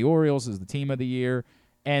recognizing the Orioles as the Team of the Year.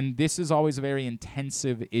 And this is always a very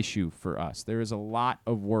intensive issue for us. There is a lot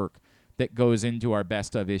of work that goes into our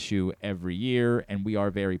best of issue every year, and we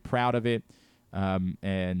are very proud of it.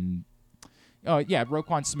 Roquan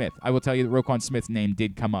Smith. I will tell you that Roquan Smith's name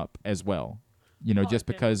did come up as well, just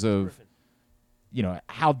because of,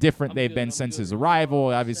 how different they've been since his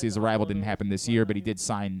arrival. Obviously, his arrival didn't happen this year, but he did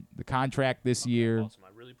sign the contract this year. Awesome. I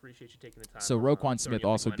really appreciate you taking the time. So Roquan Smith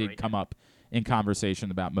also did come up in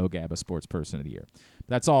conversation about Mo Gaba Sports Person of the Year.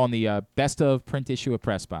 That's all in the best of print issue of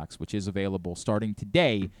Press Box, which is available starting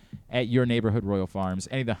today at your neighborhood Royal Farms,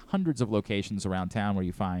 any of the hundreds of locations around town where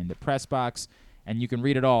you find Press Box, and you can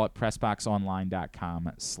read it all at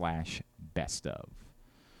pressboxonline.com/bestof.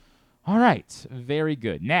 All right, very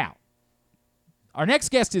good. Now, our next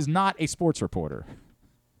guest is not a sports reporter.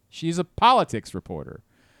 She's a politics reporter.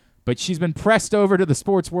 But she's been pressed over to the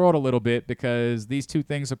sports world a little bit because these two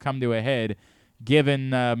things have come to a head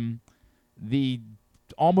given the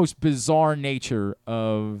almost bizarre nature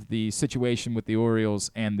of the situation with the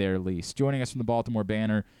Orioles and their lease. Joining us from the Baltimore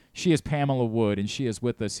Banner, she is Pamela Wood, and she is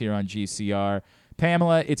with us here on GCR.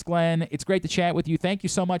 Pamela, it's Glenn. It's great to chat with you. Thank you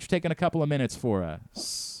so much for taking a couple of minutes for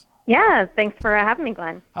us. Yeah, thanks for having me,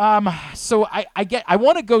 Glenn. So I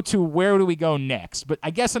want to go to where do we go next, but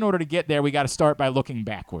I guess in order to get there, we got to start by looking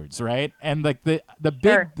backwards, right? And like the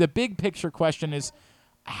big picture question is,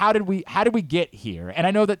 how did we get here? And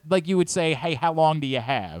I know that like you would say, hey, how long do you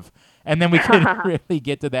have? And then we could really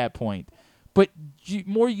get to that point. But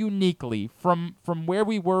more uniquely, from where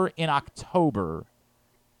we were in October,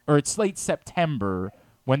 or it's late September,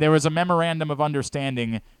 when there was a memorandum of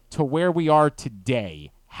understanding, to where we are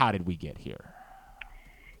today. How did we get here?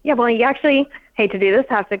 Yeah, well, you actually, hate to do this,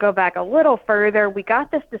 have to go back a little further. We got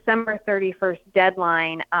this December 31st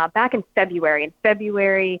deadline back in February. In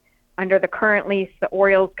February, under the current lease, the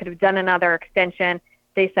Orioles could have done another extension.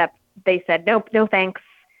 They said nope, no thanks.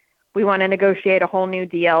 We want to negotiate a whole new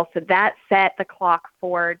deal. So that set the clock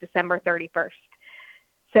for December 31st.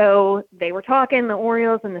 So they were talking, the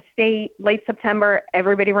Orioles and the state, late September.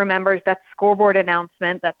 Everybody remembers that scoreboard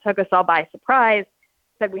announcement that took us all by surprise.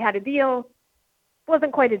 Said we had a deal.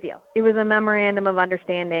 Wasn't quite a deal. It was a memorandum of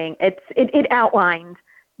understanding. It outlined,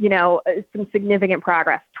 some significant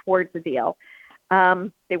progress towards the deal.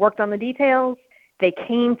 They worked on the details. They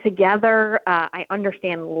came together, I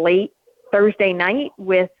understand, late Thursday night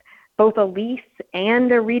with both a lease and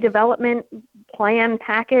a redevelopment plan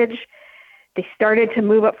package. They started to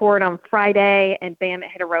move it forward on Friday, and bam,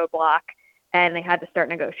 it hit a roadblock, and they had to start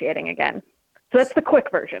negotiating again. So that's the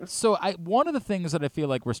quick version. So one of the things that I feel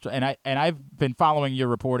like I've been following your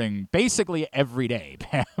reporting basically every day,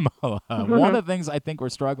 Pamela. One of the things I think we're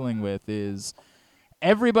struggling with is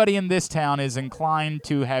everybody in this town is inclined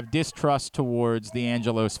to have distrust towards the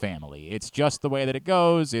Angelos family. It's just the way that it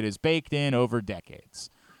goes. It is baked in over decades.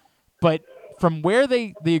 But from where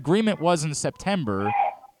the agreement was in September,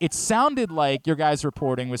 it sounded like your guys'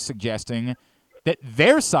 reporting was suggesting that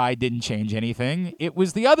their side didn't change anything. It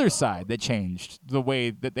was the other side that changed the way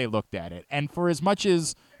that they looked at it. And for as much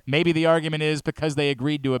as maybe the argument is because they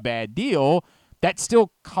agreed to a bad deal, that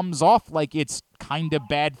still comes off like it's kind of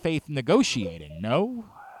bad faith negotiating, no?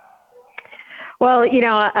 Well,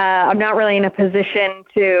 I'm not really in a position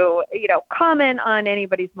to, comment on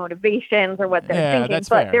anybody's motivations or what they're thinking. That's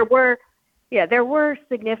but fair. there were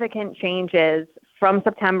significant changes from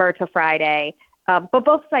September to Friday, but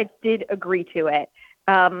both sides did agree to it.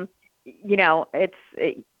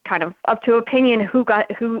 It's kind of up to opinion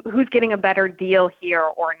who's getting a better deal here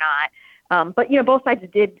or not. But both sides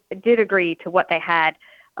did agree to what they had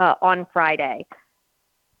on Friday.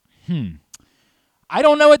 I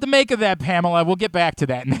don't know what to make of that, Pamela. We'll get back to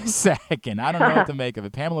that in a second. I don't know what to make of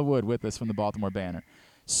it. Pamela Wood with us from the Baltimore Banner.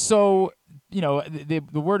 So, the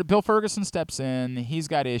word Bill Ferguson steps in. He's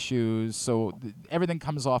got issues, so everything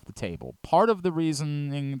comes off the table. Part of the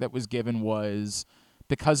reasoning that was given was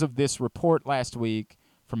because of this report last week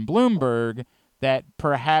from Bloomberg that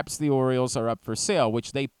perhaps the Orioles are up for sale,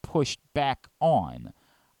 which they pushed back on.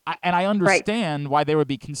 And I understand why there would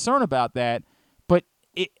be concern about that, but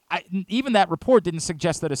even that report didn't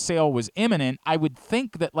suggest that a sale was imminent. I would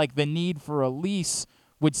think that the need for a lease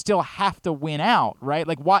would still have to win out, right?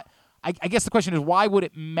 Why? I guess the question is, why would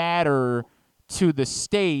it matter to the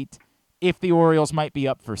state if the Orioles might be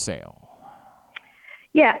up for sale?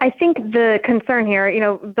 Yeah, I think the concern here,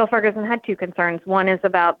 Bill Ferguson had two concerns. One is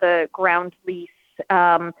about the ground lease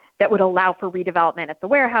that would allow for redevelopment at the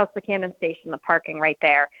warehouse, the Camden Station, the parking right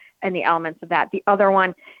there, and the elements of that. The other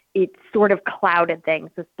one, it sort of clouded things.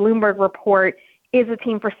 This Bloomberg report, is a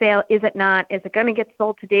team for sale? Is it not? Is it going to get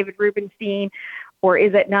sold to David Rubenstein, or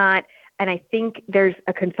is it not? And I think there's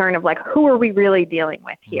a concern of who are we really dealing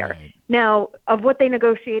with here? Right. Now, of what they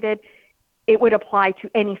negotiated, it would apply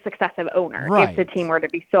to any successive owner if the team were to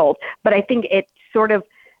be sold. But I think it sort of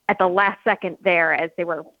at the last second there, as they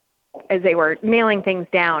were nailing things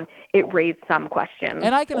down, it raised some questions.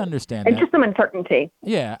 And I can understand and that. just some uncertainty.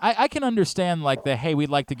 Yeah, I can understand hey, we'd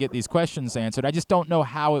like to get these questions answered. I just don't know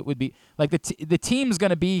how it would be. The team's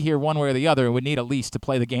going to be here one way or the other and would need a lease to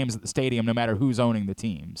play the games at the stadium no matter who's owning the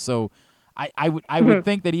team. So I would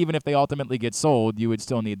think that even if they ultimately get sold, you would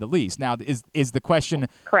still need the lease. Now, is the question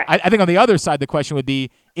correct? I think on the other side, the question would be,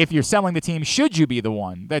 if you're selling the team, should you be the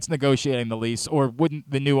one that's negotiating the lease, or wouldn't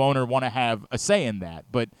the new owner want to have a say in that?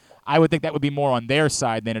 But I would think that would be more on their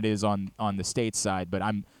side than it is on the state's side. But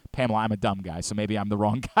Pamela, I'm a dumb guy, so maybe I'm the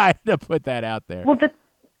wrong guy to put that out there. Well,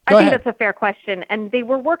 I think that's a fair question. And they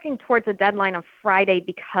were working towards a deadline of Friday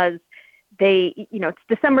because it's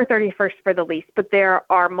December 31st for the lease, but there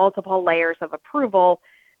are multiple layers of approval.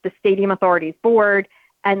 The Stadium Authorities Board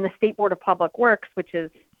and the State Board of Public Works, which is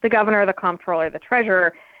the governor, the comptroller, the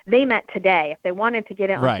treasurer, they met today. If they wanted to get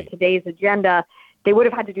it onto today's agenda, they would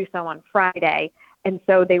have had to do so on Friday. And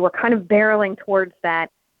so they were kind of barreling towards that.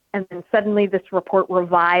 And then suddenly this report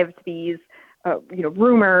revived these,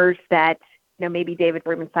 rumors that, maybe David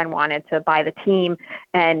Rubenstein wanted to buy the team.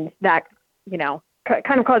 And that,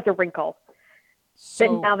 kind of caused a wrinkle.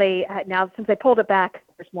 So, but now since they pulled it back,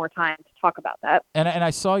 there's more time to talk about that. And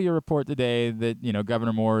I saw your report today that,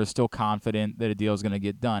 Governor Moore is still confident that a deal is going to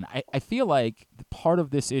get done. I feel like part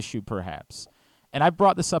of this issue, perhaps, and I've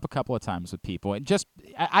brought this up a couple of times with people, and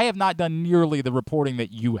I have not done nearly the reporting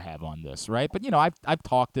that you have on this, right? But, I've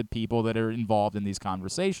talked to people that are involved in these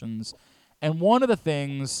conversations, and one of the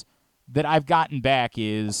things that I've gotten back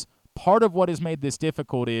is part of what has made this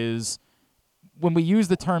difficult is when we use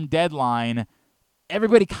the term deadline,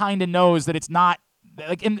 everybody kind of knows that it's not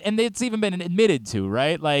like, and it's even been admitted to,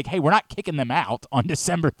 right? Like, hey, we're not kicking them out on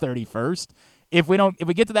December 31st. If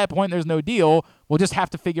we get to that point, there's no deal. We'll just have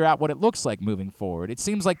to figure out what it looks like moving forward. It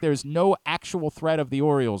seems like there's no actual threat of the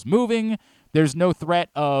Orioles moving. There's no threat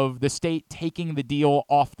of the state taking the deal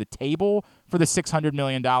off the table for the $600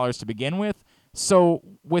 million to begin with. So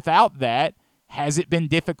without that, has it been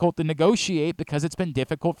difficult to negotiate because it's been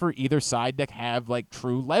difficult for either side to have like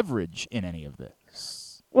true leverage in any of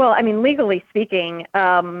this? Well, I mean, legally speaking,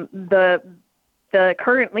 the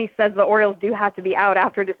current lease says the Orioles do have to be out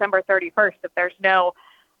after December 31st if there's no,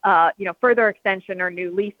 further extension or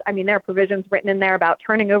new lease. I mean, there are provisions written in there about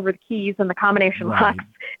turning over the keys and the combination locks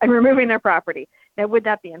and removing their property. Now, would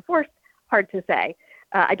that be enforced? Hard to say.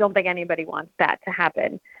 I don't think anybody wants that to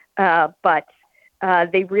happen. But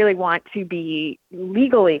they really want to be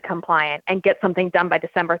legally compliant and get something done by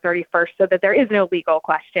December 31st so that there is no legal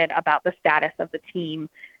question about the status of the team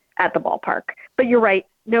at the ballpark. But you're right.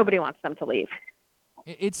 Nobody wants them to leave.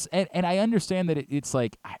 And I understand that it's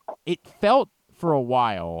like, it felt for a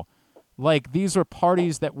while like these are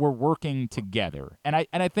parties that were working together. And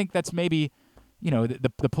I think that's maybe,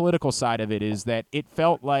 the political side of it is that it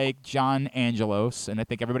felt like John Angelos, and I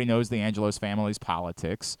think everybody knows the Angelos family's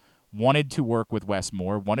politics, wanted to work with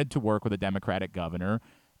Westmore, wanted to work with a Democratic governor,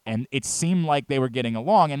 and it seemed like they were getting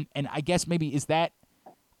along. And I guess maybe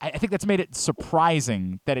I think that's made it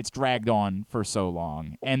surprising that it's dragged on for so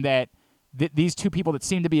long, and that these two people that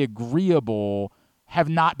seem to be agreeable have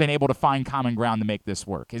not been able to find common ground to make this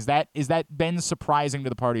work. Is that been surprising to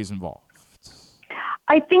the parties involved?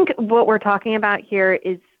 I think what we're talking about here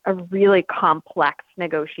is a really complex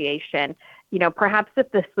negotiation. Perhaps if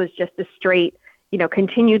this was just a straight,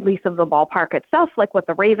 continued lease of the ballpark itself, like what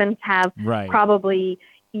the Ravens have, probably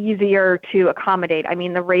easier to accommodate. I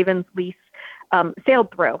mean, the Ravens lease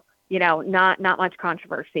sailed through, not much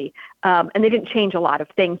controversy. And they didn't change a lot of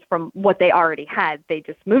things from what they already had. They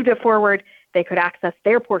just moved it forward. They could access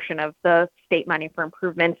their portion of the state money for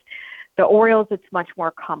improvements. The Orioles, it's much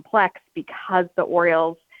more complex because the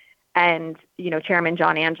Orioles and, Chairman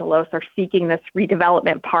John Angelos are seeking this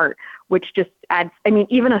redevelopment part, which just adds,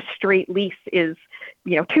 even a straight lease is,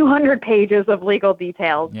 200 pages of legal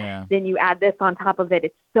details. Yeah. Then you add this on top of it.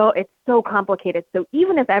 It's so complicated. So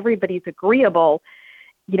even if everybody's agreeable,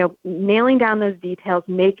 nailing down those details,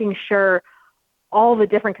 making sure all the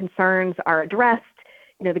different concerns are addressed.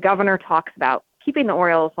 The governor talks about keeping the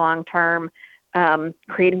Orioles long-term,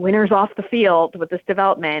 creating winners off the field with this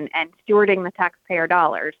development and stewarding the taxpayer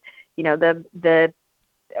dollars. The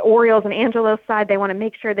Orioles and Angelos side, they want to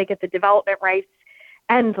make sure they get the development rights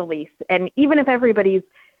and the lease. And even if everybody's,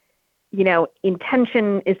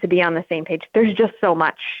 intention is to be on the same page, there's just so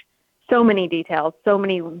many details, so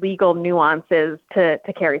many legal nuances to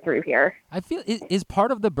carry through here. I feel is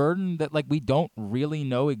part of the burden that we don't really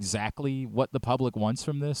know exactly what the public wants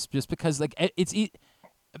from this, just because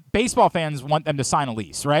baseball fans want them to sign a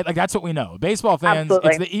lease, right? That's what we know. Baseball fans, Absolutely.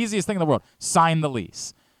 It's the easiest thing in the world. Sign the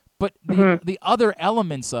lease. But the other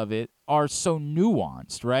elements of it are so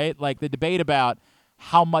nuanced, right? Like the debate about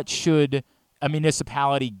how much should a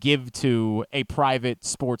municipality give to a private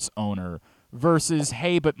sports owner versus,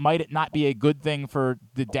 hey, but might it not be a good thing for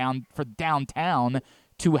downtown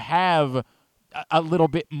to have a little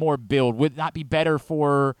bit more build? Would it not be better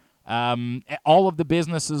for all of the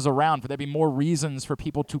businesses around, for there be more reasons for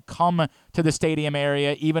people to come to the stadium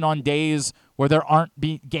area, even on days where there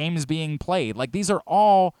aren't games being played? These are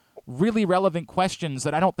all really relevant questions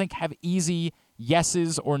that I don't think have easy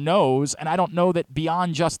yeses or nos, and I don't know that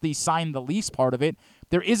beyond just the sign the lease part of it,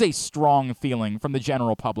 there is a strong feeling from the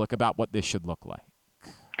general public about what this should look like.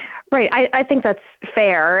 Right. I think that's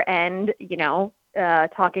fair. And,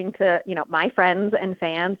 talking to, my friends and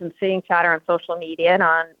fans and seeing chatter on social media and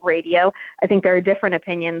on radio, I think there are different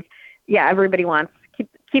opinions. Yeah, everybody wants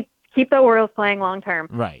keep the Orioles playing long term.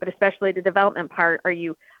 Right. But especially the development part, are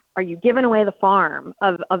you giving away the farm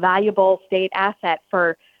of a valuable state asset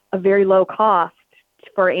for a very low cost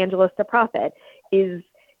for Angelos to profit? Is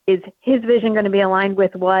his vision going to be aligned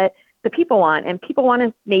with what the people want? And people want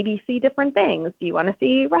to maybe see different things. Do you want to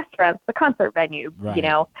see restaurants, the concert venue? Right.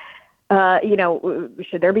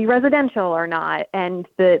 Should there be residential or not? And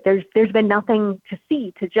there's been nothing to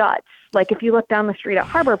see to judge. If you look down the street at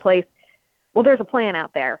Harbor Place, well, there's a plan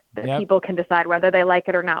out there that people can decide whether they like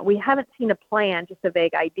it or not. We haven't seen a plan, just a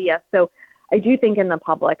vague idea. So I do think in the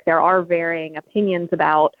public there are varying opinions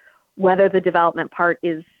about whether the development part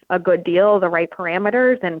is a good deal, the right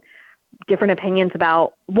parameters, and different opinions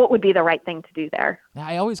about what would be the right thing to do there. Now,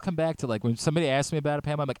 I always come back to when somebody asks me about it,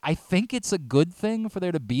 Pamela, I'm like, I think it's a good thing for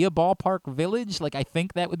there to be a ballpark village. I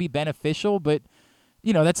think that would be beneficial, but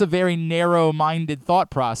that's a very narrow-minded thought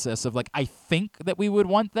process of, like, I think that we would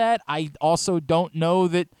want that. I also don't know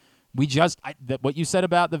that that what you said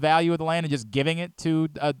about the value of the land and just giving it to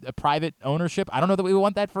a private ownership, I don't know that we would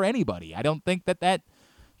want that for anybody. I don't think that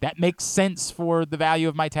makes sense for the value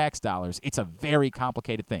of my tax dollars. It's a very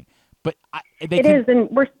complicated thing. But it is, and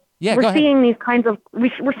we're seeing these kinds of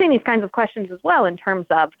questions as well in terms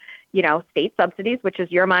of, state subsidies, which is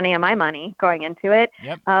your money and my money going into it.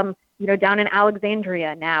 Yep. Down in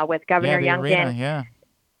Alexandria now with Governor Youngkin.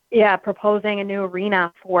 Proposing a new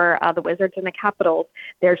arena for the Wizards and the Capitals.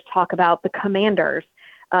 There's talk about the Commanders.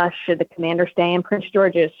 Should the Commanders stay in Prince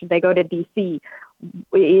George's? Should they go to D.C.?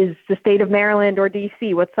 Is the state of Maryland or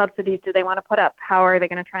D.C.? What subsidies do they want to put up? How are they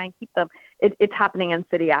going to try and keep them? It's happening in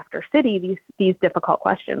city after city, these difficult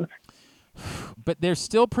questions. But they're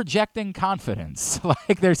still projecting confidence.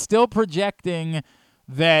 Like, they're still projecting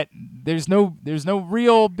that there's no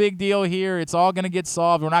real big deal here. It's all going to get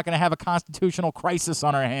solved. We're not going to have a constitutional crisis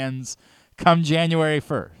on our hands come January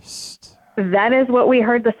 1st. That is what we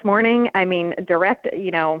heard this morning. I mean,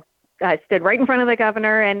 I stood right in front of the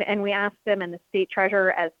governor and we asked him, and the state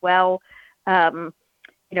treasurer as well.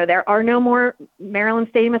 There are no more Maryland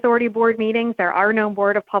Stadium Authority Board meetings. There are no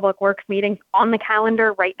Board of Public Works meetings on the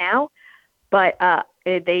calendar right now, but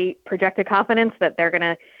they projected confidence that they're going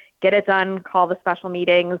to get it done, call the special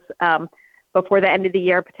meetings before the end of the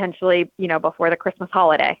year, potentially, before the Christmas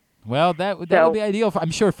holiday. Well, that would be ideal,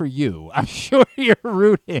 I'm sure, for you. I'm sure you're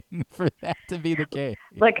rooting for that to be the case.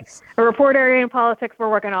 Like a reporter in politics,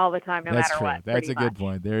 we're working all the time, no matter what. That's a good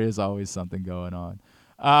point. There is always something going on.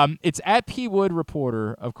 It's at P. Wood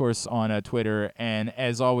Reporter, of course, on Twitter. And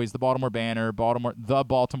as always, the Baltimore Banner,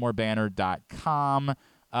 thebaltimorebanner.com.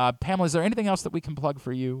 Pamela, is there anything else that we can plug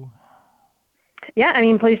for you? Yeah, I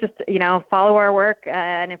mean, please just, follow our work.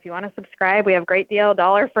 And if you want to subscribe, we have a great deal,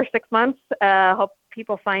 $1 for 6 months. Hope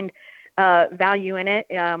people find value in it.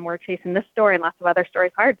 We're chasing this story and lots of other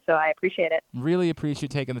stories hard, so I appreciate it. Really appreciate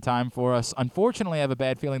taking the time for us. Unfortunately, I have a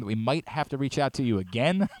bad feeling that we might have to reach out to you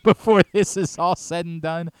again before this is all said and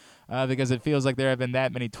done, because it feels like there have been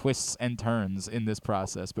that many twists and turns in this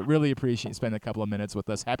process. But really appreciate spending a couple of minutes with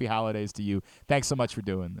us. Happy holidays to you. Thanks so much for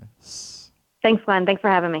doing this. Thanks, Glenn. Thanks for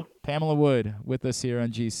having me. Pamela Wood with us here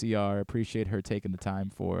on GCR. Appreciate her taking the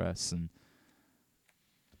time for us. And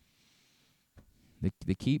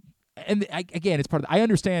they keep, and again, it's part of, I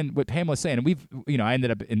understand what Pamela's saying. And we've, I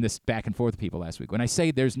ended up in this back and forth with people last week. When I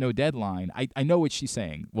say there's no deadline, I know what she's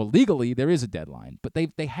saying. Well, legally, there is a deadline, but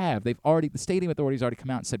the stadium authorities already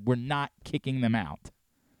come out and said, we're not kicking them out.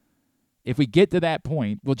 If we get to that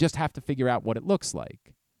point, we'll just have to figure out what it looks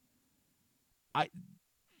like.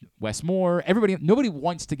 Westmore, nobody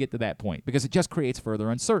wants to get to that point because it just creates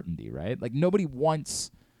further uncertainty, right? Like, nobody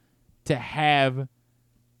wants to have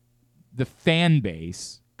the fan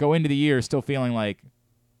base go into the year still feeling like,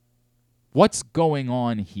 what's going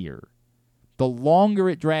on here? The longer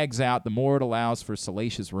it drags out, the more it allows for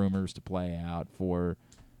salacious rumors to play out, for,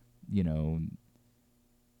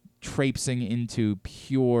 traipsing into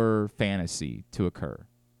pure fantasy to occur.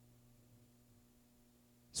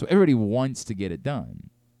 So everybody wants to get it done.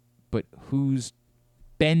 But who's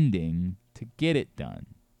bending to get it done?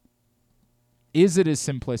 Is it as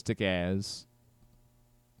simplistic as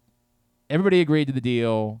everybody agreed to the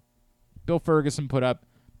deal? Bill Ferguson put up.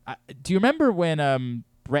 Do you remember when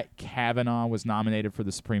Brett Kavanaugh was nominated for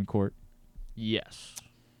the Supreme Court? Yes.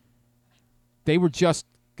 They were just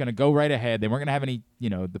going to go right ahead. They weren't going to have any, they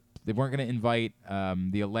weren't going to invite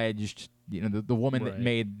the alleged, the woman that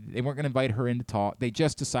they weren't going to invite her in to talk. They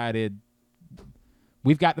just decided,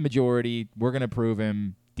 we've got the majority. We're going to prove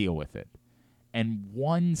him. Deal with it. And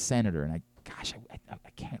one senator, and I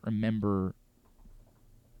can't remember.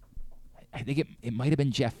 I think it might have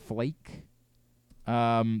been Jeff Flake.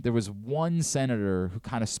 There was one senator who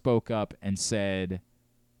kind of spoke up and said,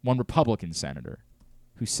 one Republican senator,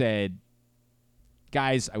 who said,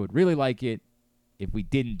 guys, I would really like it if we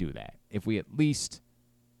didn't do that. If we at least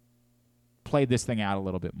played this thing out a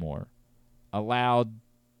little bit more. Allowed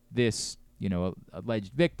this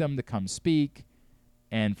alleged victim to come speak,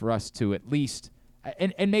 and for us to at least,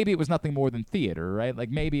 and maybe it was nothing more than theater, right? Like,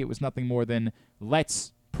 maybe it was nothing more than,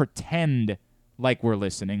 let's pretend like we're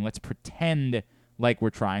listening. Let's pretend like we're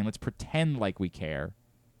trying. Let's pretend like we care.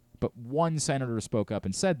 But one senator spoke up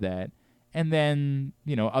and said that, and then,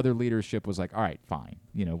 other leadership was like, all right, fine,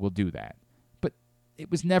 we'll do that. But it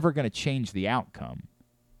was never going to change the outcome.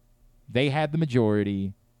 They had the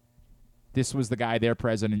majority. This was the guy their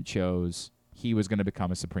president chose. He was going to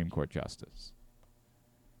become a Supreme Court justice.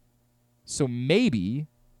 So maybe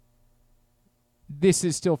this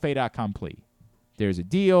is still fait accompli. There's a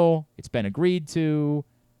deal. It's been agreed to.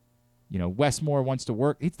 Westmore wants to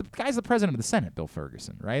work. The guy's the president of the Senate, Bill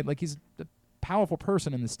Ferguson, right? Like, he's a powerful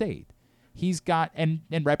person in the state. He's got and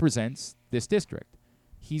represents this district.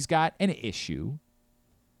 He's got an issue.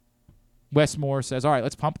 Westmore says, all right,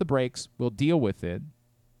 let's pump the brakes. We'll deal with it.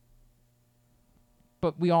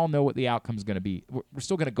 But we all know what the outcome's going to be. We're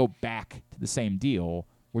still going to go back to the same deal.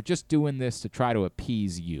 We're just doing this to try to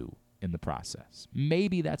appease you in the process.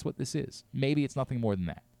 Maybe that's what this is. Maybe it's nothing more than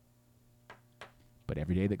that. But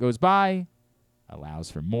every day that goes by allows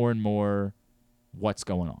for more and more what's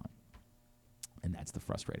going on. And that's the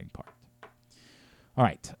frustrating part. All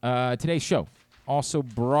right. Today's show also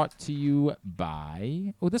brought to you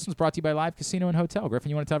by... this one's brought to you by Live Casino and Hotel. Griffin,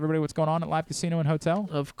 you want to tell everybody what's going on at Live Casino and Hotel?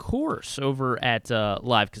 Of course. Over at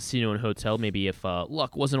Live Casino and Hotel, maybe if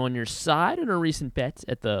luck wasn't on your side in a recent bet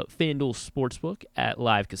at the FanDuel Sportsbook at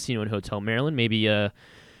Live Casino and Hotel Maryland, maybe...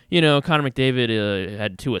 Connor McDavid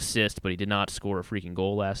had 2 assists, but he did not score a freaking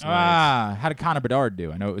goal last night. How did Connor Bedard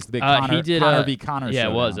do? I know it was the big Connor v. Connor show. Yeah,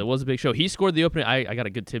 it was. It was a big show. He scored the opening. I got a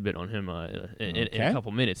good tidbit on him in a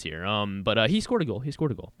couple minutes here. But he scored a goal.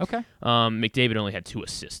 Okay. McDavid only had 2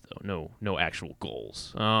 assists, though. No actual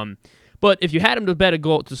goals. But if you had him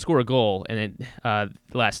to score a goal, and then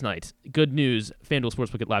last night, good news, FanDuel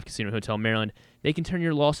Sportsbook at Live Casino Hotel Maryland, they can turn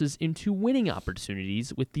your losses into winning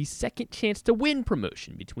opportunities with the second chance to win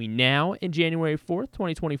promotion. Between now and January 4th,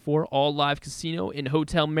 2024, all Live Casino and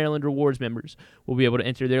Hotel Maryland Rewards members will be able to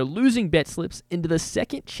enter their losing bet slips into the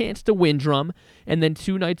second chance to win drum, and then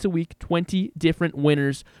 2 nights a week, 20 different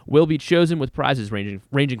winners will be chosen with prizes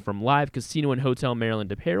ranging from Live Casino and Hotel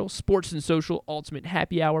Maryland apparel, sports and social ultimate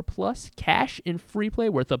happy hour, plus cash and free play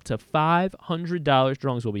worth up to $500.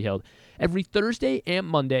 Drawings will be held every Thursday and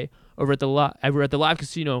Monday over at the Live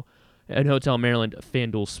Casino and Hotel Maryland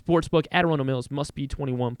FanDuel Sportsbook. Adirondack Mills, must be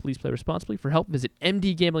 21. Please play responsibly. For help, visit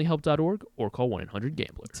mdgamblinghelp.org or call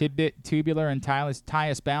 1-800-GAMBLER. Tidbit, Tubular, and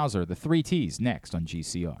Tyus Bowser, the 3 T's, next on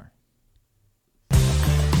GCR.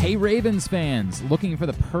 Hey Ravens fans, looking for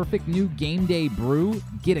the perfect new game day brew?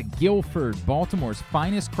 Get a Guilford, Baltimore's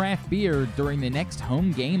finest craft beer during the next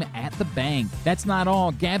home game at the bank. That's not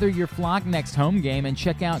all. Gather your flock next home game and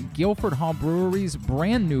check out Guilford Hall Brewery's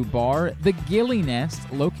brand new bar, the Gilly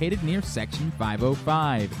Nest, located near Section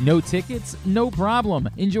 505. No tickets? No problem.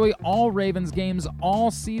 Enjoy all Ravens games all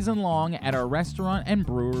season long at our restaurant and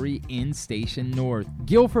brewery in Station North.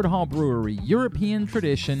 Guilford Hall Brewery, European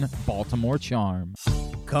tradition, Baltimore charm.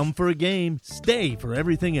 Come for a game, stay for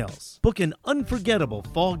everything else. Book an unforgettable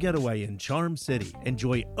fall getaway in Charm City.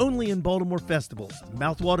 Enjoy only in Baltimore festivals,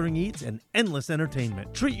 mouthwatering eats, and endless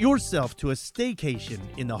entertainment. Treat yourself to a staycation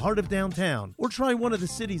in the heart of downtown, or try one of the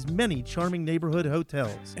city's many charming neighborhood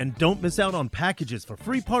hotels. And don't miss out on packages for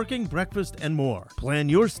free parking, breakfast, and more. Plan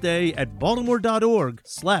your stay at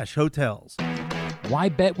baltimore.org/hotels. Why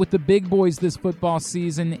bet with the big boys this football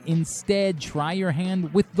season? Instead, try your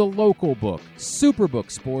hand with the local book, Superbook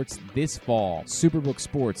Sports, this fall. Superbook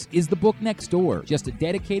Sports is the book next door. Just a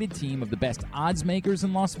dedicated team of the best odds makers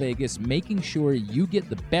in Las Vegas, making sure you get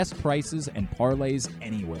the best prices and parlays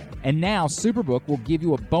anywhere. And now, Superbook will give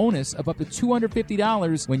you a bonus of up to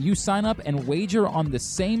 $250 when you sign up and wager on the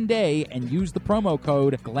same day and use the promo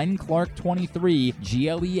code GlennClark23,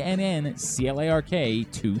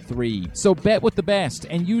 GLENNCLARK23. So bet with the best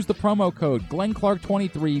and use the promo code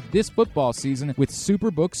GlennClark23 this football season with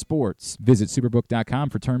Superbook Sports. Visit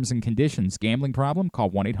superbook.com for terms and conditions. Gambling problem?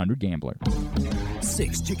 Call 1-800-GAMBLER.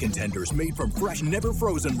 6 chicken tenders made from fresh, never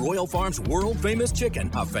frozen Royal Farms world-famous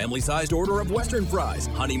chicken, a family-sized order of Western fries,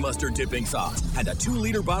 honey mustard dipping sauce, and a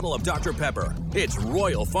 2-liter bottle of Dr. Pepper. It's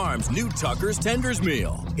Royal Farms' new Tucker's Tenders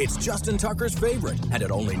Meal. It's Justin Tucker's favorite, and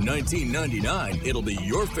at only $19.99, it'll be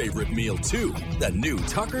your favorite meal, too. The new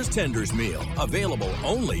Tucker's Tenders Meal, available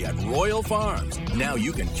only at Royal Farms. Now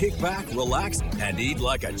you can kick back, relax, and eat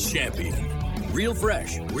like a champion. Real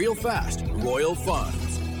fresh, real fast, Royal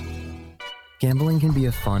Farms. Gambling can be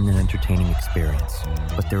a fun and entertaining experience,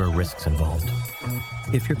 but there are risks involved.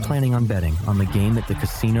 If you're planning on betting on the game at the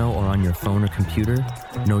casino or on your phone or computer,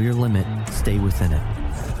 know your limit, stay within it.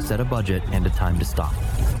 Set a budget and a time to stop.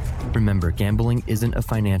 Remember, gambling isn't a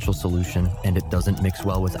financial solution, and it doesn't mix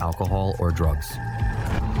well with alcohol or drugs.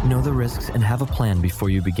 Know the risks and have a plan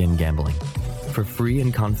before you begin gambling. For free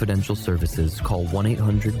and confidential services, call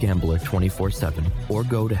 1-800-GAMBLER 24/7 or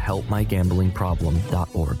go to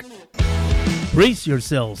helpmygamblingproblem.org. Brace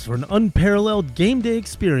yourselves for an unparalleled game day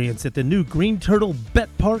experience at the new Green Turtle Bet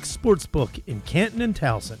Park Sportsbook in Canton and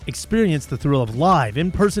Towson. Experience the thrill of live,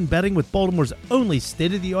 in-person betting with Baltimore's only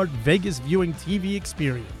state-of-the-art Vegas viewing TV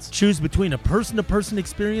experience. Choose between a person-to-person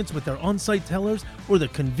experience with their on-site tellers or the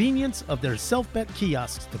convenience of their self-bet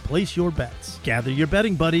kiosks to place your bets. Gather your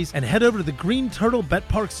betting buddies and head over to the Green Turtle Bet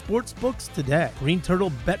Park Sportsbooks today. Green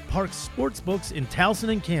Turtle Bet Park Sportsbooks in Towson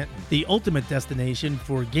and Canton, the ultimate destination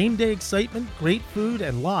for game day excitement, great food,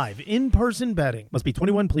 and live in-person betting. Must be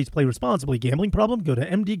 21. Please play responsibly. Gambling problem? Go to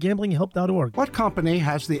mdgamblinghelp.org. What company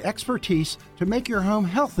has the expertise to make your home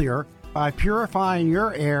healthier by purifying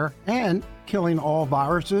your air and killing all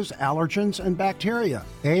viruses, allergens, and bacteria?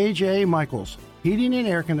 A.J. Michaels, Heating and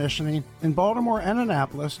Air Conditioning in Baltimore and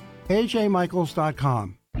Annapolis.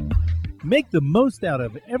 ajmichaels.com. Make the most out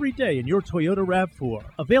of every day in your Toyota RAV4.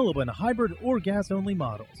 Available in hybrid or gas-only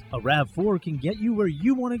models. A RAV4 can get you where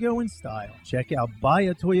you want to go in style. Check out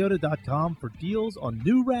buyatoyota.com for deals on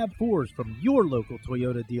new RAV4s from your local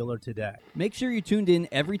Toyota dealer today. Make sure you're tuned in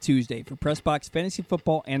every Tuesday for PressBox Fantasy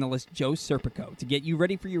Football Analyst Joe Serpico to get you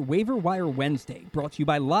ready for your Waiver Wire Wednesday, brought to you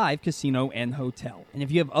by Live Casino and Hotel. And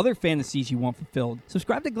if you have other fantasies you want fulfilled,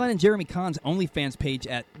 subscribe to Glenn and Jeremy Kahn's OnlyFans page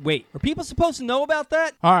at... Wait, are people supposed to know about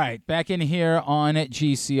that? All right, back in here on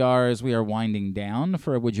GCR as we are winding down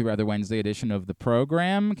for a Would You Rather Wednesday edition of the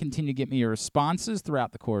program. Continue to get me your responses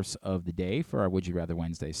throughout the course of the day for our Would You Rather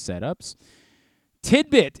Wednesday setups.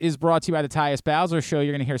 Tidbit is brought to you by the Tyus Bowser Show.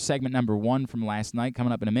 You're going to hear segment number 1 from last night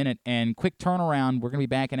coming up in a minute. And quick turnaround, we're going to be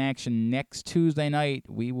back in action next Tuesday night.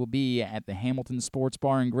 We will be at the Hamilton Sports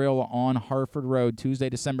Bar and Grill on Harford Road, Tuesday,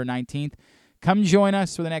 December 19th. Come join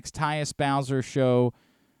us for the next Tyus Bowser Show.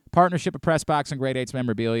 Partnership of PressBox and Grade 8's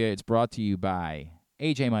Memorabilia. It's brought to you by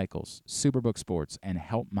A.J. Michaels, Superbook Sports, and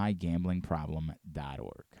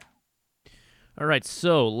HelpMyGamblingProblem.org. All right,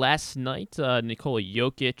 so last night, Nikola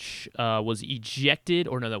Jokic was ejected.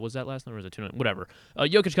 Or no, was that last night or was it tonight? Whatever.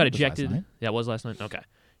 Jokic got ejected. Yeah, it was last night? Okay.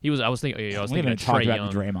 I was thinking of Trae Young.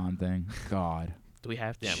 About the Draymond thing. God. Do we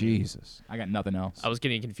have to? Yeah, Jesus. I got nothing else. I was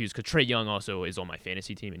getting confused because Trae Young also is on my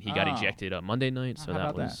fantasy team, and he got ejected Monday night, so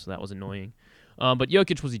that was annoying. But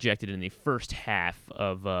Jokic was ejected in the first half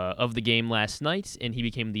of the game last night, and he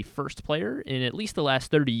became the first player in at least the last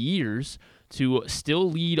 30 years to still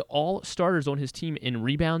lead all starters on his team in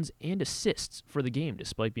rebounds and assists for the game,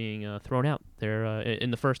 despite being thrown out there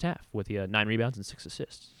in the first half with 9 rebounds and 6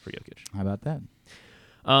 assists for Jokic. How about that?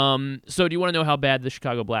 So do you want to know how bad the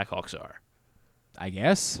Chicago Blackhawks are? I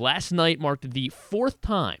guess. Last night marked the 4th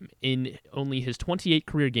time in only his 28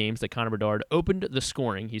 career games that Connor Bedard opened the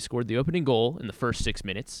scoring. He scored the opening goal in the first 6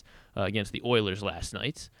 minutes against the Oilers last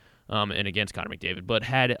night and against Connor McDavid, but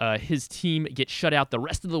had his team get shut out the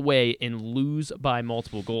rest of the way and lose by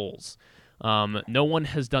multiple goals. No one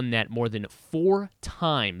has done that more than 4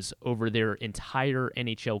 times over their entire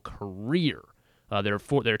NHL career. There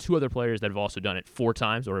are 2 other players that have also done it 4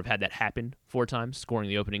 times or have had that happen 4 times, scoring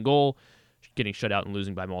the opening goal, getting shut out and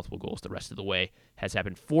losing by multiple goals the rest of the way. Has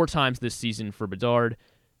happened 4 times this season for Bedard.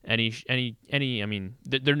 I mean,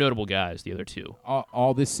 they're notable guys, the other 2.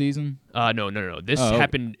 All this season? No. This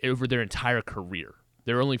happened over their entire career.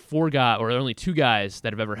 There are only 4 guys, or there are only 2 guys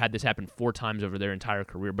that have ever had this happen 4 times over their entire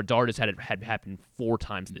career. Bedard has had it happen 4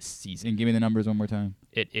 times this season. And give me the numbers one more time.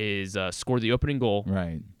 It is score the opening goal,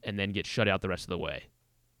 right, and then get shut out the rest of the way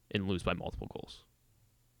and lose by multiple goals.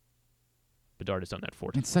 Bedard has done that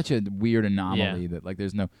 4 times. It's such a weird anomaly that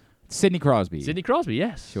there's no Sidney Crosby. Sidney Crosby,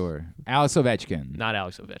 yes. Sure. Alex Ovechkin. Not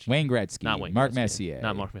Alex Ovechkin. Wayne Gretzky. Not Wayne Mark Gretzky. Messier.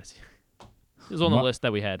 Not Mark Messier. He was on the list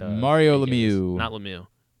that we had. Mario Lemieux. Not Lemieux.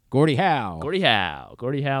 Gordie Howe. Gordie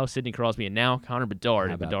Howe, Sidney Crosby, and now Connor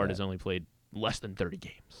Bedard. And Bedard has only played less than 30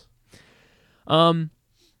 games.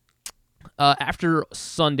 After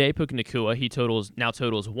Sunday, Puka Nacua, he now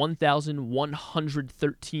totals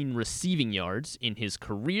 1,113 receiving yards in his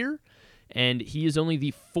career, and he is only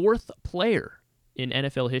the 4th player in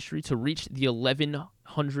NFL history to reach the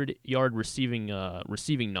 1,100-yard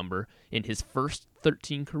receiving number in his first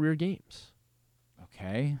 13 career games.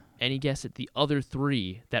 Okay. Any guess at the other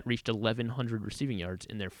 3 that reached 1,100 receiving yards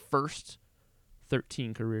in their first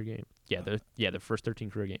 13 career games? Their first 13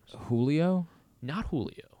 career games. Julio? Not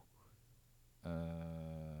Julio.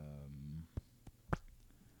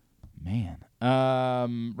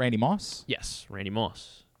 Randy Moss? Yes, Randy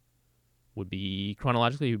Moss.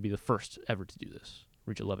 Chronologically, he would be the first ever to do this.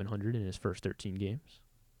 Reach 1,100 in his first 13 games.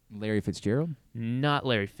 Larry Fitzgerald? Not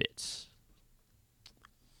Larry Fitz.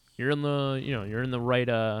 You're in the right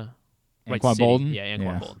right city. Bolden? Yeah,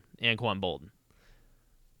 Bolden. Anquan Bolden.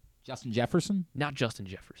 Justin Jefferson? Not Justin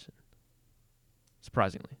Jefferson.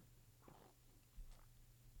 Surprisingly.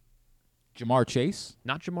 Jamar Chase.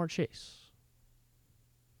 Not Jamar Chase.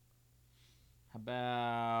 How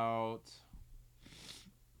about...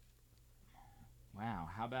 Wow.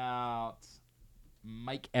 How about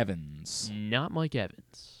Mike Evans? Not Mike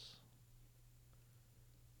Evans.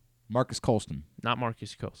 Marcus Colston. Not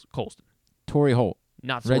Marcus Colston. Torrey Holt.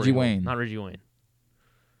 Not Reggie Torrey Holt. Wayne. Not Reggie Wayne.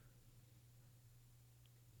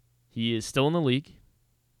 He is still in the league.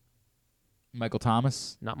 Michael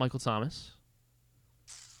Thomas. Not Michael Thomas.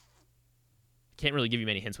 Can't really give you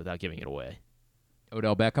many hints without giving it away.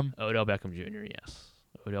 Odell Beckham. Odell Beckham Jr., yes.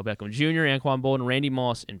 Odell Beckham Jr., Anquan Bolden, Randy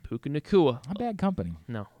Moss, and Puka Nacua. Not bad company.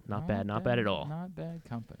 No, not bad. Not bad at all. Not bad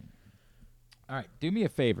company. All right, do me a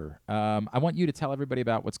favor. I want you to tell everybody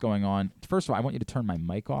about what's going on. First of all, I want you to turn my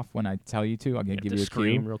mic off when I tell you to. I'm going to give you a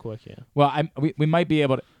scream cue. real quick, yeah. Well, we might be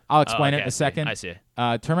able to. I'll explain it in a second. I see.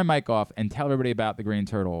 Turn my mic off and tell everybody about the Green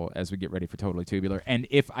Turtle as we get ready for Totally Tubular. And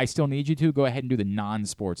if I still need you to, go ahead and do the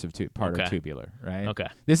non-sports of part of Tubular, right? Okay.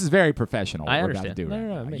 This is very professional. I what understand. We're about to do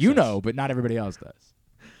No, right now. it makes You sense. know, but not everybody else does.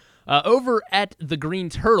 Over at the Green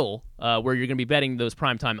Turtle, where you're going to be betting those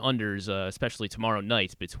primetime unders, especially tomorrow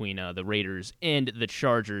night between the Raiders and the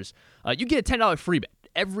Chargers, you get a $10 free bet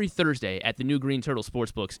every Thursday at the new Green Turtle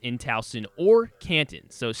Sportsbooks in Towson or Canton.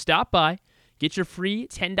 So stop by, get your free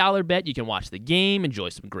 $10 bet. You can watch the game, enjoy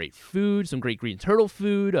some great food, some great Green Turtle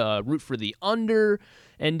food, root for the under.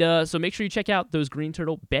 And so make sure you check out those Green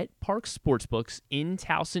Turtle Bet Park Sportsbooks in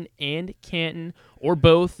Towson and Canton, or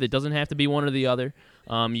both. It doesn't have to be one or the other.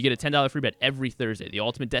 You get a $10 free bet every Thursday. The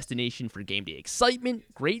ultimate destination for game day excitement,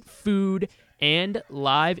 great food, and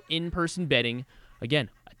live in-person betting. Again,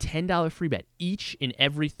 a $10 free bet each and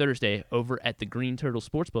every Thursday over at the Green Turtle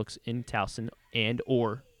Sportsbooks in Towson and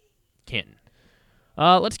or Canton.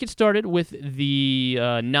 Let's get started with the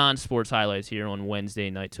non-sports highlights here on Wednesday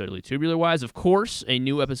night, Totally Tubular-wise. Of course, a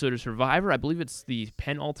new episode of Survivor. I believe it's the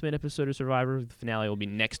penultimate episode of Survivor. The finale will be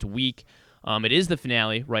next week. It is the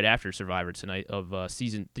finale right after Survivor tonight of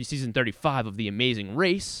season 35 of The Amazing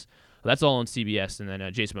Race. That's all on CBS, and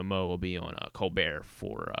then Jason Momoa will be on Colbert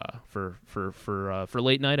for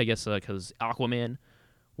late night, I guess, because Aquaman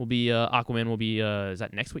will be is that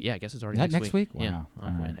next week? Yeah, I guess it's already next week. Wow. Yeah,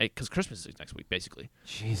 Aquaman. Because Christmas is next week, basically.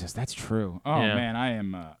 Jesus, that's true. Oh Yeah. man, I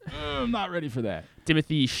am I'm not ready for that.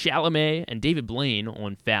 Timothy Chalamet and David Blaine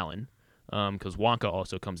on Fallon, because Wonka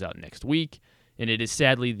also comes out next week. And it is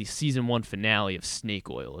sadly the season 1 finale of Snake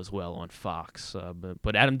Oil as well on Fox.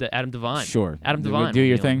 But Adam Devine. Sure. Adam Devine. Do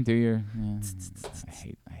your thing. Do your. I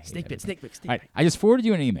hate Snake bit. All right, I just forwarded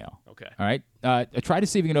you an email. Okay. All right. Try to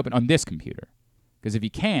see if you can open on this computer, because if you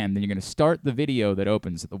can, then you're going to start the video that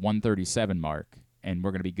opens at the 137 mark, and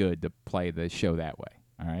we're going to be good to play the show that way.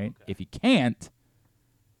 All right. Okay. If you can't,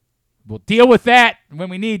 we'll deal with that when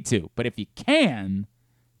we need to. But if you can,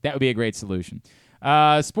 that would be a great solution.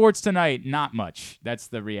 Sports tonight, not much. That's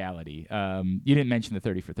the reality. You didn't mention the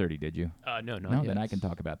 30 for 30, did you? No. Then I can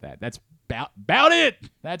talk about that. That's about it.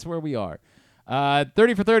 That's where we are.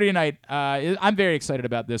 30 for 30 tonight. I'm very excited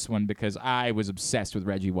about this one because I was obsessed with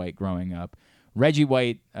Reggie White growing up. Reggie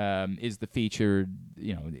White is the featured,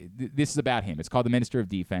 this is about him. It's called The Minister of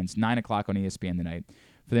Defense, 9 o'clock on ESPN tonight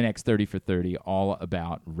for the next 30 for 30, all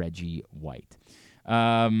about Reggie White.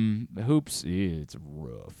 Hoops, it's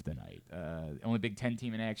rough tonight. Only Big Ten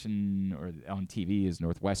team in action or on TV is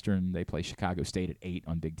Northwestern. They play Chicago State at 8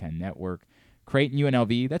 on Big Ten Network. Creighton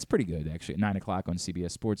UNLV, that's pretty good actually, at 9 o'clock on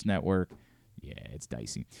CBS Sports Network. Yeah, it's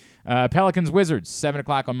dicey. Pelicans Wizards, 7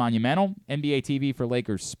 o'clock on Monumental. NBA TV for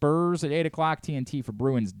Lakers Spurs at 8 o'clock. TNT for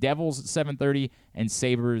Bruins Devils at 7:30. And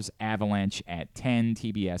Sabres Avalanche at 10.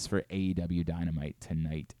 TBS for AEW Dynamite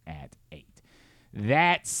tonight at 8.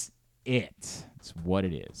 That's it. That's what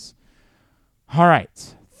it is. All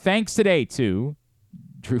right. Thanks today to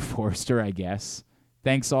Drew Forrester, I guess.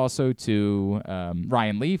 Thanks also to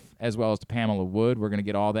Ryan Leaf, as well as to Pamela Wood. We're going to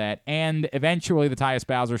get all that. And eventually the Tyus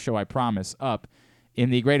Bowser Show, I promise, up in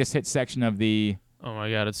the greatest hits section of the... Oh, my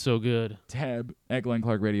God, it's so good. ...tab at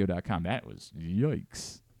GlennClarkRadio.com. That was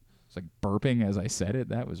yikes. It's like burping as I said it.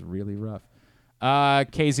 That was really rough.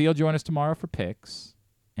 KZ will join us tomorrow for picks.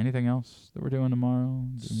 Anything else that we're doing tomorrow?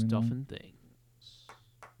 Stuff and things.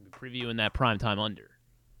 We'll be previewing that primetime under.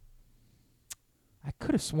 I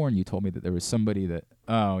could have sworn you told me that there was somebody that...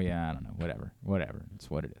 Oh, yeah, I don't know. Whatever. It's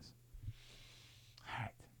what it is. All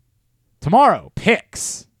right. Tomorrow,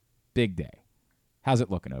 picks. Big day. How's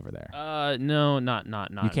it looking over there? No, not.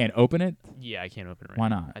 You can't open it? Yeah, I can't open it right Why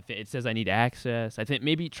now. not? It says I need access. I think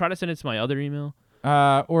maybe try to send it to my other email.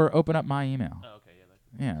 Or open up my email. Oh, okay.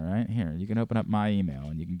 Yeah, right here. You can open up my email,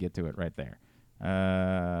 and you can get to it right there.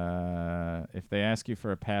 If they ask you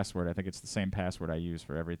for a password, I think it's the same password I use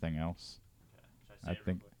for everything else. Okay. I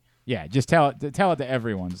think. Yeah, just tell it to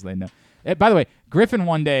everyone so they know. By the way, Griffin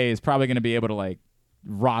one day is probably going to be able to like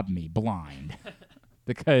rob me blind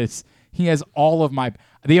because he has all of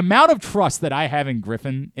the amount of trust that I have in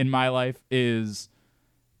Griffin in my life is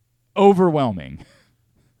overwhelming.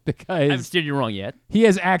 Because I haven't steered you wrong yet. He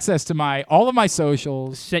has access to all of my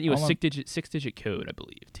socials. Sent you a six-digit code, I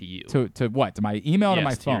believe, to you. To what? To my email or to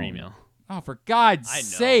my phone? Your email. Oh, for God's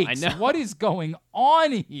sake! I know. What is going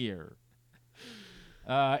on here?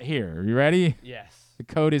 Here, are you ready? Yes. The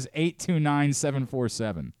code is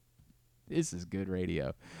 829747. This is good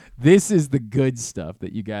radio. This is the good stuff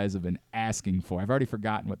that you guys have been asking for. I've already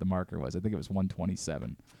forgotten what the marker was. I think it was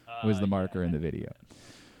 127 was the marker in the video.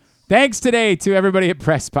 Thanks today to everybody at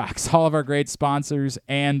PressBox, all of our great sponsors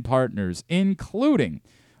and partners, including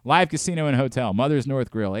Live Casino and Hotel, Mother's North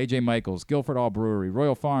Grill, AJ Michaels, Guilford Hall Brewery,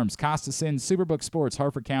 Royal Farms, Costa Sin, Superbook Sports,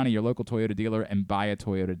 Harford County, your local Toyota dealer, and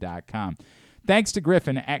buyatoyota.com. Thanks to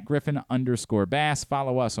Griffin at Griffin_Bass.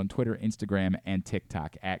 Follow us on Twitter, Instagram, and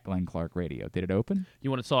TikTok at Glenn Clark Radio. Did it open?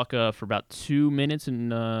 You want to talk for about 2 minutes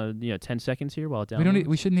and 10 seconds here while it downloads?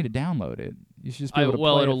 We shouldn't need to download it. You should just be able to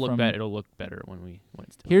play it'll it look from... better. It'll look better when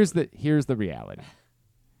it's done. Here's the reality.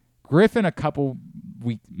 Griffin, a couple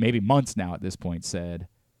weeks, maybe months now at this point, said,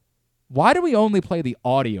 "Why do we only play the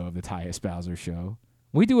audio of the Tyus Bowser show?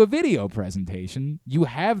 We do a video presentation. You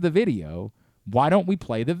have the video. Why don't we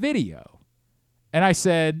play the video?" And I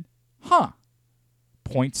said,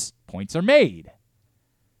 points are made.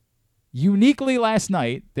 Uniquely last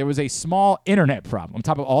night, there was a small internet problem on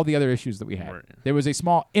top of all the other issues that we had. Right. There was a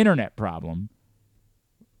small internet problem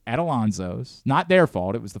at Alonzo's. Not their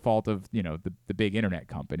fault. It was the fault of, the big internet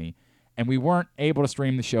company. And we weren't able to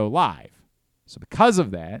stream the show live. So because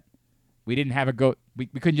of that, we didn't have we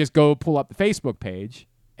couldn't just go pull up the Facebook page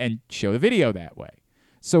and show the video that way.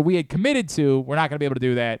 So we had committed to, we're not going to be able to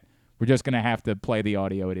do that. We're just going to have to play the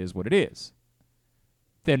audio. It is what it is.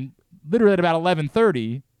 Then literally at about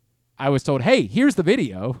 11:30, I was told, hey, here's the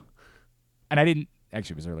video. And I didn't,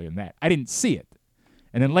 actually it was earlier than that. I didn't see it.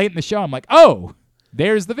 And then late in the show, I'm like, oh,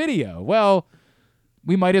 there's the video. Well,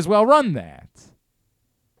 we might as well run that.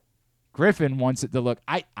 Griffin wants it to look,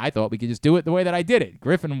 I thought we could just do it the way that I did it.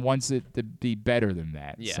 Griffin wants it to be better than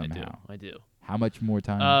that somehow. I do. How much more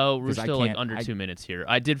time? We're still under 2 minutes here.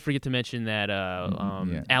 I did forget to mention that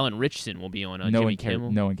Alan Richson will be on Jimmy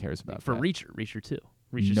Kimmel. No one cares about for that. Reacher 2.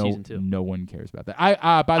 Reacher season 2. No one cares about that.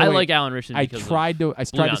 By the way, like Alan Richson. I tried to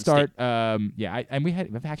start.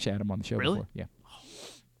 We've actually had him on the show really? before. Yeah.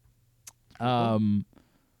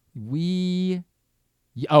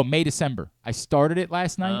 May December. I started it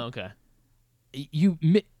last night. Oh, okay.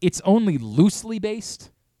 It's only loosely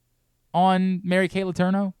based on Mary Kay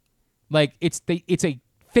Letourneau. Like it's a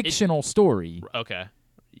fictional story. Okay.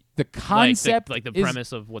 The concept, like the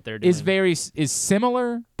premise of what they're doing, is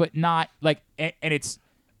similar, but not like, and it's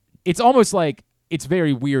almost like it's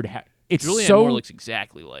very weird. Julianne Moore looks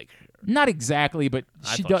exactly like her. Not exactly, but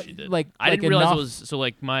she does. She did. Like I didn't realize it was so.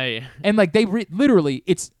 Like my and like they literally,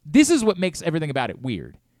 this is what makes everything about it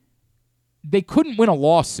weird. They couldn't win a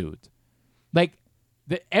lawsuit. Like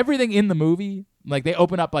everything in the movie, like they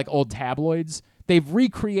open up like old tabloids. They've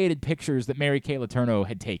recreated pictures that Mary Kay Letourneau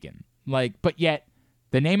had taken. Like, but yet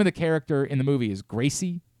the name of the character in the movie is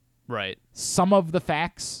Gracie. Right. Some of the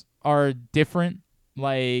facts are different.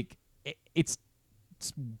 Like it's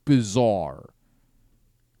bizarre.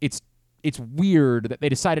 It's weird that they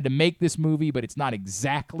decided to make this movie, but it's not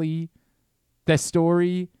exactly the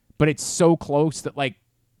story, but it's so close that like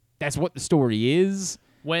that's what the story is.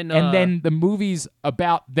 And then the movie's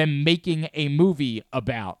about them making a movie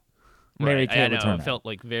about Mary Kay Letourneau. It felt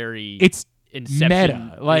like very it's Inception.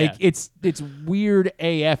 Meta. Like it's weird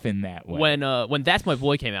AF in that way. When That's My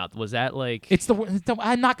Boy came out, was that like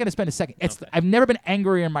I'm not going to spend a second. I've never been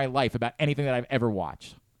angrier in my life about anything that I've ever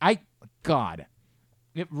watched.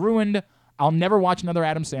 It ruined. I'll never watch another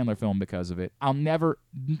Adam Sandler film because of it.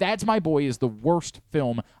 That's My Boy is the worst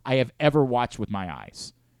film I have ever watched with my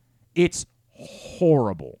eyes. It's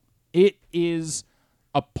horrible. It is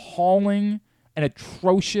appalling and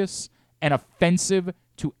atrocious and offensive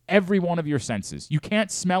to every one of your senses. You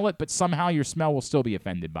can't smell it, but somehow your smell will still be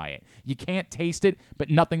offended by it. You can't taste it, but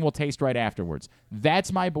nothing will taste right afterwards.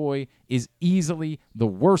 That's My Boy is easily the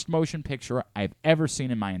worst motion picture I've ever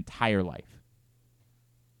seen in my entire life.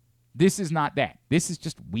 This is not that. This is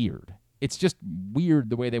just weird. It's just weird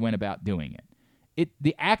the way they went about doing it.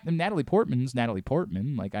 The act of Natalie Portman's Natalie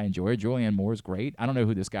Portman. Like, I enjoy her. Julianne Moore's great. I don't know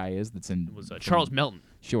who this guy is that's in... It was Charles Melton.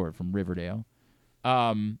 Sure, from Riverdale.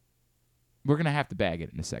 We're going to have to bag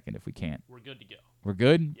it in a second if we can't. We're good to go. We're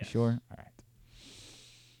good? Yes. Sure? All right.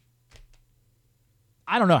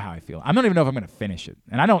 I don't know how I feel. I don't even know if I'm going to finish it.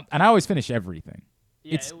 And I always finish everything.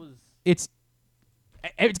 Yeah, it's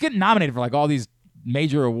getting nominated for like all these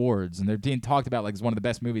major awards, and they're being talked about like it's one of the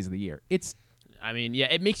best movies of the year. I mean, yeah,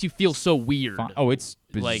 it makes you feel so weird. It's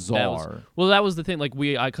bizarre. That was the thing. Like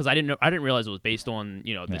because I didn't realize it was based on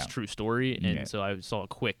this true story, and so I saw a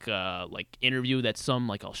quick interview that some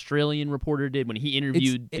like Australian reporter did when he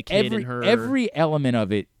interviewed the kid and her. Every element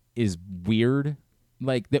of it is weird.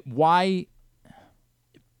 Like that. Why?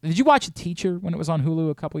 Did you watch A Teacher when it was on Hulu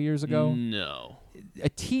a couple years ago? No. A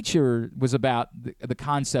Teacher was about the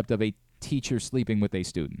concept of a teacher sleeping with a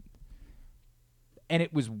student, and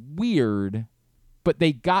it was weird. But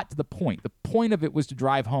they got to the point. The point of it was to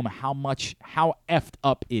drive home how effed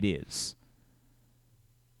up it is.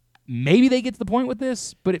 Maybe they get to the point with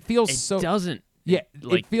this, but it feels so. It doesn't. Yeah,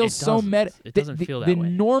 it feels so meta. It doesn't feel that way. The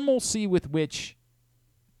normalcy with which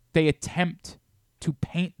they attempt to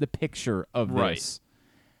paint the picture of this,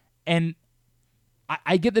 and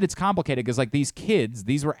I get that it's complicated because like these kids,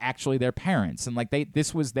 these were actually their parents, and like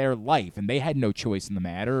this was their life, and they had no choice in the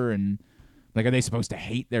matter, and like are they supposed to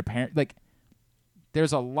hate their parents? Like.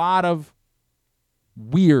 There's a lot of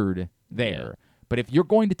weird there. But if you're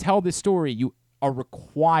going to tell this story, you are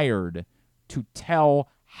required to tell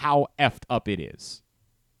how effed up it is.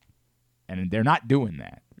 And they're not doing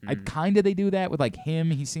that. They do that with like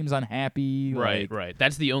him. He seems unhappy. Right.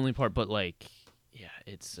 That's the only part. But like, yeah,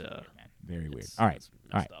 it's very weird. All right.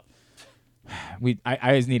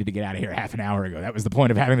 I just needed to get out of here half an hour ago. That was the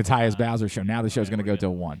point of having the Tyus Bowser show. Now the show's going to go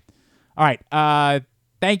till 1. All right.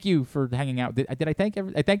 Thank you for hanging out. Did I thank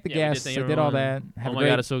I thanked the guests. I did all that.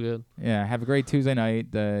 God, it's so good. Yeah, have a great Tuesday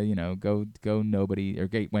night. Go nobody, or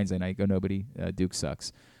great Wednesday night. Go nobody. Duke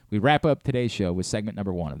sucks. We wrap up today's show with segment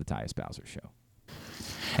number 1 of the Tyus Bowser Show.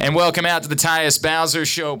 And welcome out to the Tyus Bowser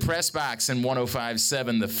Show Press Box in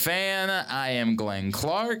 105.7 The Fan. I am Glenn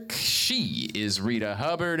Clark. She is Rita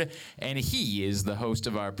Hubbard. And he is the host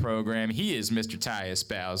of our program. He is Mr. Tyus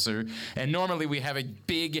Bowser. And normally we have a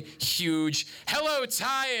big, huge, hello,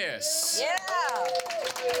 Tyus! Yeah!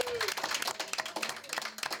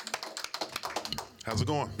 How's it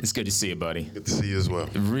going? It's good to see you, buddy. Good to see you as well.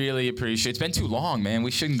 Really appreciate it. It's been too long, man.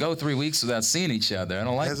 We shouldn't go 3 weeks without seeing each other. I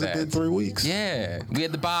don't like that. Has it been 3 weeks? Yeah. We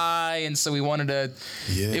had the bye, and so we wanted to...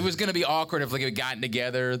 Yeah. It was going to be awkward if we had gotten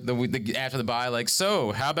together after the bye, like,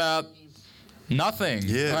 so, how about... Nothing.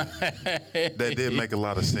 Yeah. That did make a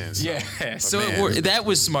lot of sense. Yeah. So that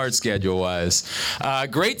was smart schedule-wise.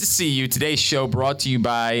 Great to see you. Today's show brought to you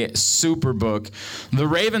by Superbook. The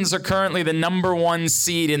Ravens are currently the number 1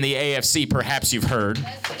 seed in the AFC. Perhaps you've heard.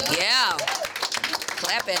 Yeah.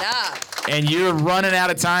 Clap it up. And you're running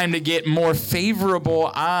out of time to get more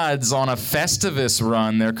favorable odds on a Festivus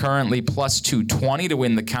run. They're currently plus 220 to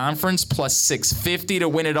win the conference, plus 650 to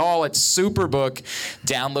win it all at Superbook.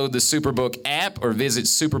 Download the Superbook app or visit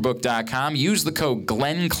superbook.com. Use the code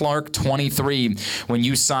GlennClark23 when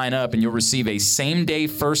you sign up, and you'll receive a same-day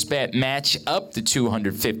first bet match up to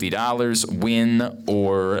 $250, win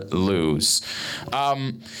or lose.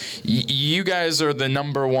 You guys are the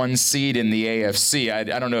number 1 seed in the AFC. I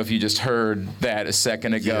don't know if you just heard that a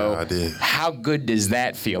second ago. Yeah, I did. How good does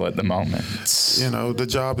that feel at the moment? The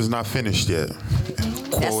job is not finished yet.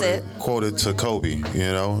 Quoted to Kobe,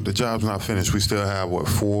 the job's not finished. We still have,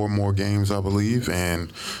 4 more games, I believe,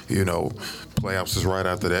 and, playoffs is right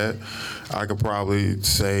after that. I could probably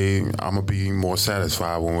say I'm gonna be more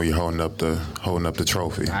satisfied when we're holding up the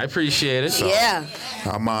trophy. I appreciate it. So yeah.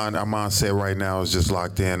 Our mindset right now is just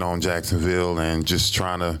locked in on Jacksonville and just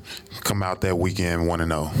trying to come out that weekend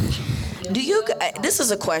 1-0. Do you? This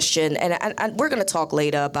is a question, and we're going to talk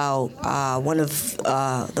later about one of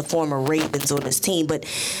the former Ravens on this team. But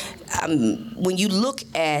when you look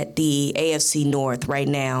at the AFC North right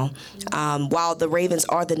now, while the Ravens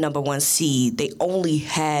are the number 1 seed, they only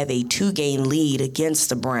have a 2-game lead against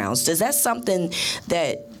the Browns. Is that something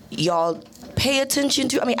that y'all pay attention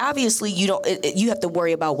to? I mean, obviously you don't. You have to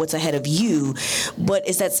worry about what's ahead of you, but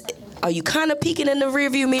are you kind of peeking in the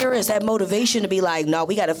rearview mirror? Is that motivation to be like, no,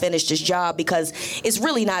 we got to finish this job because it's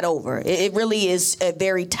really not over? It really is a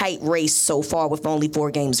very tight race so far with only 4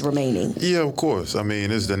 games remaining. Yeah, of course. I mean,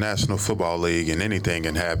 it's the National Football League and anything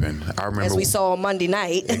can happen. I remember, as we saw on Monday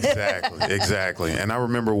night. Exactly. And I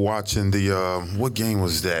remember watching the, what game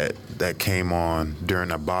was that? that came on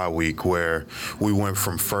during a bye week where we went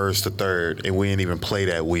from first to third and we didn't even play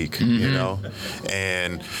that week, you know?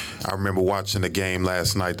 And I remember watching the game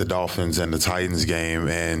last night, the Dolphins and the Titans game,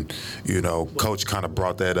 and, you know, Coach kind of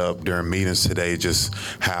brought that up during meetings today, just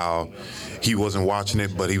how he wasn't watching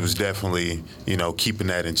it, but he was definitely, you know, keeping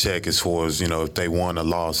that in check as far as, you know, if they won or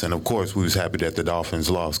lost. And, of course, we was happy that the Dolphins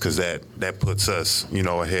lost because that puts us, you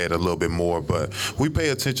know, ahead a little bit more. But we pay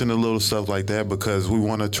attention to little stuff like that because we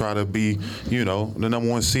want to try to be, you know, the number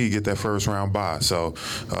one seed, get that first round bye. So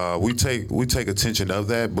we take attention of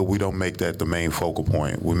that, but we don't make that the main focal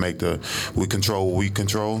point. We control what we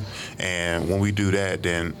control, and when we do that,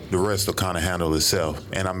 then the rest will kind of handle itself.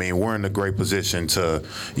 And, I mean, we're in a great position to,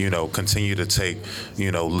 you know, continue to take,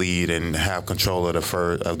 you know, lead and have control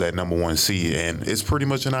of that number one seed, and it's pretty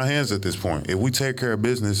much in our hands at this point. If we take care of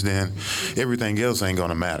business, then everything else ain't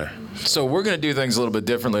gonna matter. So we're gonna do things a little bit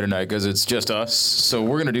differently tonight because it's just us. So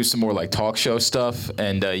we're gonna do some more like talk show stuff,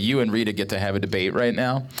 and you and Rita get to have a debate right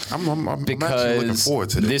now. I'm actually looking forward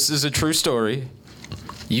to this. This is a true story.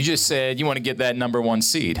 You just said you want to get that number one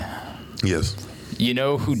seed. Yes. You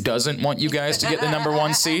know who doesn't want you guys to get the number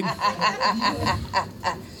one seed?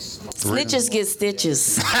 Snitches get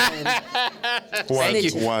stitches.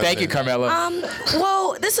 Thank you, Carmela.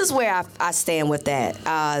 Well, this is where I stand with that.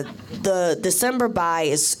 The December bye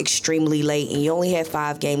is extremely late, and you only have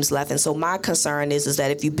 5 games left. And so my concern is that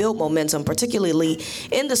if you build momentum, particularly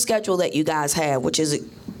in the schedule that you guys have, which is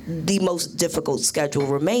the most difficult schedule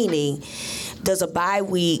remaining, does a bye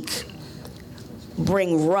week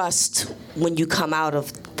bring rust when you come out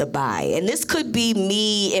of the bye? And this could be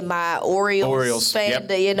me and my Orioles fan.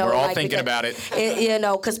 Yep. You know, we're all like, thinking about it. You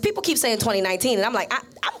know, because people keep saying 2019, and I'm like,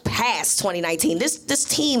 I'm past 2019. This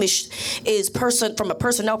team is from a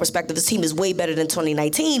personnel perspective, this team is way better than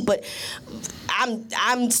 2019. But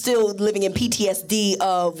I'm still living in PTSD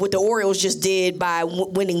of what the Orioles just did by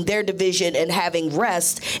winning their division and having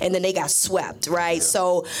rest, and then they got swept, right? Yeah.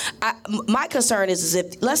 So my concern is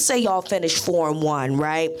if, let's say y'all finish 4-1,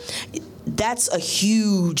 right? That's a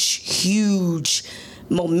huge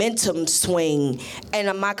momentum swing.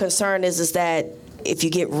 And my concern is that if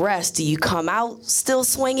you get rest, do you come out still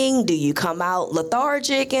swinging? Do you come out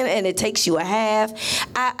lethargic and it takes you a half?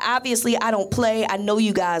 Obviously, I don't play. I know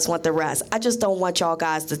you guys want the rest. I just don't want y'all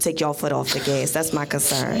guys to take y'all foot off the gas. That's my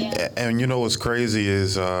concern. Yeah. And you know what's crazy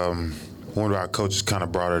is one of our coaches kind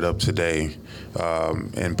of brought it up today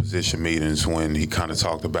in position meetings when he kind of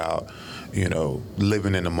talked about, you know,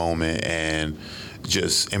 living in the moment and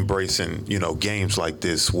just embracing, you know, games like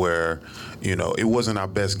this where, you know, it wasn't our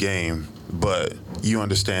best game, but you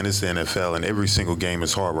understand it's the NFL and every single game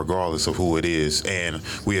is hard regardless of who it is. And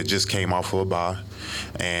we had just came off of a bye.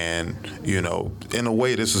 And, you know, in a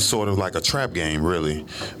way, this was sort of like a trap game, really.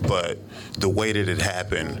 But the way that it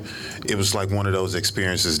happened, it was like one of those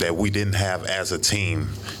experiences that we didn't have as a team.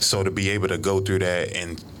 So to be able to go through that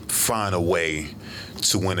and find a way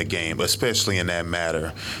to win a game, especially in that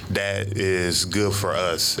matter, that is good for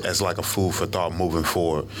us as like a food for thought moving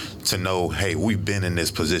forward, to know, hey, we've been in this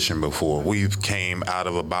position before. We've came out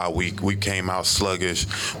of a bye week. We came out sluggish.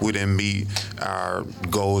 We didn't meet our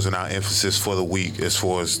goals and our emphasis for the week as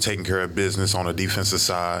far as taking care of business on the defensive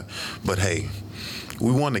side. But hey,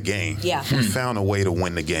 we won the game. Yeah. We found a way to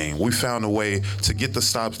win the game. We found a way to get the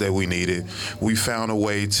stops that we needed. We found a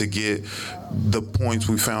way to get the points.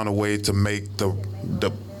 We found a way to make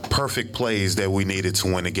the perfect plays that we needed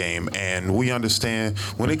to win the game. And we understand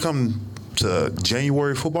when it comes to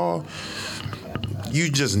January football, you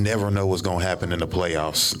just never know what's going to happen in the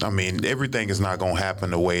playoffs. I mean, everything is not going to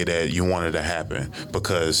happen the way that you want it to happen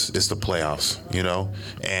because it's the playoffs, you know?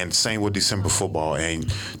 And same with December football. And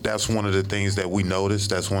that's one of the things that we noticed.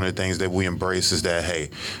 That's one of the things that we embrace is that,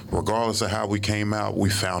 hey, regardless of how we came out, we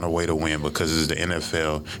found a way to win because it's the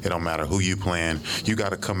NFL. It don't matter who you playing. You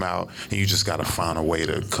got to come out and you just got to find a way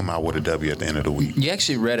to come out with a W at the end of the week. You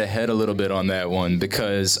actually read ahead a little bit on that one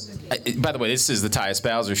because, by the way, this is the Tyus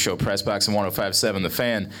Bowser Show, Press Box and 105.7 The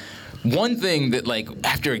Fan. One thing that, like,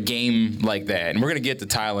 after a game like that, and we're going to get to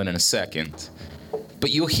Thailand in a second,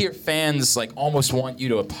 but you'll hear fans, like, almost want you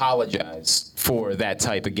to apologize for that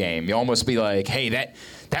type of game. You almost be like, hey, that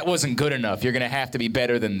wasn't good enough. You're going to have to be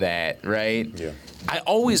better than that, right? Yeah. I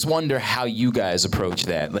always wonder how you guys approach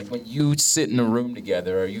that. Like, when you sit in a room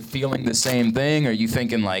together, are you feeling the same thing? Are you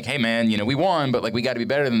thinking like, hey, man, you know, we won, but, like, we got to be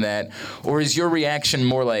better than that? Or is your reaction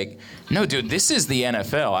more like, no, dude, this is the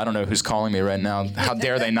NFL. I don't know who's calling me right now. How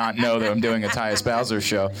dare they not know that I'm doing a Tyus Bowser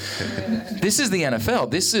show? This is the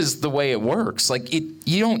NFL. This is the way it works. Like,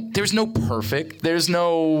 there's no perfect. There's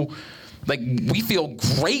no like, we feel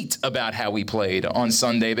great about how we played on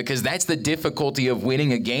Sunday because that's the difficulty of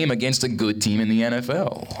winning a game against a good team in the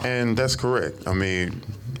NFL. And that's correct. I mean,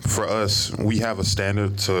 for us, we have a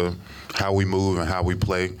standard to how we move and how we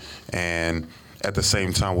play. And at the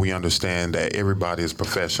same time, we understand that everybody is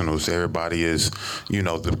professionals. Everybody is,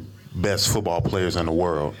 the best football players in the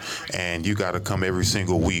world, and you got to come every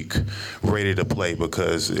single week ready to play,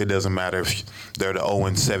 because it doesn't matter if they're the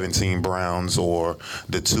 0-17 Browns or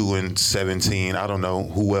the 2-17, I don't know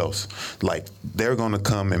who else. Like, they're going to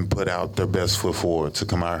come and put out their best foot forward to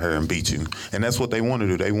come out here and beat you, and that's what they want to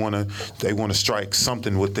do. They want to strike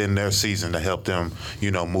something within their season to help them,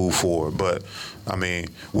 move forward. But I mean,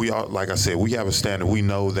 we are, like I said, we have a standard. We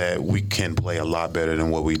know that we can play a lot better than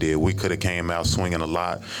what we did. We could have came out swinging a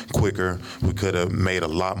lot quicker. We could have made a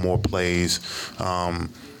lot more plays,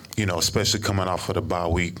 especially coming off of the bye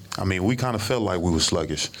week. I mean, we kind of felt like we were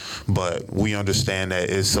sluggish, but we understand that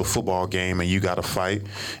it's a football game and you got to fight.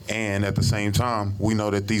 And at the same time, we know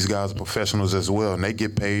that these guys are professionals as well, and they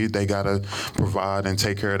get paid. They got to provide and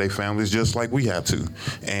take care of their families just like we have to.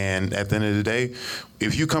 And at the end of the day,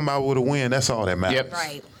 if you come out with a win, that's all that matters. Yep.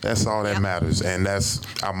 Right. That's all that matters, and that's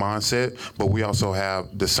our mindset. But we also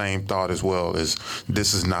have the same thought as well, is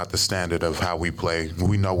this is not the standard of how we play.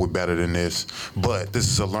 We know we're better than this, but this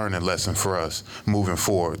is a learning lesson for us moving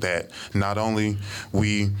forward, that not only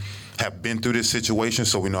we have been through this situation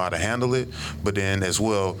so we know how to handle it, but then as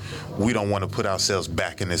well, we don't want to put ourselves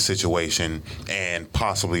back in this situation and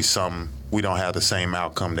possibly we don't have the same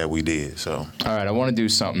outcome that we did. So, all right, I want to do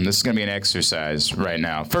something. This is going to be an exercise right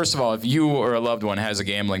now. First of all, if you or a loved one has a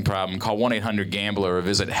gambling problem, call 1-800-GAMBLER or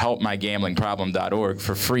visit helpmygamblingproblem.org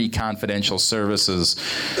for free confidential services.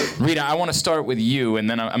 Rita, I want to start with you, and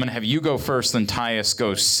then I'm going to have you go first, then Tyus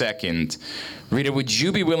go second. Rita, would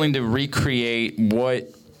you be willing to recreate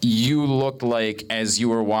what you looked like as you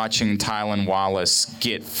were watching Tylan Wallace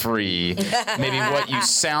get free? Maybe what you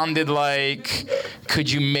sounded like? Could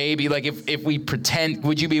you maybe, like, if we pretend,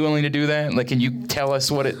 would you be willing to do that? Like, can you tell us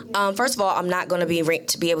what it... First of all, I'm not going to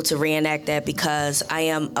be able to reenact that because I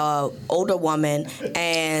am an older woman,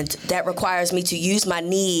 and that requires me to use my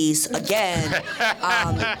knees again.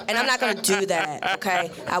 And I'm not going to do that, okay?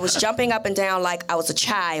 I was jumping up and down like I was a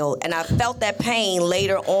child, and I felt that pain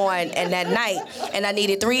later on and that night, and I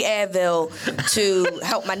needed 3 Advil to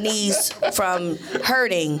help my knees from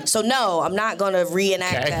hurting. So no, I'm not going to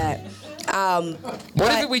reenact that.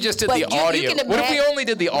 What if we just did the audio? What if we only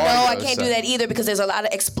did the audio? No, I can't do that either, because there's a lot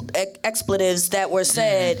of expletives that were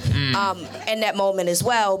said in that moment as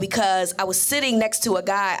well, because I was sitting next to a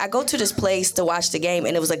guy. I go to this place to watch the game,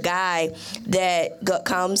 and it was a guy that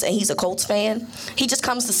comes, and he's a Colts fan. He just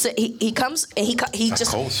comes to sit. He comes and he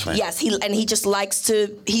just Colts fan. Yes, he just likes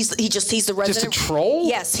to. He's the resident. Just a troll?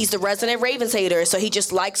 Yes, he's the resident Ravens hater. So he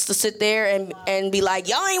just likes to sit there and be like,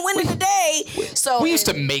 y'all ain't winning today. So we used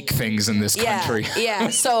to make things in this country. Yeah.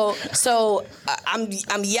 So I'm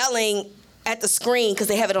yelling at the screen because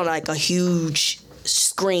they have it on like a huge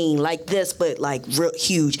screen like this, but like real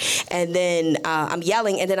huge. And then I'm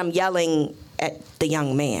yelling at the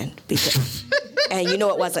young man because. And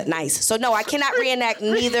it wasn't nice. So no, I cannot reenact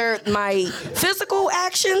neither my physical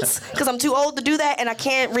actions because I'm too old to do that, and I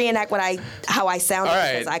can't reenact how I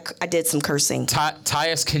sounded because I did some cursing.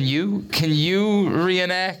 Tyus, can you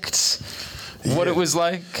reenact what it was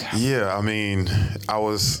like? Yeah, I mean, I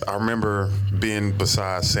remember being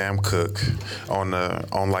beside Sam Cooke on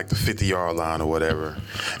like the 50-yard line or whatever,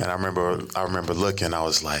 and I remember looking. I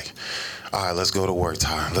was like, all right, let's go to work,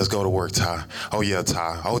 Ty. Let's go to work, Ty. Oh, yeah,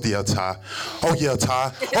 Ty. Oh, yeah, Ty. Oh, yeah,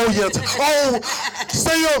 Ty. Oh, yeah, Ty. Oh,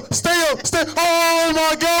 stay up. Oh,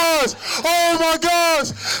 my gosh. Oh, my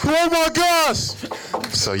gosh. Oh, my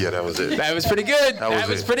gosh. So, yeah, that was it. That was pretty good. That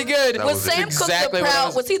was pretty good. Was Sam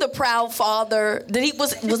Cooke was he the proud father?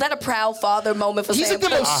 Was that a proud father moment for Sam Cooke? He's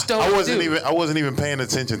the most stoned dude. I wasn't even paying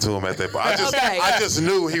attention to him at that point. I just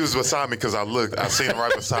knew he was beside me because I seen him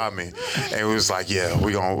right beside me. And it was like, yeah,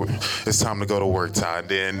 it's time to go to work, Ty. And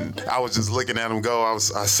then I was just looking at him go. I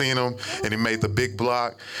seen him, and he made the big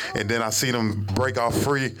block. And then I seen him break off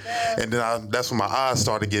free. And then that's when my eyes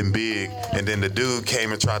started getting big. And then the dude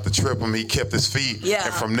came and tried to trip him. He kept his feet. Yeah.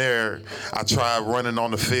 And from there, I tried running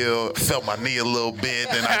on the field, felt my knee a little bit.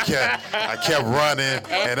 Then I kept running,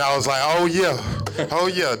 and I was like, oh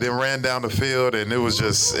yeah. Then ran down the field, and it was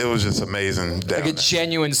just amazing. Like a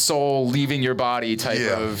genuine soul leaving your body type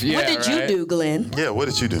of. Yeah, what did you do, Glenn? Yeah, what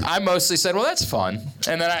did you do? I mostly said, well, that's fun.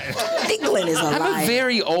 And then I think Glenn is alive. I'm a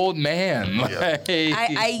very old man. Yeah.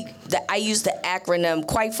 I use the acronym,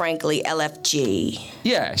 quite frankly, LFG.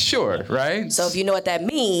 Yeah, sure, right? So if you know what that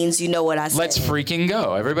means, you know what I said. Let's freaking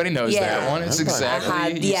go. Everybody knows that one. It's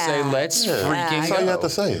exactly, you say, let's freaking go. That's all you have to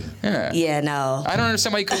say. Yeah. Yeah, no. I don't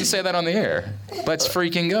understand why you couldn't say that on the air. Let's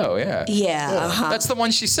freaking go, yeah. Yeah, That's the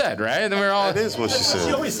one she said, right? And we're all. That is what she said.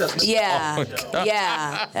 She always says. Yeah,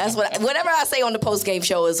 yeah. That's whatever I say on the post game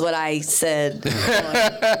show is what I said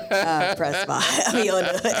on Press Box. I mean,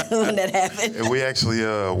 when that happened. And we actually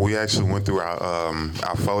went through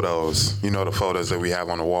our photos. You know, the photos that we have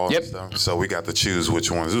on the wall and stuff. So we got to choose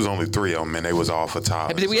which ones. There was only 3 of them, and they was all for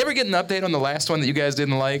Tyler. Did we ever get an update on the last one that you guys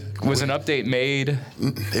didn't like? Was an update made?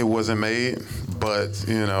 It wasn't made, but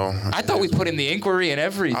you know. I thought we put in the inquiry and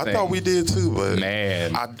everything. I thought we did too, but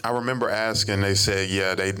man, I remember asking. They said,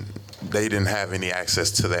 yeah, they didn't have any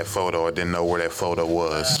access to that photo or didn't know where that photo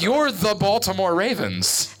was. You're the Baltimore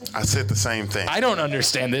Ravens. I said the same thing. I don't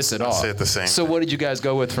understand this at all. I said the same. So what did you guys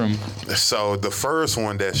go with from? So the first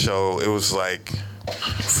one that showed, it was like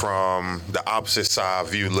from the opposite side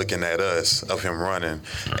view looking at us of him running.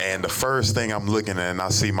 And the first thing I'm looking at, and I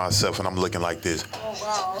see myself and I'm looking like this. Oh,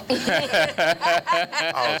 wow.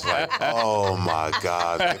 I was like, oh my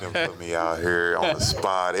God, they done put me out here on the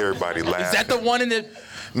spot. Everybody laughing. Is that the one in the...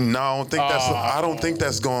 No, I don't think that's. I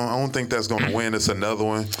don't think that's going to win. It's another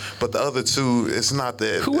one, but the other 2, it's not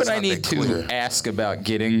that. Who would I need to ask about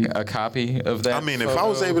getting a copy of that? I mean, if I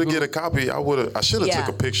was able to get a copy, I should have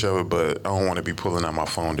took a picture of it, but I don't want to be pulling out my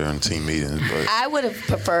phone during team meetings. But I would have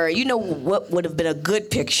preferred. You know what would have been a good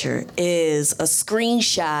picture is a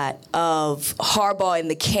screenshot of Harbaugh in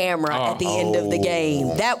the camera at the end of the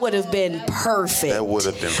game. That would have been perfect. That would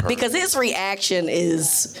have been perfect. Because his reaction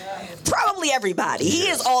is probably everybody. He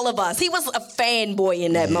is all of us. He was a fanboy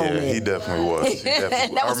in that moment. Yeah, he definitely was.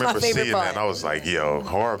 That was I remember my favorite seeing part. that and I was like, yo,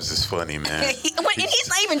 Harbs is funny, man. And he's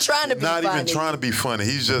not even trying to be funny. Not even trying to be funny.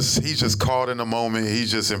 He's just caught in the moment.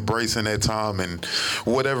 He's just embracing that time, and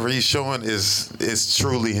whatever he's showing is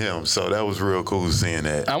truly him. So that was real cool seeing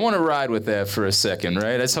that. I want to ride with that for a second,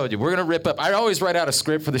 right? I told you, we're going to rip up. I always write out a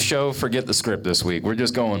script for the show. Forget the script this week. We're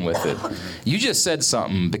just going with it. You just said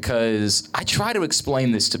something because I try to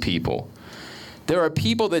explain this to people. There are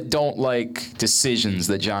people that don't like decisions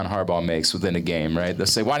that John Harbaugh makes within a game, right? They'll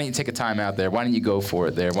say, why don't you take a timeout there? Why don't you go for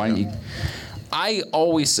it there? Why don't you... I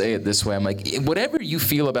always say it this way. I'm like, whatever you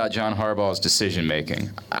feel about John Harbaugh's decision-making,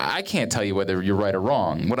 I can't tell you whether you're right or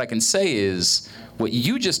wrong. What I can say is what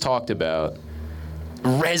you just talked about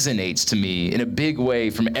resonates to me in a big way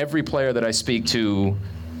from every player that I speak to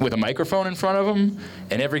with a microphone in front of them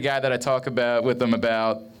and every guy that I talk about with them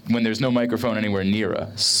about when there's no microphone anywhere near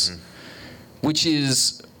us. Mm-hmm. Which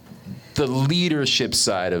is the leadership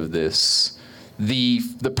side of this, the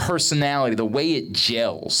personality, the way it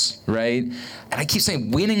gels, right? And I keep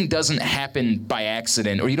saying winning doesn't happen by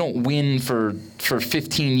accident, or you don't win for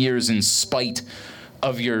 15 years in spite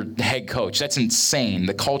of your head coach. That's insane.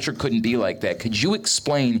 The culture couldn't be like that. Could you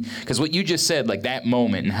explain, because what you just said, like that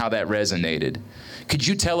moment and how that resonated, could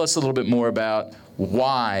you tell us a little bit more about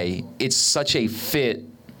why it's such a fit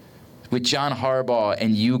with John Harbaugh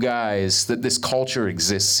and you guys, that this culture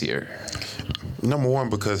exists here? Number one,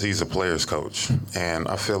 because he's a player's coach. And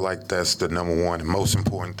I feel like that's the number one and most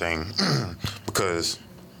important thing because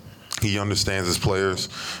he understands his players.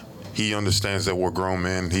 He understands that we're grown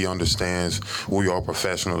men. He understands we are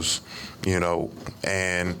professionals, you know,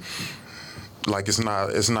 and like it's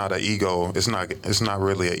not an ego. It's not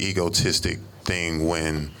really an egotistic thing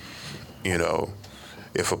when, you know,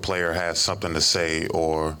 if a player has something to say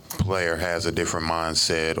or player has a different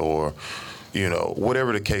mindset or, you know,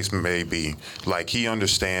 whatever the case may be, like he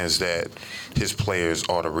understands that his players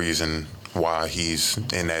are the reason why he's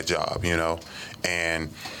in that job, you know. And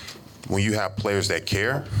when you have players that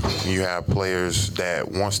care, you have players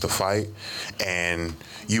that wants to fight, and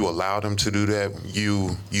you allow them to do that,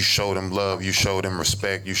 you show them love, you show them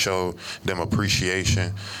respect, you show them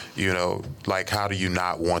appreciation, you know, like how do you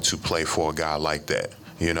not want to play for a guy like that?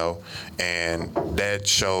 You know, and that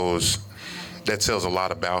tells a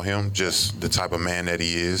lot about him, just the type of man that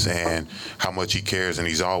he is and how much he cares, and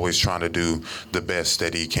he's always trying to do the best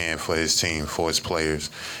that he can for his team, for his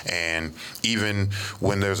players. And even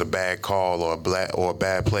when there's a bad call or a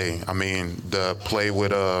bad play, I mean, the play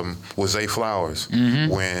with Zay Flowers,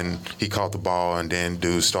 when he caught the ball and then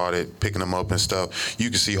dude started picking him up and stuff, you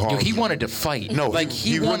can see Harbaugh. He wanted to fight. No, like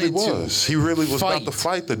he really was. He really was fight. about to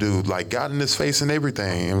fight the dude, like got in his face and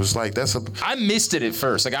everything. It was like, I missed it at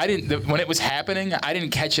first. Like I didn't, when it was happening? I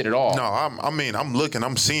didn't catch it at all. No, I'm looking,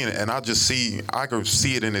 I'm seeing it, and I can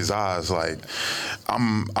see it in his eyes. Like,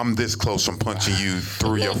 I'm this close from punching you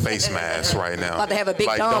through your face mask right now. About to have a big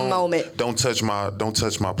Tom moment. Don't touch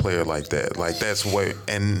my player like that. Like, that's way,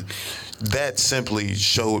 and that simply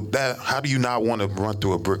showed that. How do you not want to run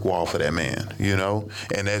through a brick wall for that man? You know,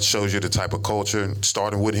 and that shows you the type of culture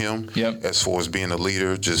starting with him. Yep. As far as being a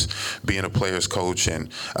leader, just being a player's coach and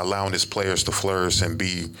allowing his players to flourish and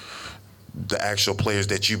be the actual players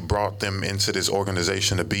that you brought them into this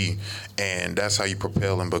organization to be. And that's how you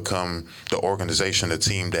propel and become the organization, the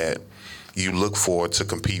team that you look for to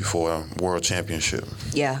compete for a world championship.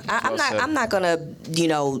 Yeah, I'm not gonna,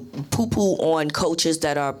 poo-poo on coaches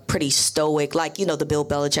that are pretty stoic, like, the Bill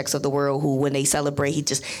Belichick's of the world, who when they celebrate, he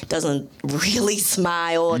just doesn't really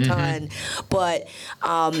smile a ton. But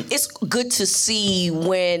it's good to see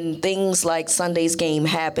when things like Sunday's game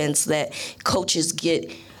happens that coaches get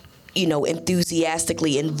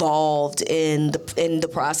enthusiastically involved in the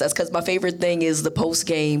process. Because my favorite thing is the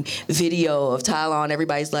post-game video of Tyler, and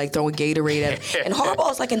everybody's like throwing Gatorade at him. And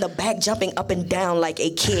Harbaugh's like in the back jumping up and down like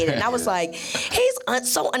a kid. And I was like, he's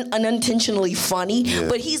so unintentionally funny,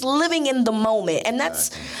 but he's living in the moment. And I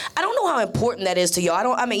don't know how important that is to y'all. I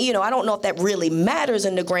don't know if that really matters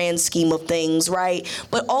in the grand scheme of things, right?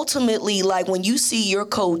 But ultimately, like, when you see your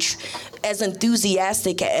coach as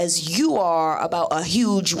enthusiastic as you are about a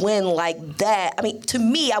huge win like that, to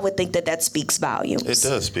me, I would think that speaks volumes. It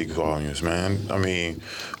does speak volumes, man.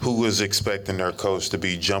 Who was expecting their coach to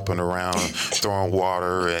be jumping around, throwing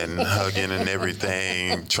water and hugging and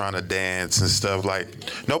everything, trying to dance and stuff? Like,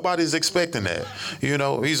 nobody's expecting that.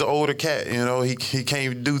 He's an older cat. He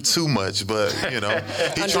can't do too much, but,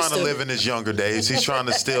 he's trying to live in his younger days. He's trying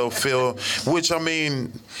to still feel, which,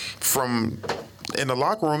 from in the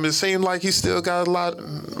locker room, it seemed like he still got a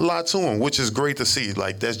lot to him, which is great to see.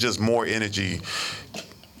 Like, that's just more energy,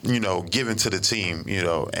 given to the team,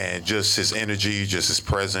 and just his energy, just his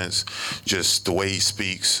presence, just the way he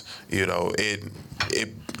speaks,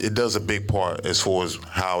 it does a big part as far as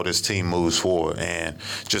how this team moves forward. And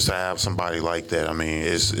just to have somebody like that,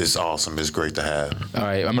 it's awesome. It's great to have. All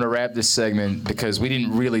right, I'm going to wrap this segment because we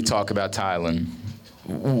didn't really talk about Tylen.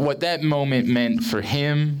 What that moment meant for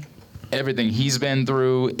him, everything he's been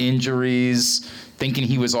through, injuries, thinking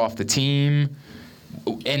he was off the team,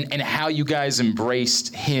 and how you guys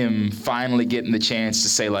embraced him finally getting the chance to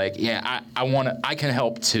say, like, I can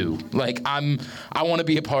help too. Like, I want to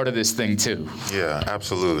be a part of this thing too. Yeah,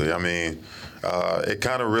 absolutely. It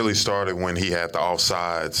kind of really started when he had the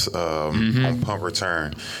offsides on punt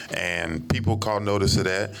return, and people caught notice of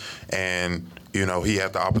that, and he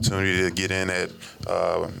had the opportunity to get in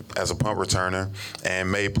as a punt returner and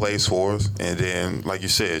made plays for us. And then, like you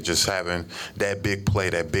said, just having that big play,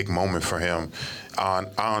 that big moment for him, I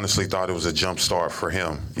honestly thought it was a jump start for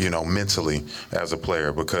him, mentally as a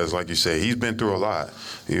player, because, like you said, he's been through a lot,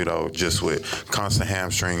 just with constant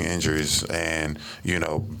hamstring injuries and,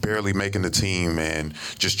 barely making the team and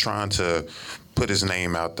just trying to put his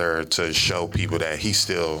name out there to show people that he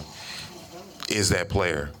still is that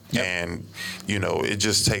player. Yep. And, it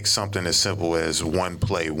just takes something as simple as one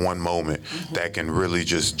play, one moment that can really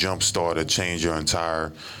just jumpstart or change your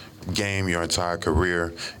entire game, your entire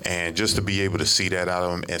career. And just to be able to see that out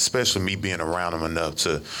of him, especially me being around him enough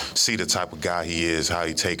to see the type of guy he is, how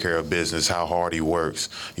he take care of business, how hard he works,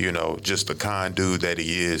 just the kind dude that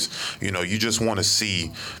he is. You just want to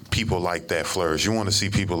see people like that flourish. You want to see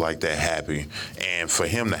people like that happy. And for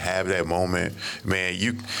him to have that moment, man,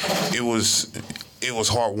 it was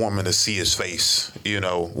heartwarming to see his face,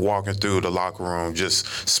 walking through the locker room, just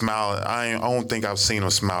smiling. I don't think I've seen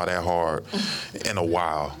him smile that hard in a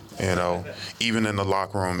while. Even in the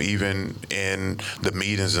locker room, even in the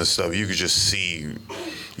meetings and stuff, you could just see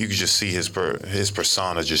his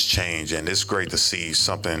persona just change, and it's great to see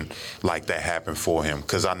something like that happen for him,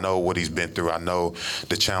 because I know what he's been through. I know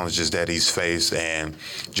the challenges that he's faced, and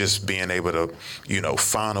just being able to,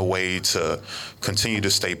 find a way to continue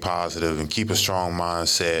to stay positive and keep a strong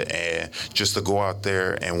mindset, and just to go out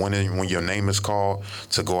there and when your name is called,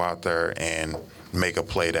 to go out there and make a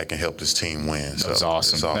play that can help this team win. That was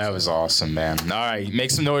awesome. That was awesome, man. All right,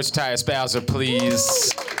 make some noise for Tyus Bowser,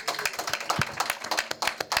 please.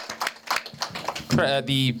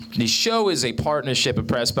 The show is a partnership of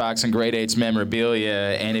Pressbox and Grade 8's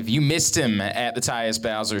Memorabilia, and if you missed him at the Tyus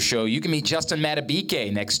Bowser Show, you can meet Justin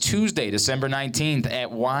Matabike next Tuesday, December 19th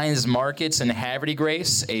at Wines Markets in Haverty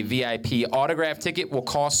Grace. A VIP autograph ticket will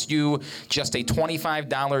cost you just a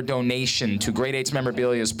 $25 donation to Grade 8's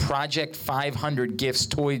Memorabilia's Project 500 Gifts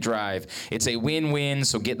Toy Drive. It's a win-win,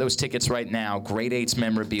 so get those tickets right now,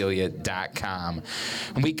 grade8smemorabilia.com.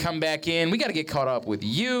 When we come back in, we got to get caught up with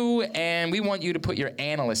you, and we want you to put your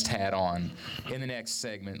analyst hat on in the next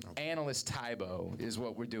segment. Analyst Tybo is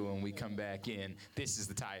what we're doing when we come back in. This is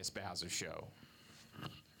the Tyus Bowser Show.